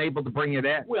down, unable to bring it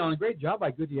in. Well, and a great job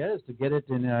by Gutierrez to get it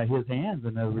in his hands,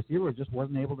 and the receiver just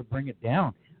wasn't able to bring it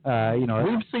down.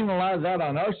 We've seen a lot of that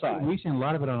on our side. We've seen a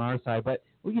lot of it on our side, but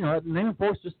Naaman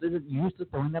Forest just isn't used to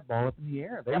throwing that ball up in the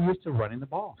air. They're used to running the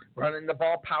ball. Running the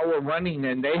ball, power running,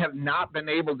 and they have not been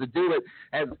able to do it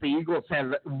as the Eagles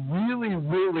have really,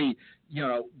 really,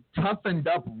 toughened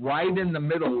up right in the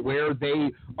middle where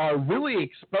they are really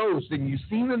exposed. And you've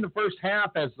seen in the first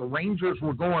half as the Rangers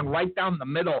were going right down the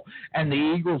middle and the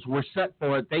Eagles were set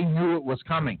for it. They knew it was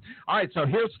coming. All right, so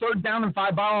here's third down and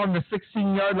 5 ball on the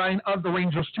 16-yard line of the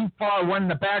Rangers. Too far, one in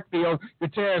the backfield.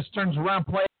 Gutierrez turns around,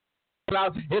 play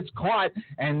out. It's caught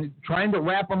and trying to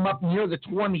wrap him up near the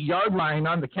 20-yard line.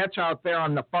 On the catch out there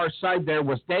on the far side there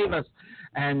was Davis.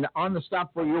 And on the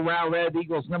stop for your Rowlett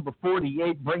Eagles, number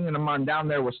 48, bringing them on down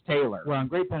there was Taylor. Well,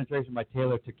 great penetration by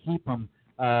Taylor to keep them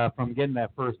from getting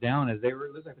that first down, as it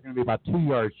looks like they're going to be about 2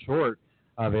 yards short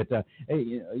of it.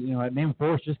 Naaman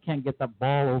Forest just can't get that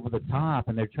ball over the top,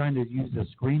 and they're trying to use the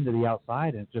screen to the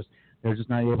outside, and they're just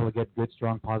not able to get good,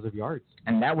 strong, positive yards.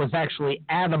 And that was actually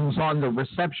Adams on the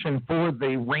reception for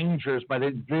the Rangers, but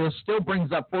it still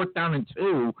brings up 4th down and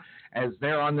 2 as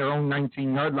they're on their own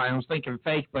 19-yard line. I was thinking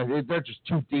fake, but they're just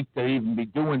too deep to even be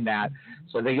doing that.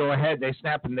 So they go ahead, they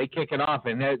snap, and they kick it off.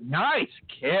 And a nice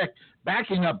kick,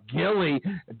 backing up Gilly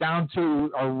down to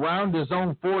around his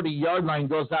own 40-yard line,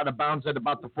 goes out of bounds at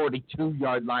about the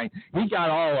 42-yard line. He got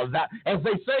all of that. As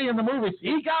they say in the movies,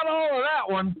 he got all of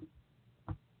that one.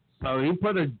 So he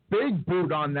put a big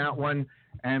boot on that one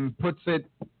and puts it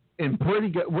in pretty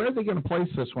good. Where are they going to place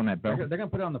this one at, Bill? They're going to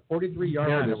put it on the 43-yard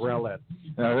line of Rowlett.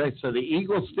 All right, so the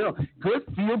Eagles still good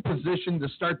field position to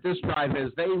start this drive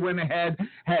as they went ahead,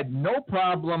 had no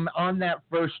problem on that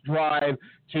first drive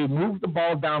to move the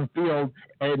ball downfield,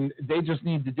 and they just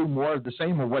need to do more of the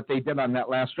same of what they did on that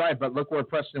last drive. But look where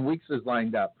Preston Weeks is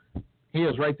lined up. He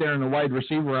is right there in the wide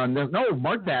receiver on this. No,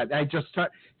 mark that. I just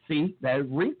see that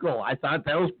wrinkle. I thought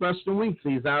that was Preston Weeks.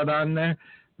 He's out on there.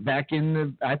 Back in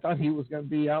the, I thought he was going to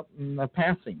be out in the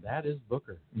passing. That is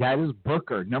Booker. That is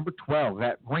Booker, number 12.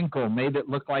 That wrinkle made it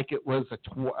look like it was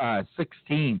a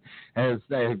 16 as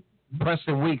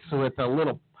Preston Weeks with a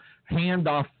little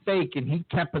handoff fake, and he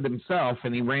kept it himself,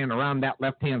 and he ran around that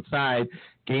left-hand side,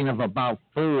 gain of about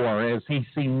 4, as he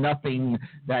seen nothing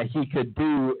that he could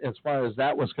do as far as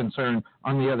that was concerned.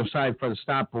 On the other side for the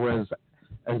stop was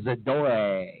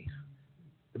Zadore,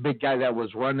 the big guy that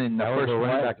was running the first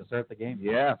running back to start the game.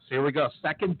 Yes, here we go.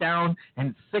 2nd down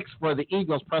and 6 for the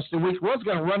Eagles. Preston Weeks was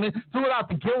going to run it, threw it out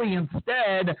to Gilly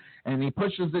instead, and he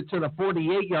pushes it to the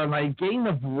 48-yard line. Gain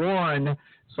of 1.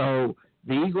 So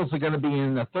the Eagles are going to be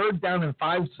in the 3rd down and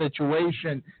 5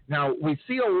 situation. Now, we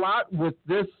see a lot with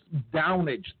this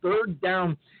downage, 3rd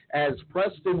down as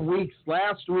Preston Weeks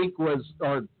last week or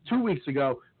 2 weeks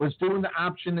ago, was doing the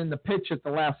option in the pitch at the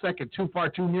last second, too far,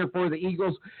 too near for the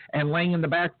Eagles, and laying in the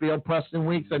backfield, Preston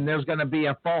Weeks, and there's going to be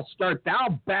a false start.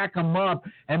 That'll back them up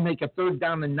and make a 3rd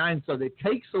down and 9, so it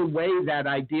takes away that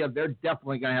idea. They're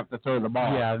definitely going to have to throw the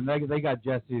ball. Yeah, and they got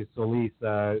Jesse Solis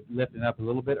lifting up a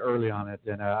little bit early on it,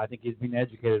 and I think he's being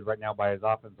educated right now by his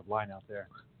offensive line out there.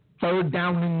 3rd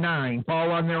down and 9.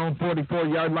 Ball on their own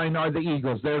 44-yard line are the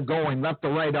Eagles. They're going left to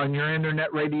right on your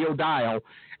internet radio dial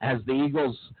as the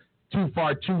Eagles too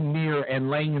far, too near, and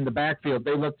laying in the backfield.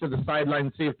 They look to the sideline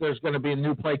and see if there's going to be a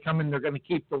new play coming. They're going to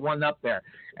keep the one up there.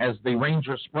 As the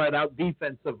Rangers spread out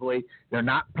defensively, they're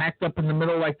not packed up in the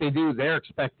middle like they do. They're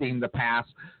expecting the pass.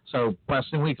 So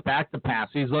Preston Weeks back to pass.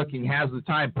 He's looking, has the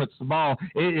time, puts the ball.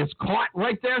 It is caught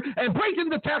right there and breaking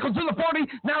the tackle to the 40.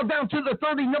 Now down to the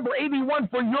 30, number 81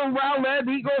 for your Rowlett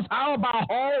Eagles. How about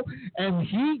Hall? And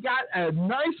he got a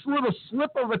nice little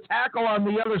slip of a tackle on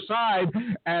the other side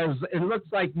as it looks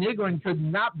like Nigrin could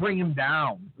not bring him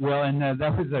down. Well, and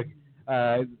that was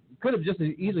could have just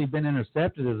easily been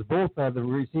intercepted as both the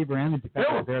receiver and the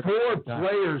defender. There were 4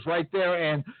 players right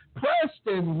there, and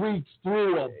Preston Weeks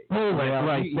threw a bullet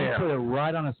right there. He put it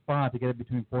right on a spot to get it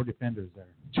between 4 defenders there.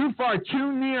 Too far,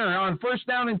 too near. On 1st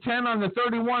down and 10 on the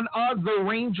 31 of the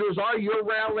Rangers are your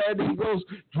Rowlett Eagles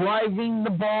driving the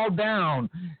ball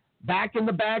down. Back in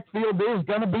the backfield is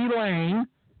going to be Lane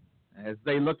as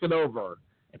they look it over.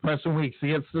 Preston Weeks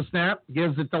gets the snap,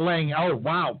 gives it to Lang. Oh,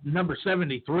 wow, number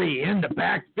 73 in the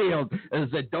backfield is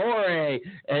Adore.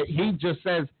 He just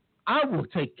says, I will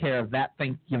take care of that.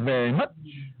 Thank you very much.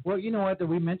 Well, you know what?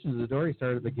 We mentioned Zadori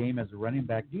started the game as a running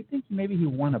back. Do you think maybe he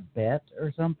won a bet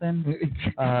or something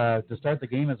to start the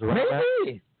game as a running back?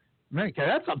 Maybe.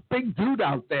 That's a big dude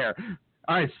out there.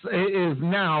 All right, it is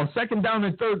now 2nd down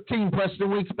and 13.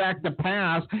 Preston Weeks back to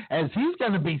pass as he's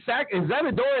going to be sacked. Is that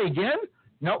Adore again?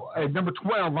 No, number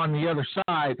 12 on the other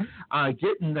side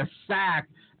getting the sack,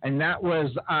 and that was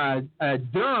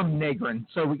Durham Nagrin.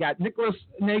 So we got Nicholas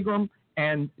Nagrin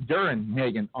and Durham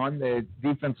Nagrin on the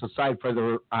defensive side for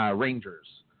the Rangers.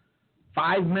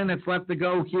 5 minutes left to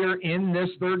go here in this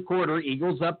 3rd quarter.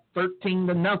 Eagles up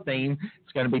 13-0.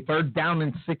 It's going to be 3rd down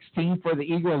and 16 for the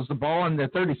Eagles. The ball on the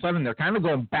 37. They're kind of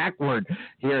going backward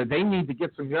here. They need to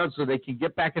get some yards so they can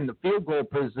get back in the field goal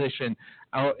position,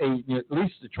 at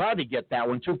least to try to get that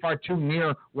one. Too far, too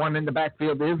near. One in the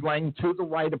backfield is Lang to the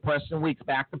right of Preston Weeks.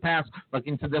 Back to pass,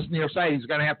 looking to this near side. He's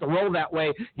going to have to roll that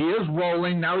way. He is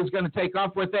rolling. Now he's going to take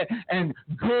off with it. And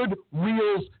good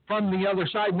wheels from the other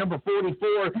side. Number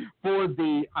 44 for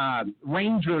the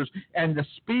Rangers. And the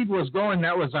speed was going.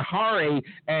 That was Ahari.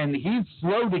 And he's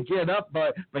slow to get up,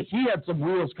 but he had some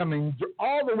wheels coming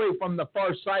all the way from the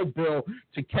far side, Bill,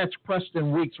 to catch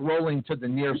Preston Weeks rolling to the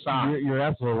near side. You're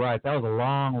absolutely right. That was a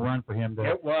long run for him to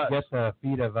get the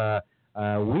feet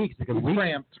of Weeks, because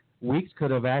Weeks could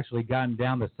have actually gotten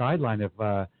down the sideline if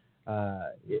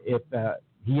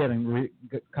he hadn't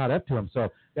caught up to him. So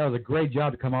that was a great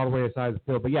job to come all the way aside the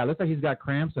field. But yeah, it looks like he's got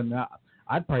cramps, and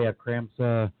I'd probably have cramps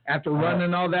after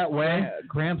running all that way.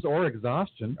 Cramps or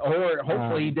exhaustion, or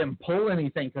hopefully he didn't pull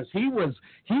anything, because he was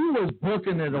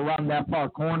booking it around that far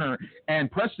corner,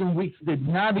 and Preston Weeks did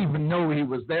not even know he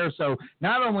was there. So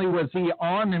not only was he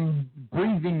on and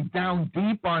breathing down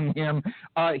deep on him,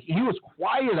 he was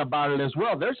quiet about it as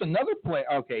well. There's another play.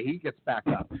 Okay, he gets back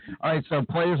up. All right, so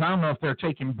players, I don't know if they're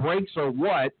taking breaks or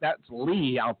what. That's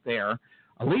Lee out there.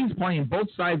 Lee's playing both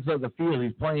sides of the field.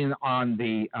 He's playing on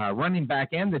the running back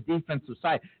and the defensive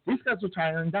side. These guys are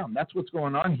tiring down. That's what's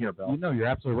going on here, Bill. You're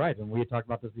absolutely right. And we had talked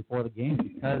about this before the game,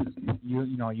 because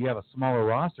you have a smaller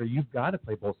roster. You've got to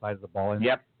play both sides of the ball. And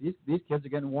these kids are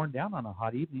getting worn down on a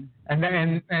hot evening.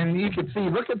 And you can see,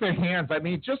 look at their hands. I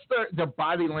mean, just their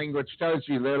body language tells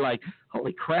you they're like,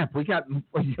 holy crap, we got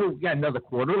another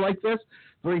quarter like this.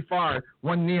 3 far,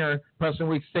 1 near. Preston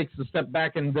Weeks takes a step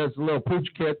back and does a little pooch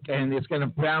kick, and it's going to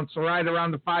bounce right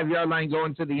around the 5-yard line, go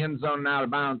into the end zone and out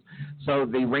of bounds. So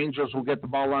the Rangers will get the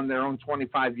ball on their own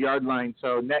 25-yard line.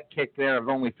 So net kick there of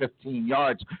only 15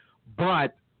 yards.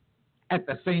 But at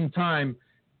the same time,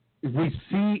 we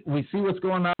see what's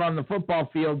going on the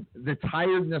football field. The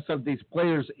tiredness of these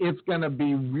players, it's going to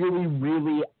be really,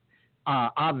 really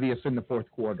obvious in the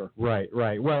 4th quarter. Right.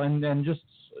 Well, and just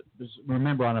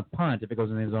remember, on a punt, if it goes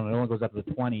in the end zone, it only goes up to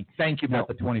the 20. Thank you, not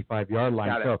the 25-yard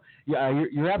line. So, yeah,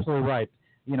 you're absolutely right.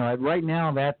 Right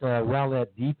now that Rowlett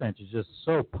defense is just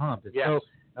so pumped. It's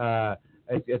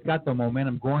it's got the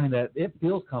momentum going that it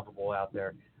feels comfortable out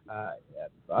there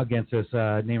against this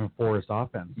Naaman Forest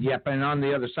offense. Yep, and on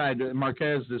the other side,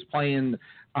 Marquez is playing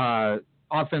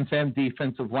offense and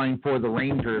defensive line for the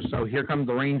Rangers. So here comes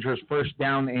the Rangers, first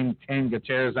down and 10.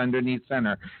 Gutierrez underneath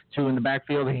center. 2 in the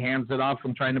backfield. He hands it off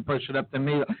and trying to push it up the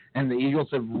middle. And the Eagles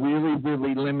have really,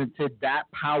 really limited that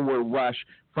power rush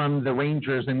from the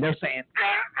Rangers. And they're saying,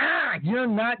 you're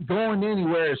not going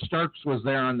anywhere, as Starks was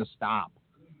there on the stop.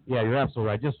 Yeah, you're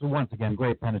absolutely right. Just once again,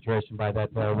 great penetration by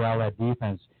that Rowlett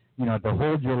defense, to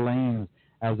hold your lanes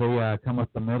as they come up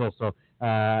the middle. So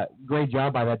great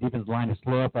job by that defense line to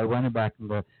slow up that running back, and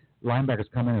the linebackers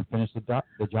come in and finish the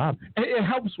job. It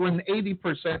helps when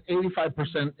 80%,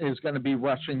 85% is going to be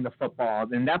rushing the football,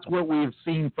 and that's what we've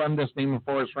seen from this Naaman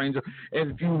Forest Ranger.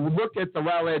 And if you look at the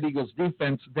Rowlett Eagles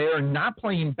defense, they are not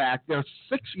playing back. They're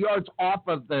 6 yards off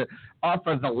of the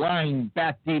line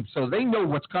back deep, so they know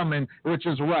what's coming, which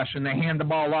is rush, and they hand the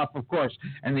ball off, of course.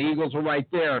 And the Eagles are right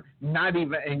there,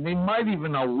 and they might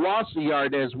even have lost a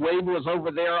yard as Wade was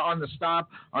over there on the stop.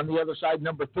 On the other side,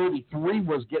 number 33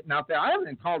 was getting out there. I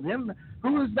haven't called him.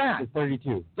 Who is that?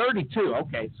 32. 32.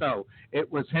 Okay, so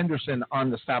it was Henderson on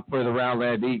the stop for the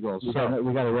Rowlett Eagles. We got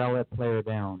a Rowlett player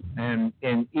down. And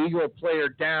an Eagle player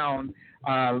down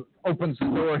opens the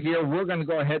door here. We're going to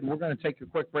go ahead and we're going to take a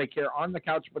quick break here on the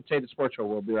Couch Potato Sports Show.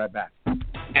 We'll be right back.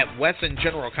 At Wesson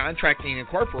General Contracting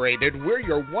Incorporated, we're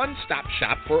your one-stop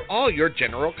shop for all your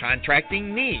general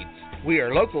contracting needs. We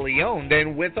are locally owned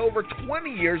and with over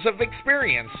 20 years of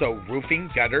experience, so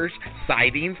roofing, gutters,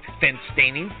 sidings, fence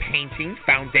staining, painting,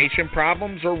 foundation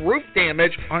problems, or roof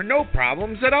damage are no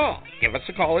problems at all. Give us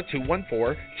a call at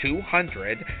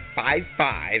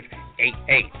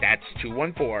 214-200-5588. That's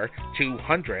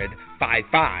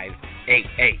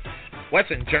 214-200-5588.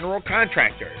 Wesson General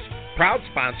Contractors, proud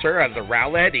sponsor of the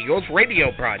Rowlett Eagles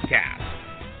radio broadcast.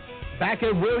 Back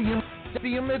at Williams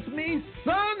Stadium, it's me,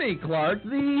 Sonny Clark,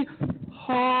 the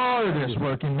hardest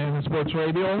working man in sports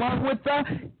radio, along with the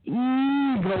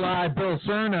Eagle Eye Bill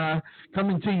Serna,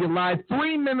 coming to you live.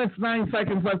 3 minutes, 9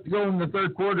 seconds left to go in the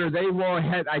third quarter. They will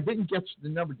ahead. I didn't catch the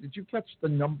number. Did you catch the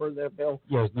number there, Bill?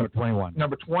 Yes, number 21.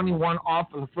 Number 21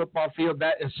 off of the football field.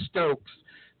 That is Stokes.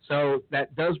 So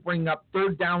that does bring up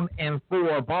 3rd down and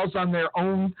 4. Ball's on their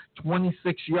own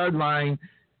 26-yard line.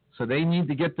 So they need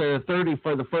to get to 30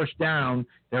 for the first down.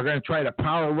 They're going to try to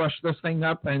power rush this thing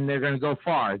up, and they're going to go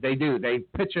far. They do. They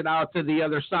pitch it out to the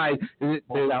other side.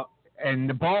 Out. And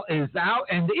the ball is out,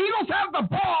 and the Eagles have the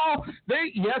ball.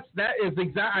 Yes, that is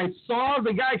exact. I saw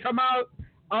the guy come out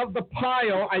of the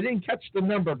pile. I didn't catch the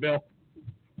number, Bill.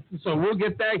 So we'll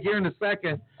get that here in a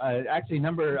second. Actually,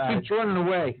 keeps running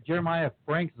away. Jeremiah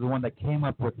Franks is the one that came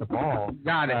up with the ball.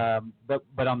 Got it.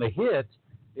 But on the hit,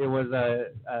 it was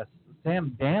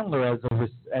Sam Dandler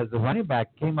as the running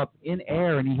back came up in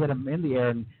air, and he hit him in the air,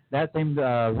 and that same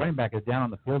running back is down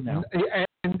on the field now.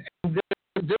 And this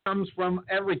comes from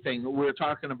everything we're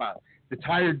talking about. The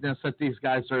tiredness that these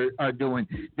guys are doing.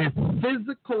 The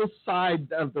physical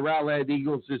side of the Rowlett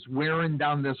Eagles is wearing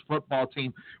down this football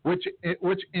team, which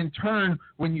in turn,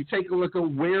 when you take a look at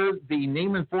where the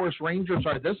Naaman Forest Rangers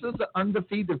are, this is an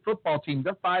undefeated football team.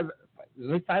 They're 5-0 or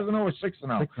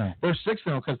 6-0? They're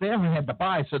 6-0 because they haven't had the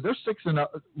bye, so they're 6-0.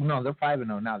 No, they're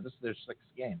 5-0 now. This is their 6th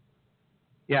game.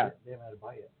 Yeah, they haven't had a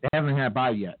bye yet. They haven't had a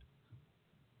bye yet.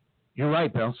 You're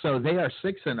right, Bill. So they are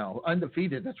 6-0,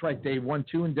 undefeated. That's right. They won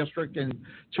 2 in district and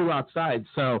 2 outside.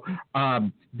 So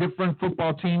different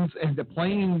football teams, and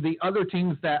playing the other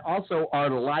teams that also are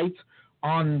light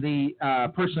on the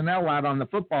personnel out on the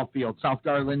football field. South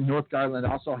Garland, North Garland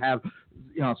also have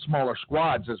smaller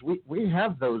squads. As we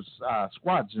have those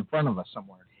squads in front of us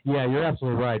somewhere. Yeah, you're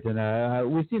absolutely right,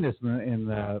 and we've seen this in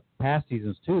the past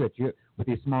seasons too. That with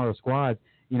these smaller squads,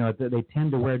 they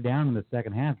tend to wear down in the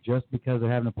second half just because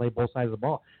they're having to play both sides of the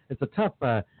ball. It's a tough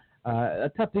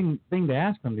thing to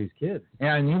ask from these kids.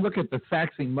 Yeah, and you look at the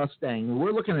Saxon Mustang.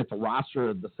 We're looking at the roster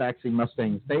of the Saxon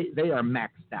Mustangs. They are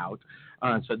maxed out.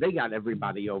 So they got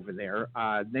everybody over there.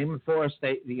 Naaman Forest,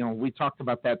 we talked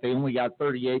about that. They only got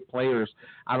 38 players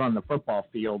out on the football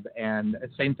field, and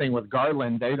same thing with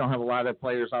Garland. They don't have a lot of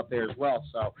players out there as well.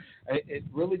 So it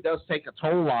really does take a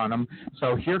toll on them.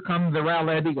 So here come the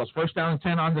Rowlett Eagles. First down and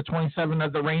 10 on the 27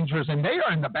 of the Rangers, and they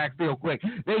are in the backfield quick.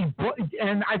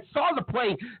 And I saw the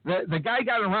play. The guy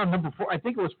got around number 4. I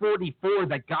think it was 44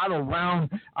 that got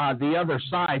around the other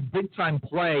side. Big time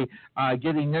play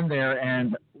getting in there,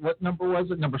 and what number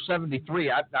was it? Number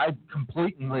 73. I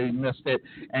completely missed it.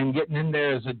 And getting in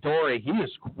there is Adore. He is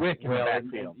quick in the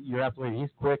backfield. You're absolutely. He's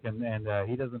quick, and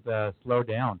he doesn't slow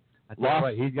down. I tell you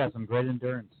what, he's got some great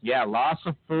endurance. Yeah, loss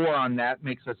of 4 on that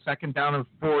makes a second down of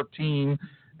 14.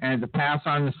 And the pass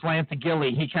on the slant to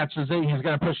Gilly. He catches it. He's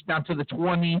going to push down to the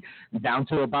 20, down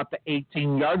to about the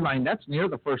 18-yard line. That's near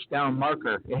the first down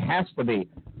marker. It has to be.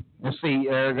 We'll see.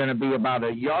 They're going to be about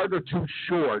a yard or two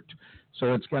short.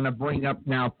 So it's going to bring up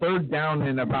now 3rd down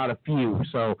and about a few.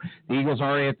 So the Eagles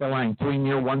are already at the line. 3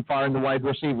 near, 1 far in the wide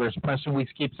receivers. Preston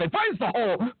Weeks keeps it. Finds the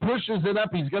hole. Pushes it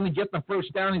up. He's going to get the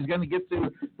first down. He's going to get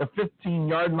to the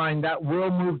 15-yard line. That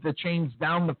will move the chains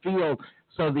down the field.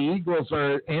 So the Eagles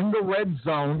are in the red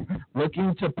zone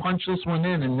looking to punch this one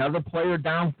in. Another player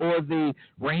down for the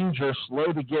Rangers,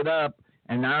 slow to get up.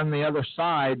 And on the other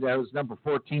side, that was number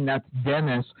 14. That's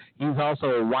Dennis. He's also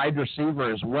a wide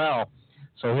receiver as well.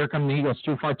 So here come the Eagles,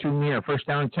 too far, too near. 1st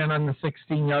down and 10 on the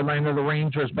 16-yard line of the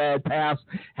Rangers. Bad pass.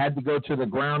 Had to go to the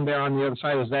ground there on the other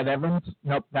side. Was that Evans?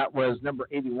 Nope, that was number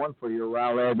 81 for your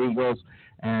Rowlett Eagles.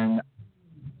 And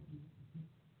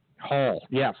Hall.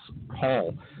 Yes,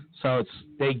 Hall. So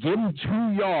they give him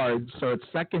 2 yards, so it's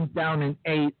 2nd down and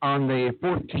 8 on the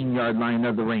 14-yard line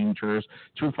of the Rangers.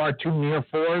 Too far, too near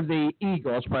for the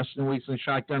Eagles. Preston Weeks and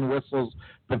shotgun whistles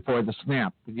before the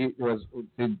snap. Did you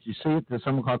see it? Did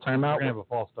someone call timeout? We're going to have a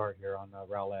false start here on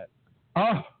Rowlett.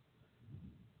 Oh,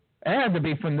 it had to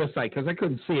be from this side because I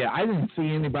couldn't see it. I didn't see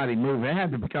anybody move. It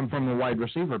had to come from the wide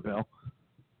receiver, Bill.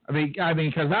 I mean,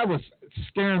 because I was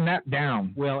staring that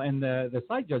down. Well, and the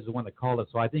side judge is the one that called it,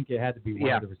 so I think it had to be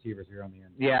one of the receivers here on the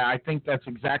end. Yeah, I think that's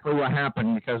exactly what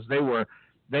happened because they were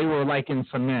like in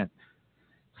cement.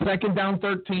 2nd down,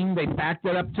 13. They backed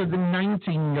it up to the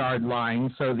 19-yard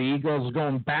line, so the Eagles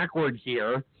going backward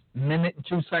here. 1 and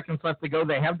 2 seconds left to go.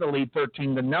 They have the lead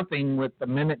 13-0 with the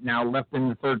minute now left in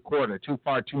the 3rd quarter. Too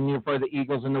far, too near for the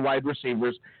Eagles and the wide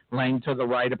receivers. Lang to the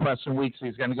right of Preston Weeks.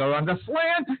 He's going to go on the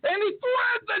slant, and he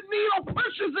threads the needle,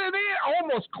 pushes it in,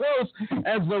 almost close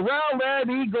as the Rowlett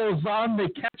Eagles on the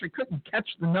catch. I couldn't catch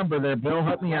the number there, Bill.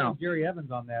 Help me out. Jerry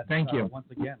Evans on that. Thank you. Once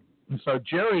again. And so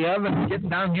Jerry Evans getting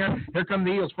down here. Here come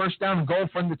the Eagles. 1st down and goal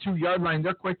from the 2-yard line.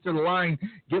 They're quick to the line,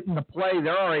 getting the play.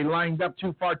 They're already lined up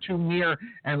too far, too near,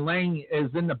 and Lang is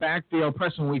in the backfield.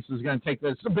 Preston Weeks is going to take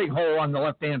this. It's a big hole on the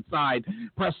left-hand side.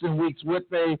 Preston Weeks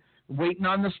waiting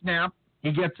on the snap.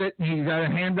 He gets it, and he's going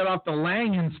to hand it off to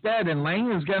Lang instead, and Lang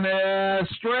is going to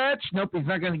stretch. Nope, he's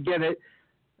not going to get it.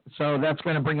 So that's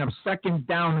going to bring up 2nd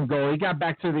down and goal. He got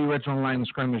back to the original line of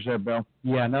scrimmage there, Bill.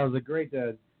 Yeah, and that was a great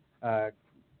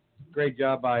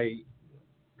job by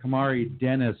Kamari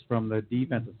Dennis from the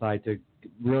defensive side to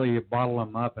really bottle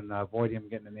him up and avoid him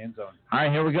getting in the end zone. All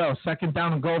right, here we go. 2nd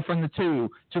down and goal from the 2.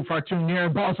 Too far, too near.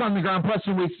 Ball's on the ground.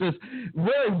 Preston Weeks just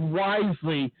very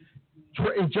wisely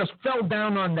just fell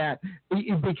down on that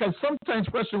because sometimes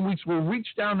Preston Weeks will reach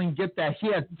down and get that.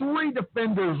 He had 3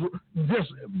 defenders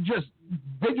just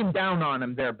digging down on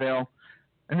him there, Bill.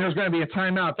 And there's going to be a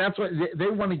timeout. That's what they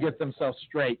want to get themselves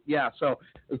straight. Yeah, so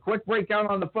a quick breakout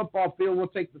on the football field. We'll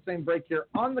take the same break here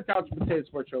on the Couch Potato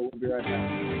Sports Show. We'll be right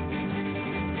back.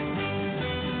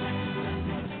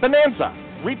 Bonanza.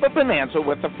 Reap a bonanza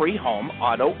with a free home,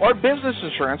 auto, or business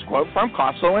insurance quote from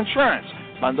Costco Insurance.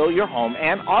 Bundle your home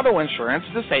and auto insurance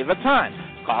to save a ton.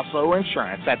 Costco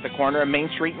Insurance at the corner of Main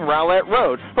Street and Rowlett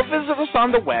Road, or visit us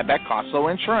on the web at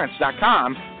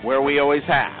CostcoInsurance.com, where we always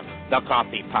have the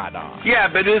coffee pot on. Yeah,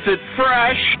 but is it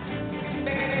fresh?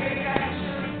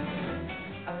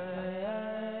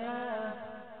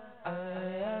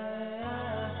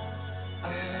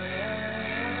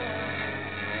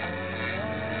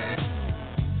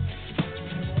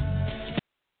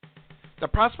 The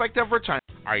prospect of retirement.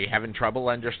 Are you having trouble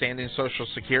understanding Social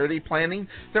Security planning?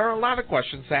 There are a lot of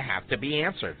questions that have to be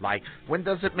answered, like when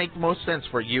does it make most sense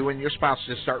for you and your spouse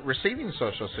to start receiving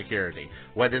Social Security?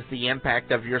 What is the impact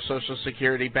of your Social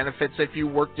Security benefits if you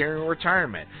work during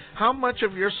retirement? How much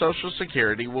of your Social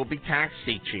Security will be taxed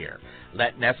each year?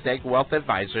 Let Nest Egg Wealth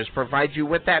Advisors provide you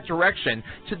with that direction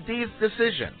to these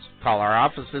decisions. Call our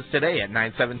offices today at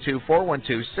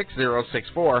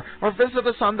 972-412-6064 or visit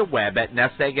us on the web at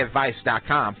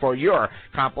nesteggadvice.com for your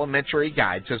complimentary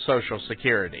guide to Social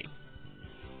Security.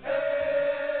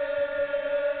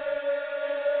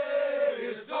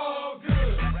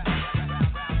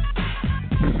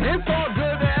 It's all good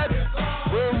at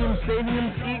Williams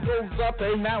Stadium. Eagles up,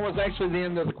 and that was actually the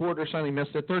end of the quarter. Sonny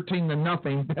missed it,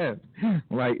 13-0.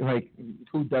 like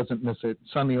who doesn't miss it?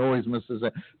 Sonny always misses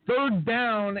it. 3rd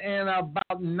down and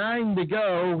about 9 to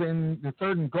go in the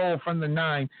 3rd and goal from the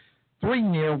 9. 3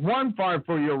 near, 1 far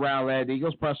for your Rowlett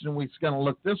Eagles. Preston Weeks going to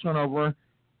look this one over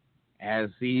as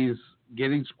he's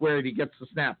getting squared. He gets the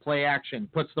snap, play action,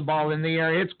 puts the ball in the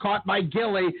air. It's caught by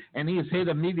Gilly, and he's hit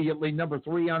immediately. Number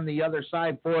 3 on the other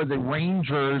side for the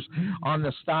Rangers on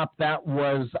the stop. That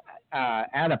was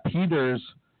Ada Peters,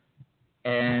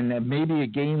 and maybe a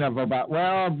gain of about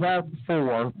 4,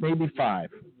 maybe 5.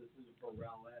 This is for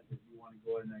Rowlett if you want to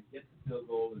go in and get the field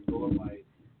goal and go by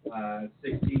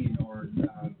 16 or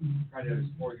try to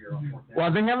score here on fourth down.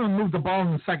 Well, they haven't moved the ball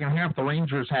in the second half. The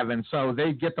Rangers haven't, so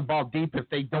they get the ball deep if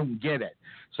they don't get it.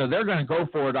 So they're going to go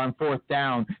for it on fourth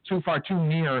down, too far, too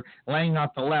near, laying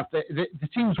off the left. The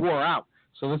teams wore out.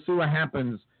 So let's see what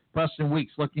happens. Preston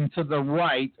Weeks looking to the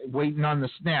right, waiting on the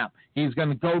snap. He's going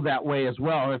to go that way as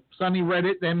well. If Sonny read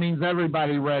it, that means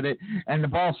everybody read it. And the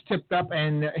ball's tipped up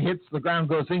and hits the ground,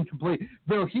 goes incomplete.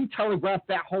 Bill, he telegraphed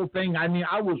that whole thing. I mean,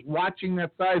 I was watching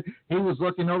that side. He was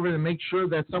looking over to make sure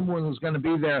that someone was going to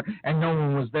be there, and no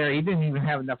one was there. He didn't even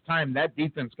have enough time. That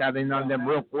defense got in on them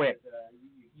real quick.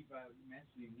 You keep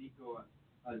mentioning Nico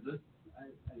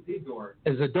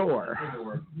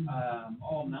Isidore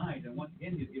all night, and once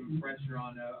again he's giving pressure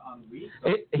on Weeks.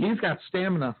 He's got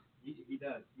stamina. He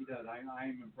does. I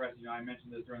am impressed. I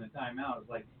mentioned this during the timeout. It's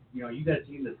like, you got a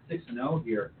team that's 6-0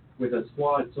 here with a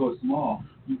squad so small.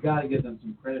 You got to give them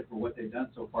some credit for what they've done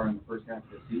so far in the first half of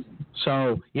the season.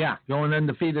 So, yeah, going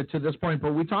undefeated to this point.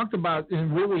 But we talked about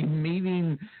really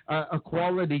meeting a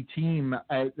quality team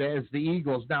as the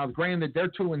Eagles. Now, granted, they're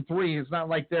 2-3. It's not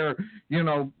like they're,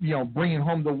 bringing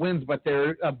home the wins, but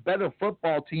they're a better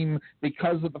football team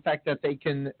because of the fact that they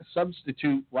can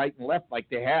substitute right and left like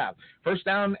they have. First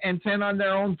down and 10 on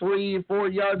their own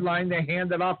 3-4 yard line. They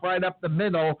hand it off right up the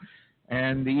middle.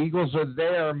 And the Eagles are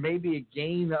there, maybe a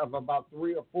gain of about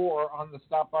 3 or 4 on the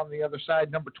stop on the other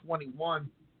side. Number 21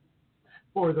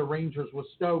 for the Rangers was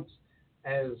Stokes,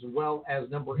 as well as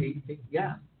number 18.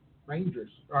 Yeah, Rangers.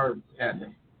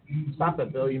 Stop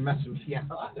it, Bill. You're messing me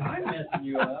up. I'm messing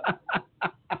you up.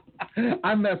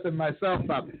 I'm messing myself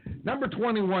up. Number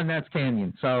 21, that's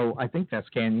Canyon. So I think that's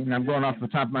Canyon. I'm going off the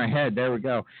top of my head. There we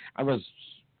go. I was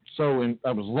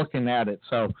looking at it.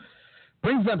 So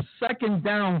brings up second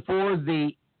down for the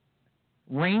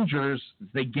Rangers.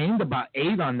 They gained about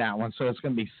 8 on that one, so it's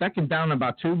going to be second down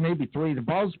about 2, maybe 3. The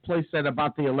ball's placed at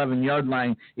about the 11-yard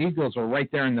line. Eagles are right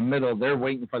there in the middle. They're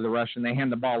waiting for the rush, and they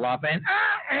hand the ball off. And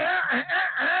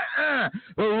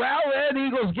the Rowlett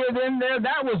Eagles get in there.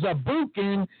 That was a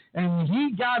booking, and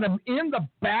he got him in the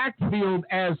backfield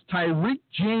as Tyreek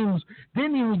James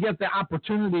didn't even get the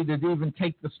opportunity to even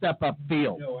take the step up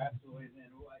field. No, absolutely.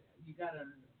 And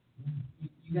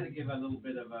you got to give a little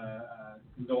bit of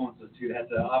condolences to that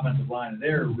offensive line.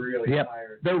 They're really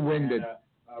tired. They're winded.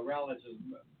 Rowlett is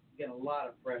getting a lot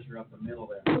of pressure up the middle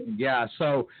there. Yeah,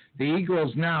 so the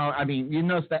Eagles now, I mean, you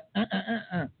notice that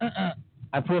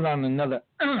I put on another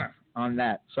on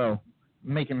that, so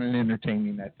making it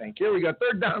entertaining, I think. Here we go,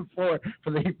 third down for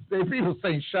the people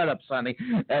saying, shut up, Sonny,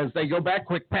 as they go back,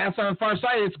 quick pass on the far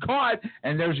side. It's caught,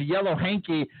 and there's a yellow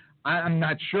hanky. I'm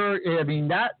not sure. I mean,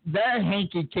 that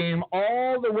hanky came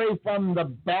all the way from the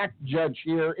back judge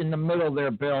here in the middle there,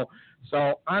 Bill.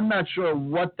 So I'm not sure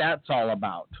what that's all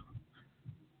about.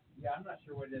 Yeah, I'm not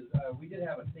sure what it is. We did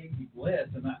have a safety blitz,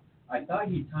 and I thought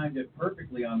he timed it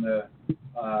perfectly on the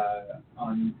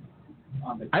on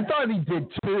the. I thought he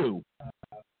did too.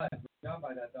 Good job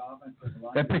by that offensive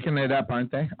line. They're picking it up,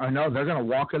 aren't they? I know they're going to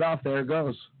walk it off. There it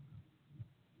goes.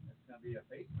 It's going to be a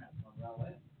face mask on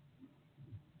Rowlett.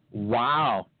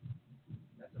 Wow.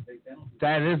 That's a big penalty.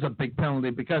 That is a big penalty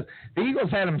because the Eagles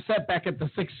had him set back at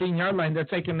the 16-yard line. They're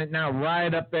taking it now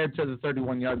right up there to the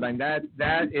 31-yard line. That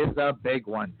is a big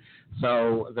one.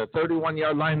 So the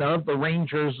 31-yard line of the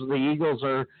Rangers, the Eagles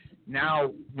are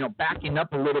now backing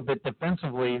up a little bit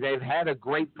defensively. They've had a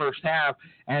great first half,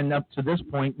 and up to this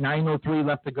point, 9:03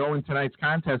 left to go in tonight's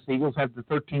contest. The Eagles have the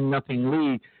 13-0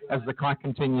 lead as the clock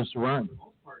continues to run. For the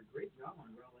most part, great job on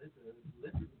Rowlett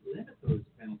to limit those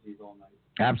penalties all night.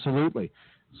 Absolutely.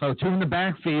 So 2 in the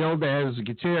backfield as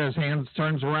Gutierrez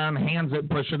turns around, hands it,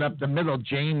 push it up the middle.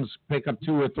 James pick up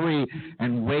 2 or 3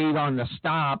 and wait on the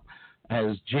stop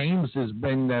as James has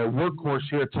been the workhorse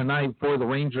here tonight for the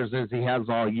Rangers as he has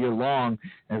all year long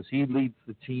as he leads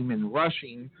the team in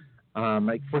rushing.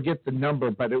 I forget the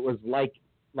number, but it was like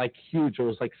huge. It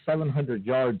was like 700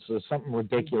 yards or something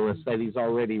ridiculous that he's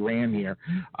already ran here.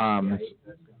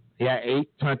 8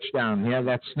 touchdown. Yeah,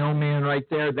 that snowman right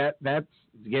there, that's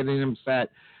getting him set.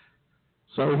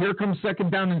 So here comes second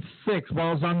down and 6.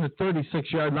 Ball's on the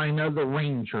 36-yard line of the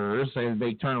Rangers. And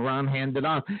they turn around, hand it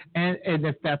off. And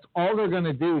if that's all they're going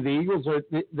to do, the Eagles are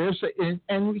 –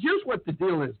 and here's what the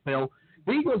deal is, Bill.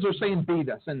 The Eagles are saying beat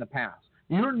us in the pass.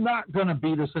 You're not going to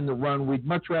beat us in the run. We'd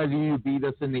much rather you beat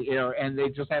us in the air, and they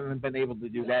just haven't been able to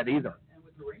do that either. And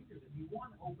with the Rangers, if you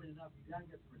want to open it up, you got to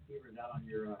get the receivers out on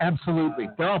your absolutely.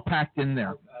 They're all packed in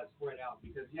there. Spread out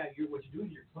because, what you're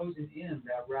doing, you're closing in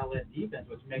that Rowlett defense,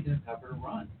 which is making it tougher to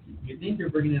run. You think you're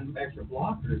bringing in extra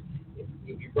blockers.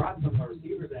 If you brought some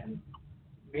receivers in,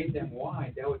 made them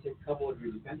wide, that would take a couple of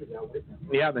your defenders out with them.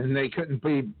 Yeah, and they couldn't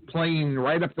be playing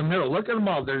right up the middle. Look at them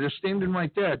all. They're just standing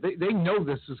right there. They know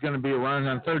this is going to be a run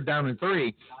on 3rd down and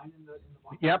 3.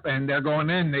 Yep, and they're going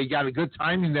in. They got a good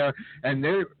timing there, and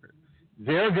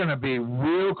they're going to be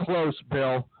real close,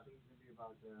 Bill.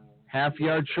 Half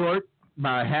yard short.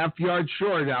 About a half yard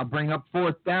short. I'll bring up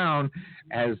 4th down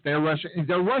as they're rushing.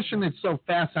 They're rushing it so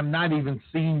fast, I'm not even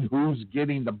seeing who's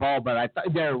getting the ball. But I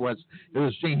thought it was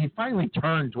Gene. He finally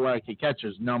turned to where I could catch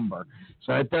his number.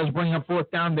 So it does bring up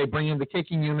 4th down. They bring in the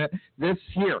kicking unit. This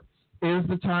here is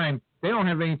the time. They don't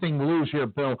have anything to lose here,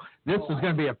 Bill. This is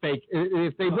going to be a fake.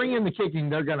 If they bring in the kicking,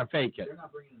 they're going to fake it. They're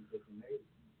not bringing in the kicking.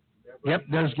 Yep,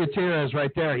 there's Gutierrez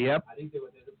right there. Yep. I think they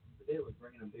was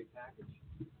bringing a big package.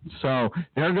 So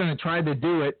they're going to try to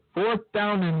do it. 4th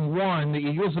down and 1. The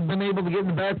Eagles have been able to get in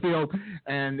the backfield,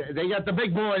 and they got the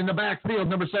big boy in the backfield,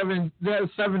 number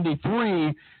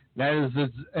 73. That is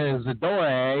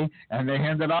Zadore, and they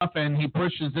hand it off, and he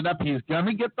pushes it up. He's going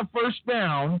to get the 1st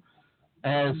down.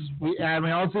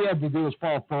 All he had to do was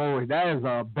fall forward. That is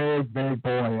a big, big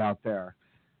boy out there.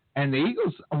 And the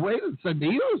Eagles,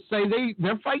 say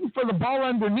they're fighting for the ball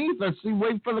underneath. Let's see,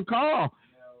 wait for the call.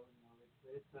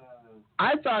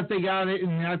 I thought they got it,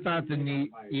 and I thought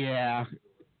yeah.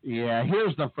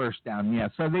 Here's the 1st down. Yeah,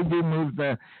 so they do move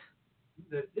the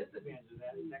disadvantage of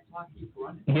that is that clock keeps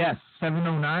running. Yes,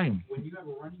 7:09. When you have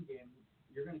a running game,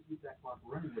 you're going to keep that clock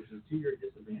running, which is to your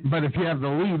disadvantage. But if you have the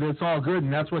lead, it's all good,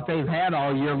 and that's what they've had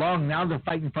all year long. Now they're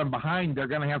fighting from behind. They're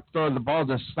going to have to throw the ball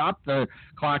to stop the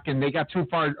clock, and they got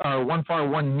one far,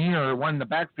 one near, one in the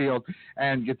backfield,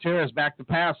 and Gutierrez back to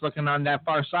pass, looking on that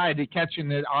far side. He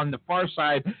catching it on the far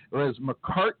side was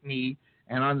McCartney,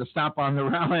 and on the stop on the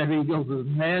Rowlett Eagles is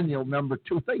Manuel, number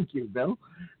 2. Thank you, Bill.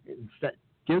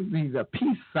 Give me the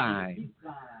peace sign.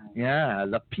 Yeah,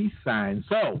 the peace sign.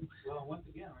 So. Well, once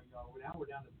again, now we're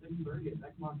down to 6:30, and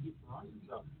that clock keeps running.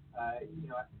 So,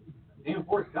 Naaman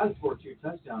Fort's got to score 2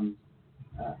 touchdowns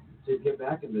to get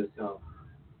back in this. So.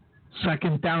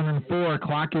 2nd down and 4.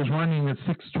 Clock is running at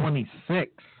 6:26.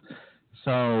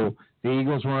 So the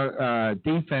Eagles were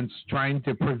defense trying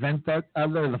to prevent the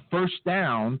 1st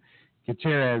down.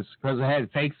 Gutierrez goes ahead,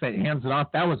 fakes it, hands it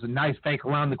off. That was a nice fake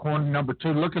around the corner, number 2.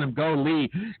 Look at him go, Lee,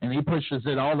 and he pushes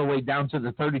it all the way down to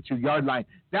the 32-yard line.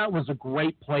 That was a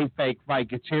great play fake by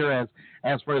Gutierrez.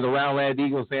 As for the Rowlett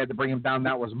Eagles, they had to bring him down.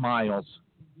 That was Miles.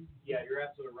 Yeah, you're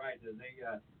absolutely right.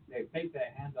 They faked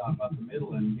that handoff up the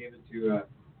middle and gave it to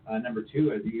number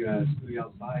 2 as he screwed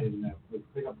outside and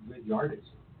pick up good yardage.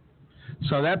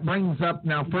 So that brings up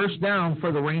now 1st down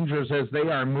for the Rangers as they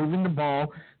are moving the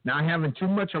ball. Not having too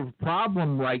much of a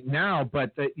problem right now,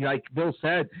 but like Bill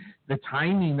said, the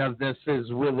timing of this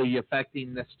is really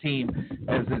affecting this team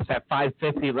as it's at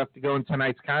 5:50 left to go in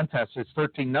tonight's contest. It's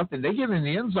 13-0. They get in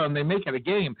the end zone. They make it a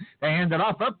game. They hand it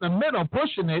off up the middle.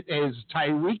 Pushing it is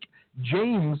Tyreek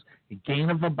James. A gain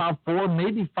of about 4,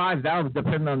 maybe 5. That would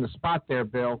depend on the spot there,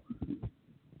 Bill.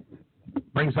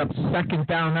 Brings up 2nd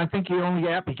down. I think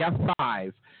he got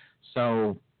 5.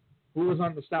 So who was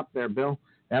on the stop there, Bill?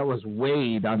 That was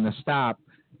Wade on the stop.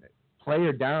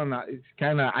 Player down. It's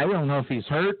kind of, I don't know if he's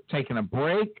hurt, taking a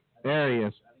break. There he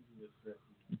is.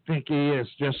 I think he is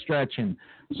just stretching.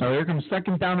 So here comes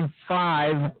 2nd down and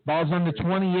 5. Ball's on the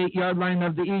 28-yard line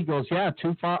of the Eagles. Yeah,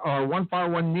 2 far or 1 far,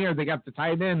 1 near. They got the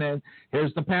tight end, and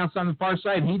here's the pass on the far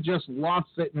side. He just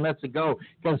lofts it and lets it go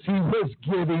because he was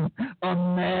getting a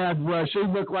mad rush. He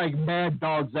looked like mad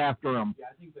dogs after him. Yeah,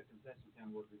 I think the concession kind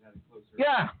of workers had it closer.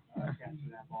 Yeah. Catching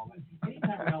that ball. But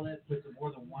anytime Rowlett puts more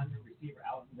than one receiver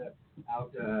out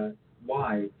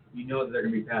wide, you know that they're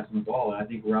going to be passing the ball. And I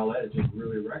think Rowlett is just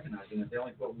really recognizing if they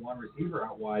only put one receiver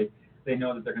out wide, they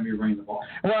know that they're going to be running the ball.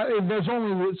 Well, there's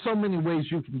only so many ways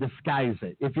you can disguise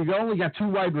it. If you only got 2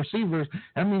 wide receivers,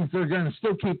 that means they're going to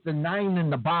still keep the 9 in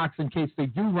the box in case they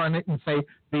do run it and say,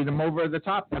 beat them over the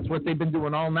top. That's what they've been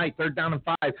doing all night. 3rd down and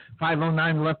 5.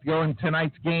 5:09 left to go in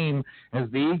tonight's game as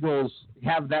the Eagles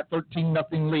have that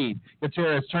 13-0 lead.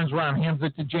 Gutierrez turns around, hands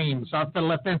it to James. Off the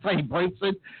left-hand side, he breaks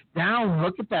it down.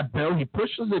 Look at that, Bill. He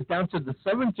pushes it down to the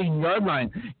 17-yard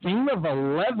line. Gain of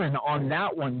 11 on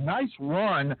that one. Nice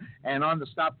run. And on the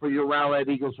stop for your Rowlett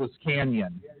Eagles was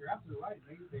Canyon. Yeah, you're absolutely right.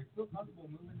 They're still comfortable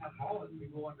moving that ball as we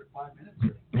go under 5 minutes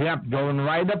here. Yep, going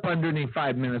right up underneath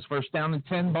 5 minutes. 1st down and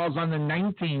 10. Balls on the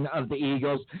 19 of the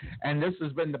Eagles. And this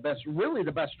has been the best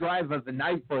drive of the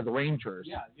night for the Rangers.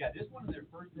 Yeah, this one is their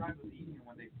first drive of the evening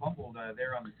when they fumbled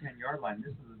there on the 10-yard line.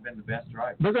 This has been the best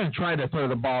drive. They're going to try to throw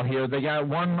the ball here. They got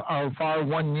 1 far,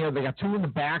 1 near. They got 2 in the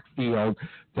backfield.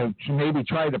 to maybe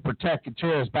try to protect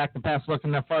Gutierrez. Back to pass,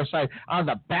 looking that far side. On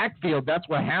the backfield, that's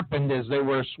what happened is they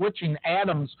were switching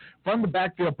Adams from the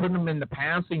backfield, putting him in the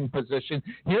passing position.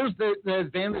 Here's the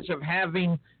advantage of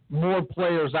having more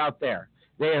players out there.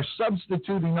 They are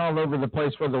substituting all over the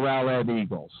place for the Rowlett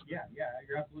Eagles. Yeah,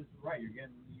 you're absolutely right. You're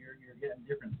getting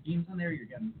different schemes in there. You're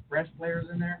getting fresh players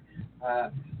in there.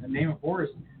 And Naaman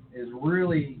Forest is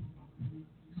really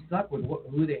stuck with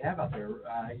who they have out there.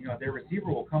 Their receiver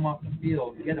will come off the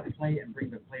field, get a play, and bring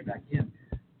the play back in.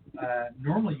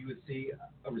 Normally, you would see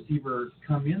a receiver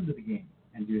come into the game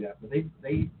and do that, but they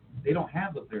don't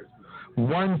have those players.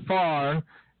 One far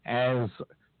as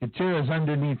Gutierrez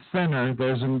underneath center.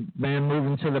 There's a man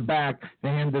moving to the back. They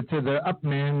hand it to the up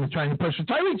man trying to push it.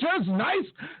 Tyreek Jones, nice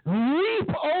leap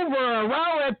over a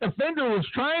Rowlett defender was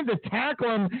trying to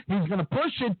tackle him. He's going to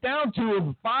push it down to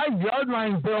a 5-yard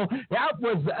line, Bill. That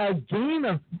was a gain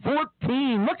of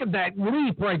 14. Look at that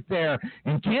leap right there.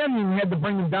 And Canyon had to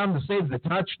bring him down to save the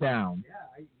touchdown.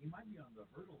 Yeah, he might be on the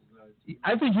hurdles.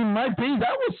 I think he might be.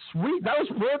 That was sweet. That was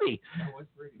pretty. That was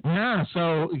pretty. Yeah,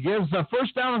 so it gives a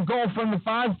first down and goal from the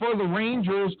 5 for the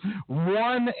Rangers.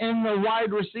 One in the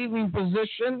wide receiving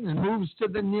position and moves to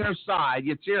the near side.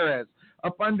 Gutierrez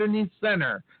up underneath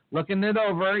center. Looking it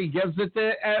over. He gives it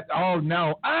to oh,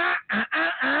 no.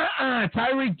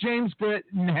 Tyreek James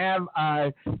couldn't have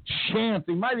a chance.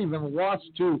 He might even lost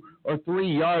 2 or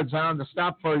 3 yards on the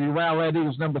stop for the Rowlett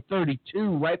Eagles, number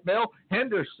 32, right, Bill?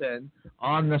 Henderson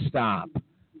on the stop.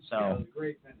 So yeah, it was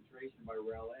great penetration by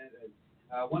Rowlett.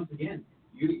 Once again,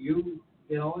 you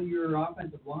get all your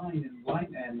offensive line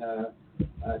and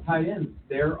tight ends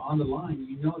there on the line.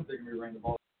 You know they're going to be running the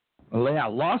ball. Well, yeah,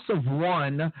 loss of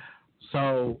 1.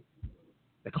 So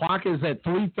the clock is at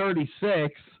 3:36.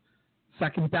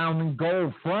 Second down and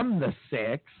goal from the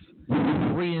 6.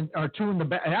 2 in the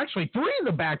back. Actually, 3 in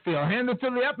the backfield. Handed to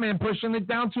the up man, pushing it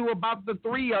down to about the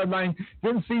 3-yard line.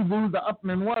 Didn't see who the up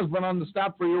man was, but on the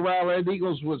stop for your Rowlett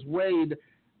Eagles was Wade.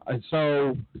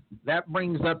 So that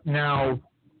brings up now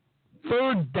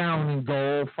 3rd down and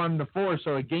goal from the 4.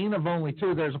 So a gain of only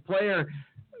 2. There's a player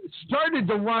started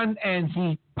to run and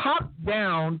he popped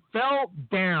down, fell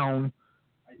down.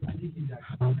 I think he's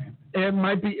actually cramping. It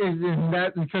might be in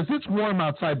that because it's warm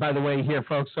outside, by the way, here,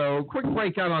 folks. So quick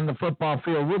breakout on the football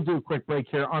field. We'll do a quick break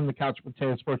here on the Couch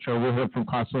Potato Sports Show. We'll hear from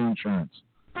Costco Insurance.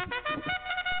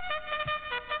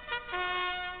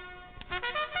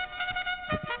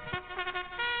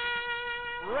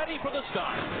 Ready for the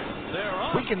start.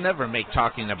 We can never make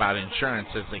talking about insurance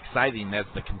as exciting as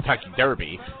the Kentucky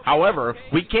Derby. However,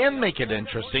 we can make it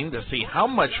interesting to see how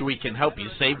much we can help you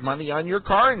save money on your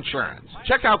car insurance.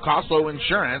 Check out Costco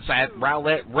Insurance at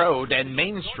Rowlett Road and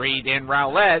Main Street in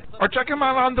Rowlett, or check them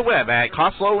out on the web at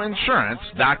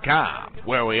CostcoInsurance.com,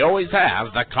 where we always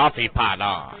have the coffee pot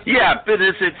on. Yeah, but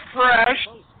is it fresh?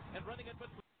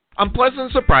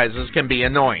 Unpleasant surprises can be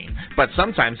annoying, but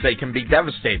sometimes they can be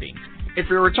devastating. If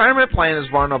your retirement plan is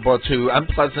vulnerable to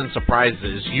unpleasant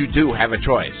surprises, you do have a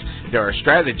choice. There are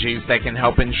strategies that can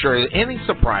help ensure any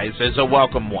surprise is a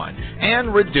welcome one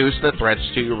and reduce the threats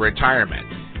to your retirement.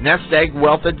 Nest Egg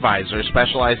Wealth Advisors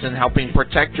specialize in helping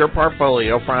protect your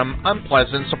portfolio from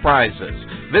unpleasant surprises.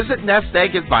 Visit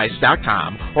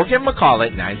nesteggadvice.com or give them a call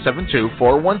at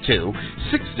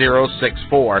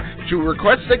 972-412-6064 to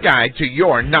request a guide to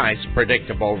your nice,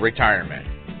 predictable retirement.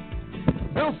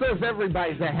 Bill says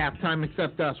everybody's at halftime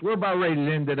except us. We're about ready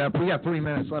to end it up. We got 3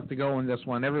 minutes left to go in this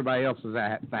one. Everybody else is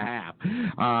at the half.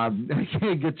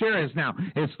 Gutierrez now.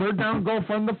 It's 3rd down goal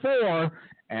from the 4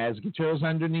 as Gutierrez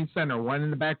underneath center. 1 in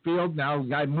the backfield. Now the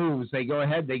guy moves. They go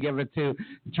ahead. They give it to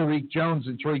Tyreek Jones,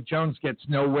 and Tyreek Jones gets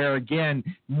nowhere again.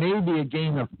 Maybe a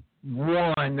gain of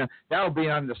 1. That'll be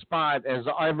on the spot as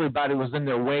everybody was in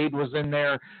there. Wade was in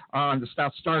there. On the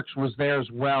stop, Starks was there as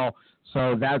well.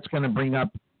 So that's going to bring up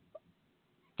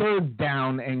 3rd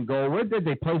down and goal. Where did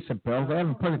they place it, Bill? They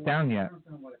haven't put it down yet.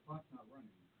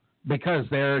 Because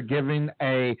they're giving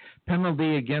a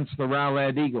penalty against the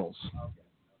Rowlett Eagles.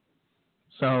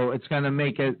 So it's going to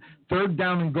make it 3rd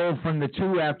down and goal from the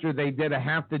 2 after they did a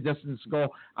half the distance goal.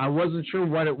 I wasn't sure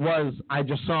what it was. I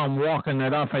just saw them walking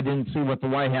it off. I didn't see what the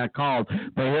white hat called.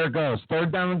 But here it goes.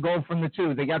 3rd down and goal from the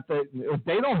 2. They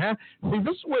don't have. See,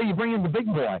 this is where you bring in the big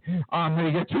boy.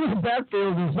 They get 2 in the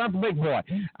backfield. He's not the big boy.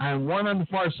 And 1 on the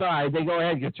far side. They go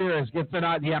ahead. Gutierrez gets it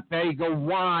out. Yep, there you go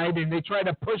wide. And they try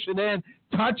to push it in.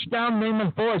 Touchdown,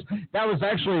 Naaman Forest. That was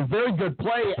actually a very good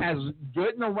play as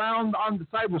getting around on the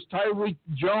side was Tyreek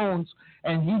Jones,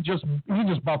 and he just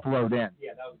buffaloed in.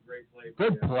 Yeah, that was a great play.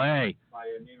 Good play. By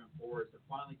Naaman Forest. Forest to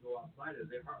finally go outside.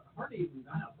 They hardly even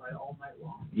gone outside all night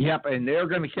long. Yep, and they're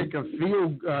going to kick a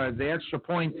the extra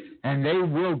point, and they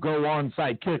will go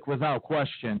onside kick without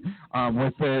question.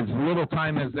 With as little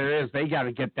time as there is, they got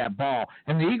to get that ball.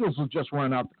 And the Eagles will just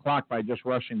run out the clock by just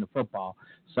rushing the football.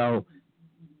 So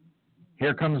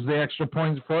here comes the extra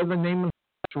points for the Naaman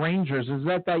Rangers. Is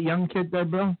that young kid there,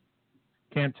 Bill?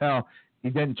 Can't tell. He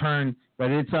didn't turn,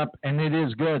 but it's up, and it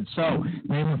is good. So,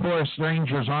 Naaman Forest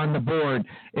Rangers on the board.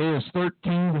 It is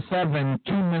 13-7,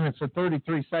 2 minutes and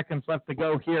 33 seconds left to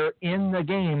go here in the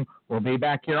game. We'll be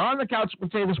back here on the Couch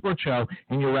Potato Sports Show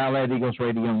in your Rowlett Eagles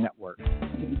Radio Network.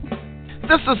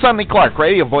 This is Sonny Clark,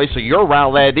 radio voice of your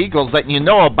Rowlett Eagles, letting you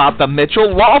know about the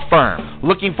Mitchell Law Firm.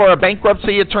 Looking for a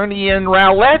bankruptcy attorney in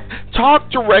Rowlett? Talk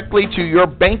directly to your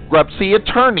bankruptcy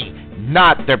attorney,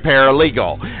 not their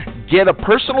paralegal. Get a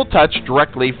personal touch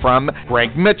directly from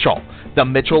Greg Mitchell. The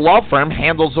Mitchell Law Firm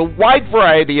handles a wide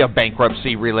variety of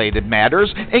bankruptcy-related matters,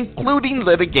 including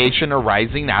litigation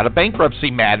arising out of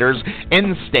bankruptcy matters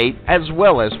in state as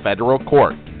well as federal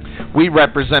court. We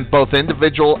represent both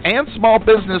individual and small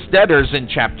business debtors in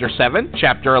Chapter 7,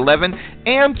 Chapter 11,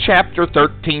 and Chapter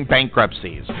 13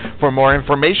 bankruptcies. For more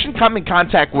information, come in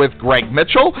contact with Greg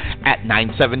Mitchell at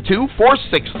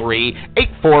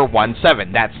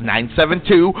 972-463-8417. That's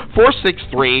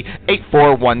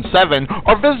 972-463-8417,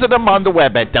 or visit him on the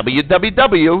web at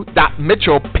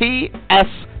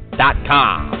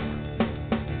www.mitchellps.com.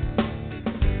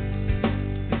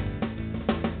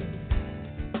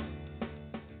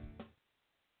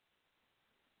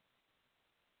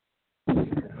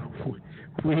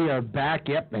 We are back.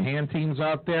 Yep, the hand team's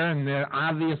out there, and the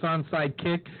obvious onside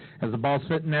kick as the ball's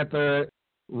sitting at the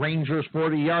Rangers'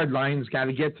 40-yard line. Has got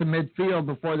to get to midfield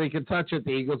before they can touch it.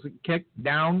 The Eagles kick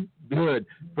down, good,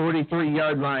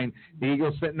 43-yard line. The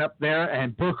Eagles sitting up there,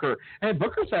 and Booker. And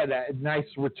Booker's had a nice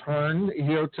return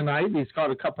here tonight. He's caught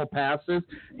a couple passes.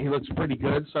 He looks pretty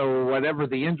good. So whatever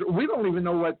the injury, we don't even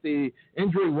know what the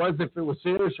injury was, if it was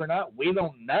serious or not. We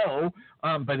don't know.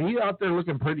 But he's out there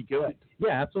looking pretty good.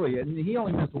 Yeah, absolutely. And he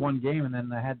only missed one game, and then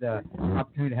had the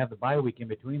opportunity to have the bye week in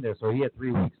between there. So he had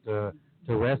 3 weeks to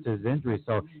rest his injury.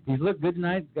 So he's looked good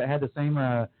tonight. Had the same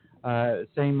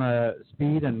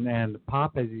speed and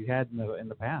pop as he had in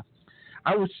the past.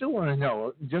 I would still want to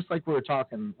know, just like we were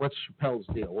talking, what's Chappelle's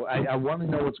deal? I want to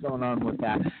know what's going on with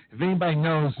that. If anybody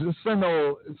knows, send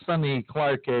Sonny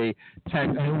Clark a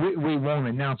text. And we won't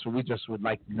announce it. We just would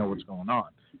like to know what's going on.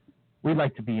 We'd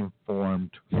like to be informed.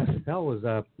 Yeah, Chappelle was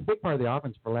a big part of the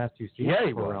offense for the last 2 seasons. Yeah,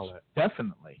 he was.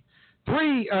 Definitely.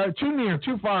 Too near,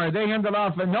 too far. They hand it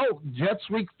off, and no, jet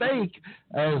sweep fake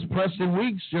as Preston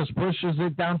Weeks just pushes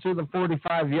it down to the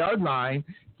 45-yard line.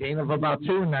 Gain of about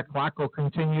 2, and that clock will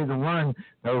continue to run.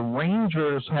 The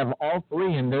Rangers have all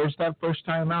 3, and there's that first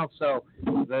timeout. So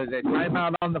the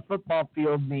timeout on the football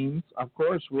field means, of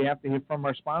course, we have to hear from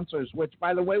our sponsors, which,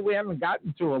 by the way, we haven't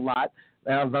gotten to a lot,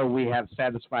 although we have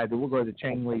satisfied it. We'll go to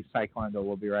Chang Lee Taekwondo.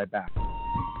 We'll be right back.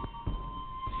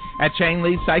 At Chang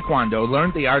Lee Taekwondo,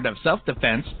 learn the art of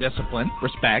self-defense, discipline,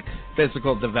 respect,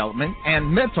 physical development,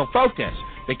 and mental focus.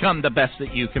 Become the best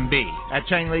that you can be. At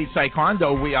Chang Lee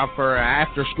Taekwondo, we offer an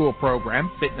after-school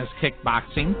program, fitness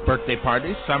kickboxing, birthday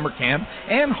parties, summer camp,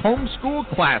 and homeschool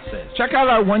classes. Check out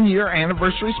our 1-year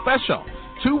anniversary special.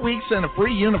 2 weeks and a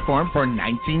free uniform for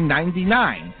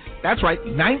 $19.99. That's right,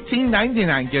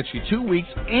 $19.99 gets you 2 weeks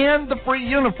and the free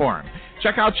uniform.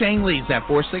 Check out Chang Lee's at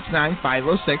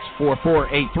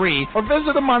 469-506-4483 or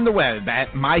visit them on the web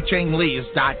at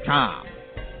mychanglees.com.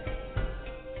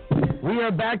 We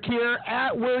are back here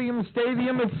at Williams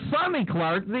Stadium. It's Sonny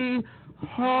Clark, the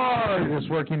hardest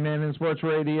working man in sports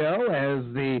radio, as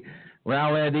the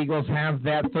Rowlett Eagles have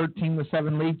that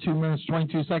 13-7 lead, 2 minutes,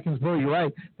 22 seconds. Bill, you're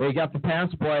right. They got the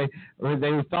pass play.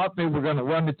 They thought they were going to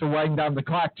run it to wind down the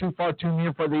clock. Too far, too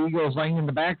near for the Eagles laying in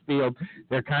the backfield.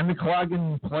 They're kind of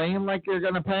clogging, playing like they're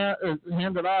going to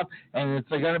hand it off, and it's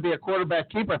going to be a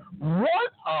quarterback keeper.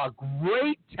 What a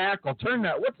great tackle. Turn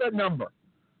that. What's that number?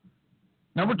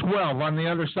 Number 12 on the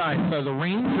other side. So the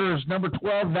Rangers, number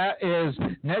 12, that is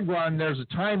Negron. There's a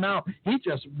timeout. He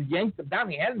just yanked him down.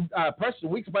 He had Preston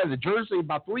Weeks by the jersey,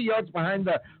 about 3 yards behind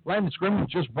the line of scrimmage,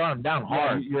 just brought him down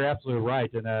hard. Yeah, you're absolutely right.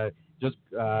 And just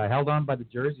held on by the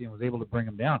jersey and was able to bring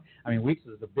him down. I mean, Weeks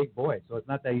is a big boy, so it's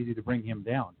not that easy to bring him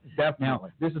down. Definitely.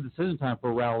 Now, this is decision time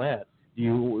for Rowlett. Do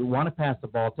you want to pass the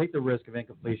ball, take the risk of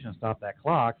incompletion and stop that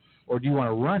clock, or do you want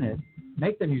to run it,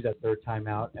 make them use that third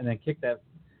timeout, and then kick that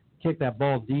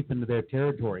ball deep into their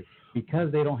territory?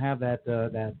 Because they don't have that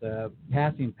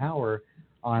passing power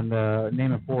on the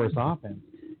Naaman Forest offense,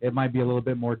 it might be a little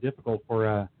bit more difficult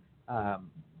for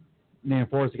Naaman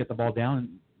Forest to get the ball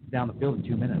down the field in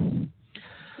 2 minutes.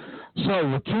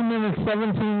 So with 2 minutes,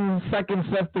 17 seconds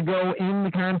left to go in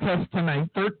the contest tonight,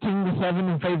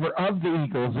 13-7 in favor of the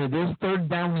Eagles. It is 3rd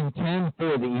down and 10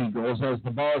 for the Eagles as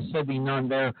the ball is sitting on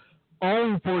their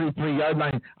own 43-yard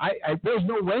line. There's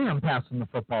no way I'm passing the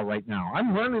football right now.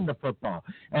 I'm running the football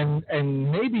and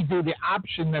maybe do the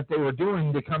option that they were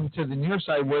doing to come to the near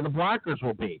side where the blockers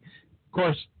will be. Of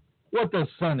course, what does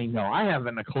Sonny know? I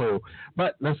haven't a clue.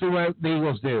 But let's see what the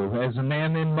Eagles do. As a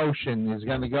man in motion is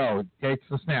going to go. Takes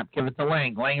the snap. Give it to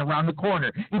Lang. Lang around the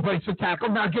corner. He breaks the tackle.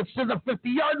 Now gets to the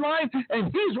 50-yard line. And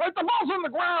he's right. The ball's on the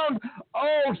ground.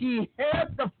 Oh, he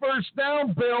had the first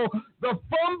down, Bill. The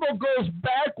fumble goes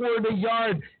backward a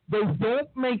yard. They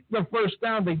don't make the first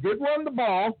down. They did run the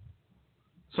ball.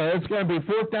 So it's going to be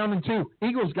 4th down and 2.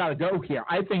 Eagles got to go here.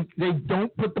 I think they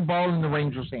don't put the ball in the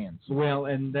Rangers' hands. Well,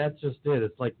 and that's just it.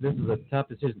 It's like this is a tough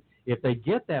decision. If they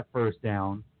get that first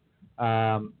down,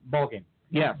 ball game.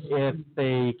 Yes. If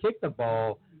they kick the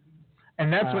ball.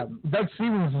 And that's what Doug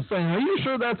Stevens is saying. Are you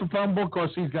sure that's a fumble? Of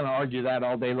course, he's going to argue that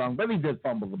all day long, but he did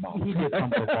fumble the ball. He did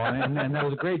fumble the ball, and that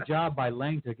was a great job by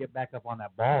Lang to get back up on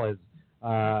that ball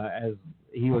as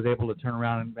he was able to turn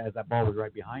around as that ball was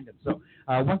right behind him. So,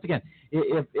 once again,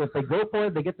 if they go for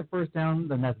it, they get the first down,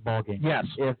 then that's ball game. Yes.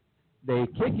 If they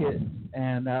kick it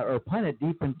and or punt it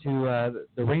deep into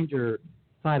the Ranger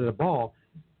side of the ball,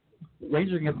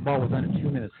 Rangers can get the ball with under 2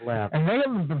 minutes left. And they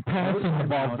haven't been passing the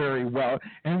ball very well.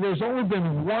 And there's only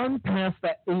been one pass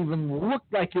that even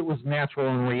looked like it was natural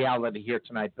in reality here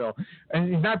tonight, Bill.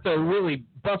 And not to really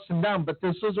bust them down, but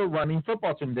this is a running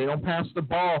football team. They don't pass the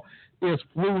ball as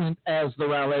fluent as the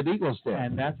Rowlett Eagles do.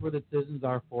 And that's where the decisions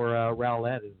are for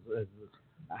Rowlett is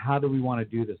how do we want to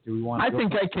do this? Do we want to I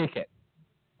think I kick it.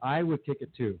 I would kick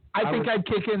it too. I think I'd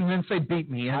kick it and then say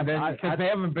beat me, and then because they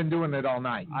haven't been doing it all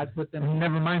night. I'd put them.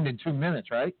 Never mind in 2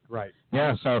 minutes, right? Right.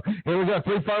 Yeah. So here we go.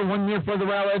 3-4, 1 year for the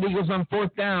Rowlett Eagles on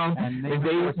 4th down. And they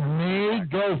may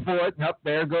go for it. Nope.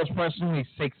 There goes Preston. He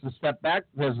takes a step back.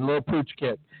 There's a little pooch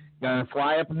kick. Going to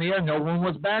fly up in the air. No one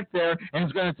was back there, and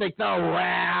it's going to take the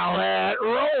Rowlett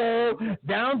roll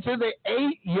down to the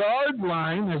 8-yard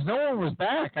line. There's no one was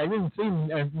back. I didn't see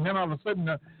him, and then all of a sudden.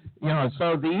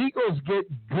 So the Eagles get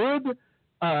good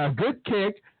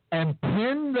kick and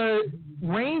pin the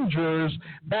Rangers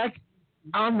back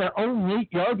on their own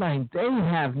 8-yard line. They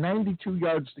have 92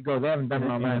 yards to go. They haven't done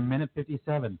it all night. In a minute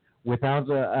 57 without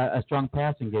a strong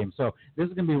passing game. So this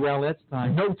is going to be Rowlett's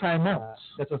time. No timeouts.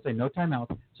 That's what I say, no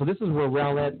timeouts. So this is where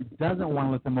Rowlett doesn't want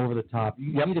to let them over the top.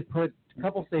 You need to put a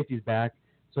couple safeties back.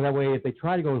 So that way, if they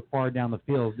try to go far down the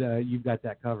field, you've got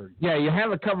that covered. Yeah, you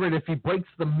have it covered if he breaks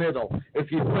the middle, if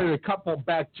you put a couple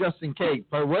back just in case.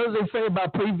 But what do they say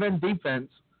about prevent defense?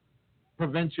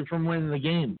 Prevents you from winning the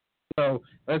game. So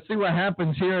let's see what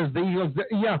happens here as the Eagles.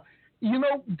 Yeah,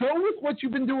 go with what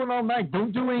you've been doing all night.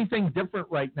 Don't do anything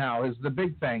different right now is the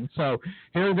big thing. So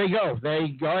here they go.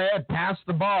 They go ahead, pass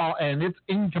the ball, and it's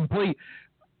incomplete.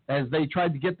 As they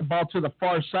tried to get the ball to the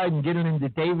far side and get it into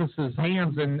Davis's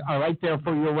hands, and right there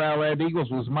for your Rowlett Eagles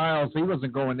was Miles. He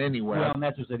wasn't going anywhere. Well, and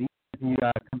that's just it. He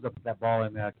comes up with that ball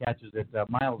and catches it.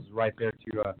 Miles is right there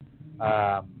to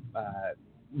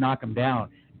knock him down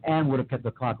and would have kept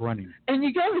the clock running. And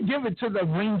you got to give it to the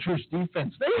Rangers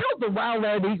defense. They held the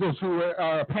Rowlett Eagles, who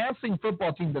are a passing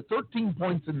football team, to 13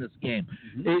 points in this game.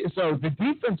 Mm-hmm. So the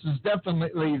defense is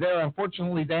definitely there.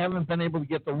 Unfortunately, they haven't been able to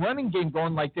get the running game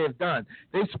going like they've done.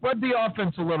 They spread the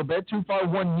offense a little bit. 2-4,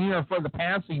 1 year for the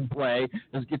passing play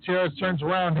as Gutierrez turns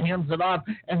around, hands it off,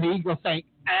 and the Eagles say,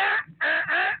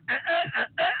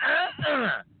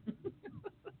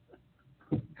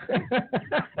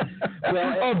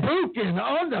 Buchan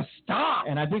on the stop.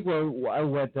 And I think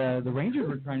what the Rangers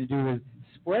were trying to do is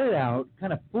spread it out,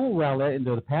 kind of fool Rowlett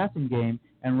into the passing game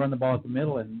and run the ball at the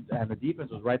middle, and the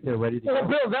defense was right there ready to go. Well,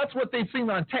 Bill, that's what they've seen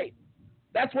on tape.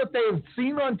 That's what they've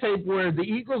seen on tape, where the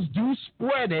Eagles do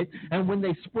spread it, and when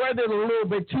they spread it a little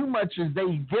bit too much, is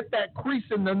they get that crease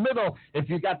in the middle. If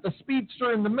you got the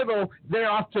speedster in the middle,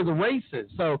 they're off to the races.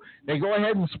 So they go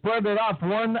ahead and spread it off,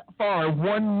 1 far,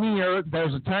 1 near.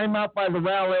 There's a timeout by the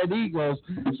Rowlett Eagles.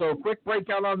 So a quick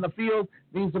breakout on the field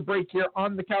means a break here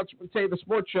on the Couch Potato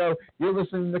Sports Show. You're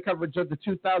listening to the coverage of the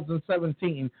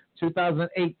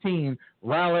 2017-2018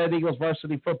 Rowlett Eagles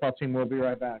varsity football team. We'll be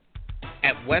right back.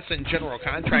 At Wesson General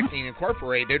Contracting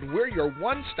Incorporated, we're your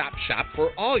one-stop shop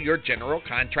for all your general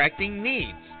contracting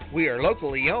needs. We are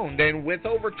locally owned and with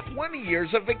over 20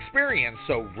 years of experience,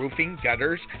 so roofing,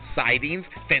 gutters, sidings,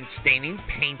 fence staining,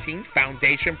 painting,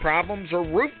 foundation problems, or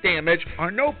roof damage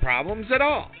are no problems at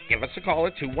all. Give us a call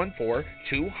at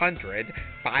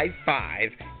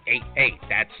 214-200-5588.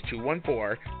 That's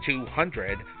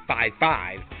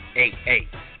 214-200-5588.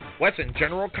 Wesson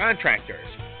General Contractors.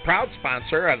 proud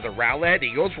sponsor of the Rowlett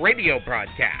Eagles radio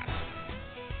broadcast.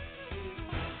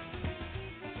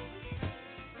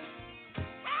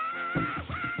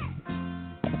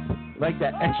 Like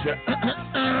that extra.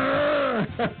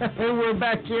 And we're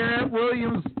back here at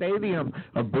Williams Stadium.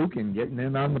 Abukin getting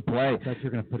in on the play. I thought you were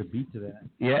going to put a beat to that.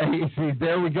 Yeah,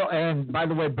 there we go. And by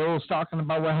the way, Bill was talking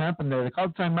about what happened there. They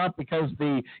called timeout because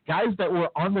the guys that were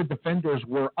on the defenders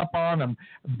were up on them.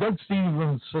 Doug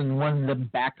Stevenson wanted them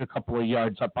back a couple of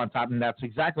yards up on top, and that's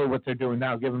exactly what they're doing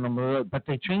now, giving them a but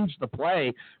they changed the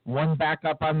play. One back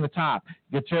up on the top.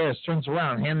 Gutierrez turns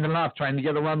around, handing it off, trying to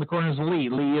get around the corners of Lee.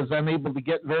 Lee is unable to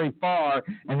get very far,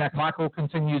 and that clock will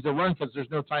continue to run because there's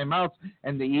no timeouts,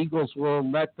 and the Eagles will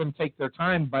let them take their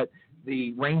time, but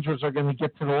the Rangers are going to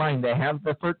get to the line. They have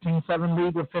the 13-7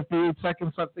 lead with 58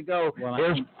 seconds left to go. Well,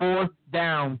 there's fourth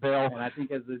down, Bill. And I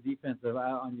think as the defensive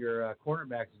on your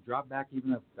cornerbacks, drop back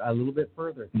even a little bit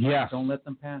further. Yes. Don't let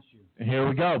them pass you. Here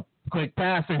we go. Quick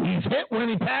pass, and he's hit when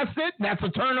he passed it. That's a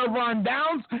turnover on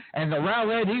downs, and the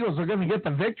Rowlett Eagles are going to get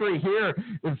the victory here.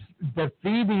 It's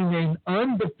defeating an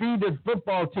undefeated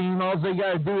football team. All they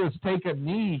got to do is take a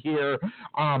knee here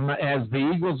as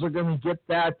the Eagles are going to get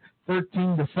that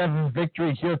 13-7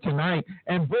 victory here tonight.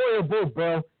 And boy, oh boy,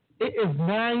 Bill, it is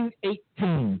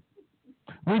 9:18.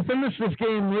 We finished this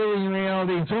game really in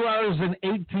reality in 2 hours and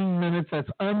 18 minutes. That's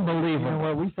unbelievable. You know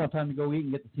what? We still have time to go eat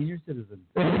and get the senior citizen.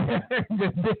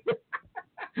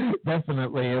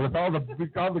 Definitely. With all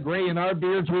the gray in our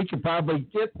beards, we could probably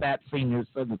get that senior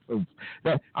citizens.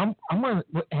 I'm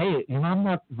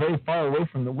not very far away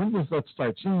from the. When does that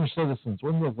start? Senior citizens.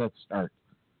 When does that start?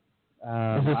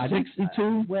 Is it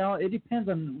 62? Well, it depends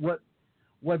on what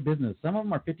business. Some of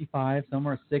them are 55, some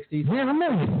are 60. Man, I'm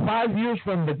only 5 years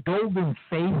from the golden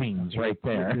savings right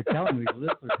there. You're telling me,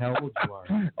 listeners, how old you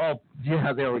are. Oh,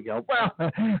 yeah, there we go.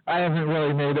 Well, I haven't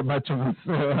really made it much of a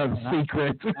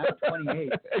secret. I'm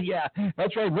 28. Yeah,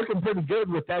 that's right. Looking pretty good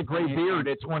with that gray beard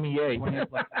at 28.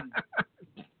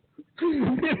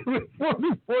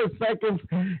 44 seconds.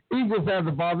 Eagles have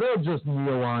the ball. They'll just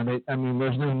kneel on it. I mean,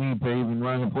 there's no need to even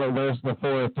run and play. There's the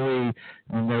 4-3,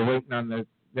 and they're waiting on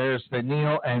there's the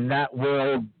kneel, and that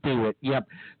will do it. Yep.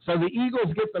 So the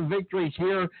Eagles get the victory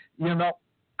here. You know,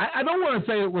 I don't want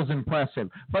to say it was impressive,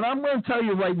 but I'm going to tell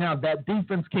you right now that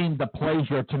defense came to play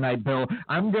here tonight, Bill.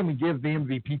 I'm going to give the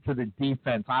MVP to the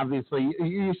defense. Obviously,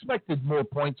 you expected more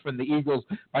points from the Eagles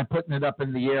by putting it up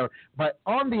in the air. But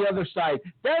on the other side,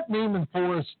 that Naaman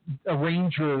Forest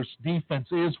Rangers defense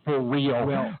is for real.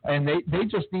 Well, and they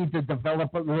just need to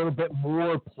develop a little bit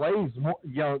more plays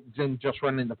than just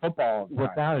running the football.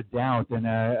 Without a doubt. And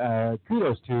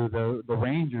kudos to the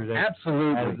Rangers.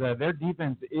 Absolutely. As their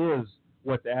defense is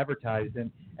what's advertised,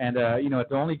 and to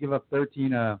only give up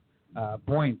 13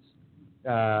 points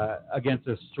against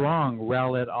a strong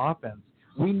Rowlett offense,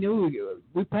 we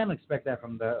plan to expect that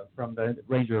from the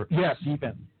Ranger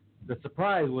defense. The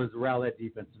surprise was Rowlett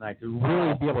defense tonight to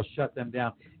really be able to shut them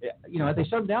down. They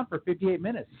shut them down for 58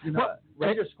 minutes.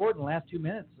 Rangers scored in the last 2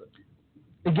 minutes.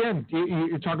 Again,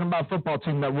 you're talking about a football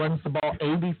team that runs the ball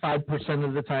 85%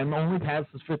 of the time, only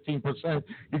passes 15%.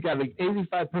 You've got an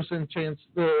 85% chance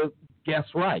to guess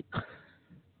right.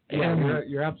 Yeah,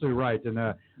 you're absolutely right. And,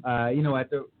 at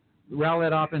the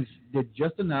Rowlett offense did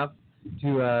just enough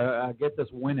to get this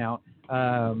win out.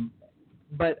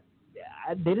 But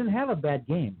they didn't have a bad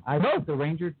game. I think the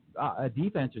Ranger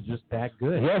defense is just that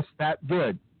good. Yes, that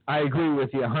good. I agree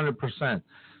with you 100%.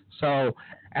 So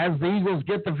as the Eagles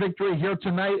get the victory here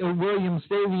tonight at Williams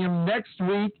Stadium, next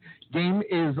week game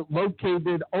is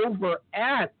located over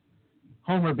at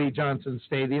Homer B. Johnson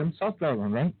Stadium, South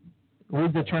Garland, right? We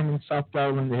determined South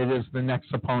Garland it is the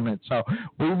next opponent. So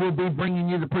we will be bringing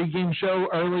you the pregame show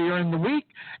earlier in the week,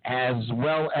 as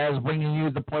well as bringing you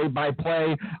the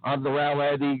play-by-play of the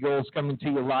Rowlett Eagles coming to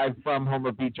you live from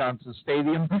Homer B. Johnson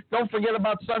Stadium. Don't forget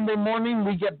about Sunday morning.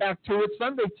 We get back to it.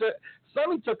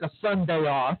 Sonny took a Sunday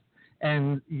off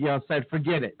and said,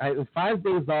 forget it. 5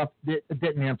 days off,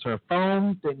 didn't answer a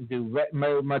phone, didn't do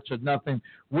much of nothing.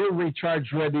 We're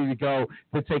recharged, ready to go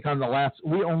to take on the last.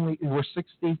 We're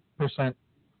 60%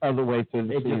 of the way through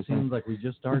the season. It just seems like we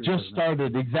just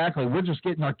started. Exactly. We're just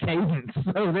getting our cadence.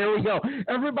 So there we go.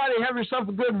 Everybody have yourself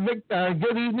a good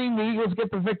evening. The Eagles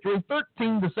get the victory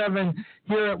 13-7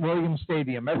 here at Williams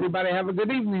Stadium. Everybody have a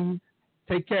good evening.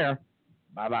 Take care.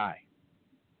 Bye-bye.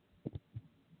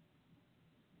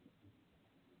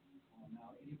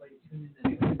 Now, anybody tuning in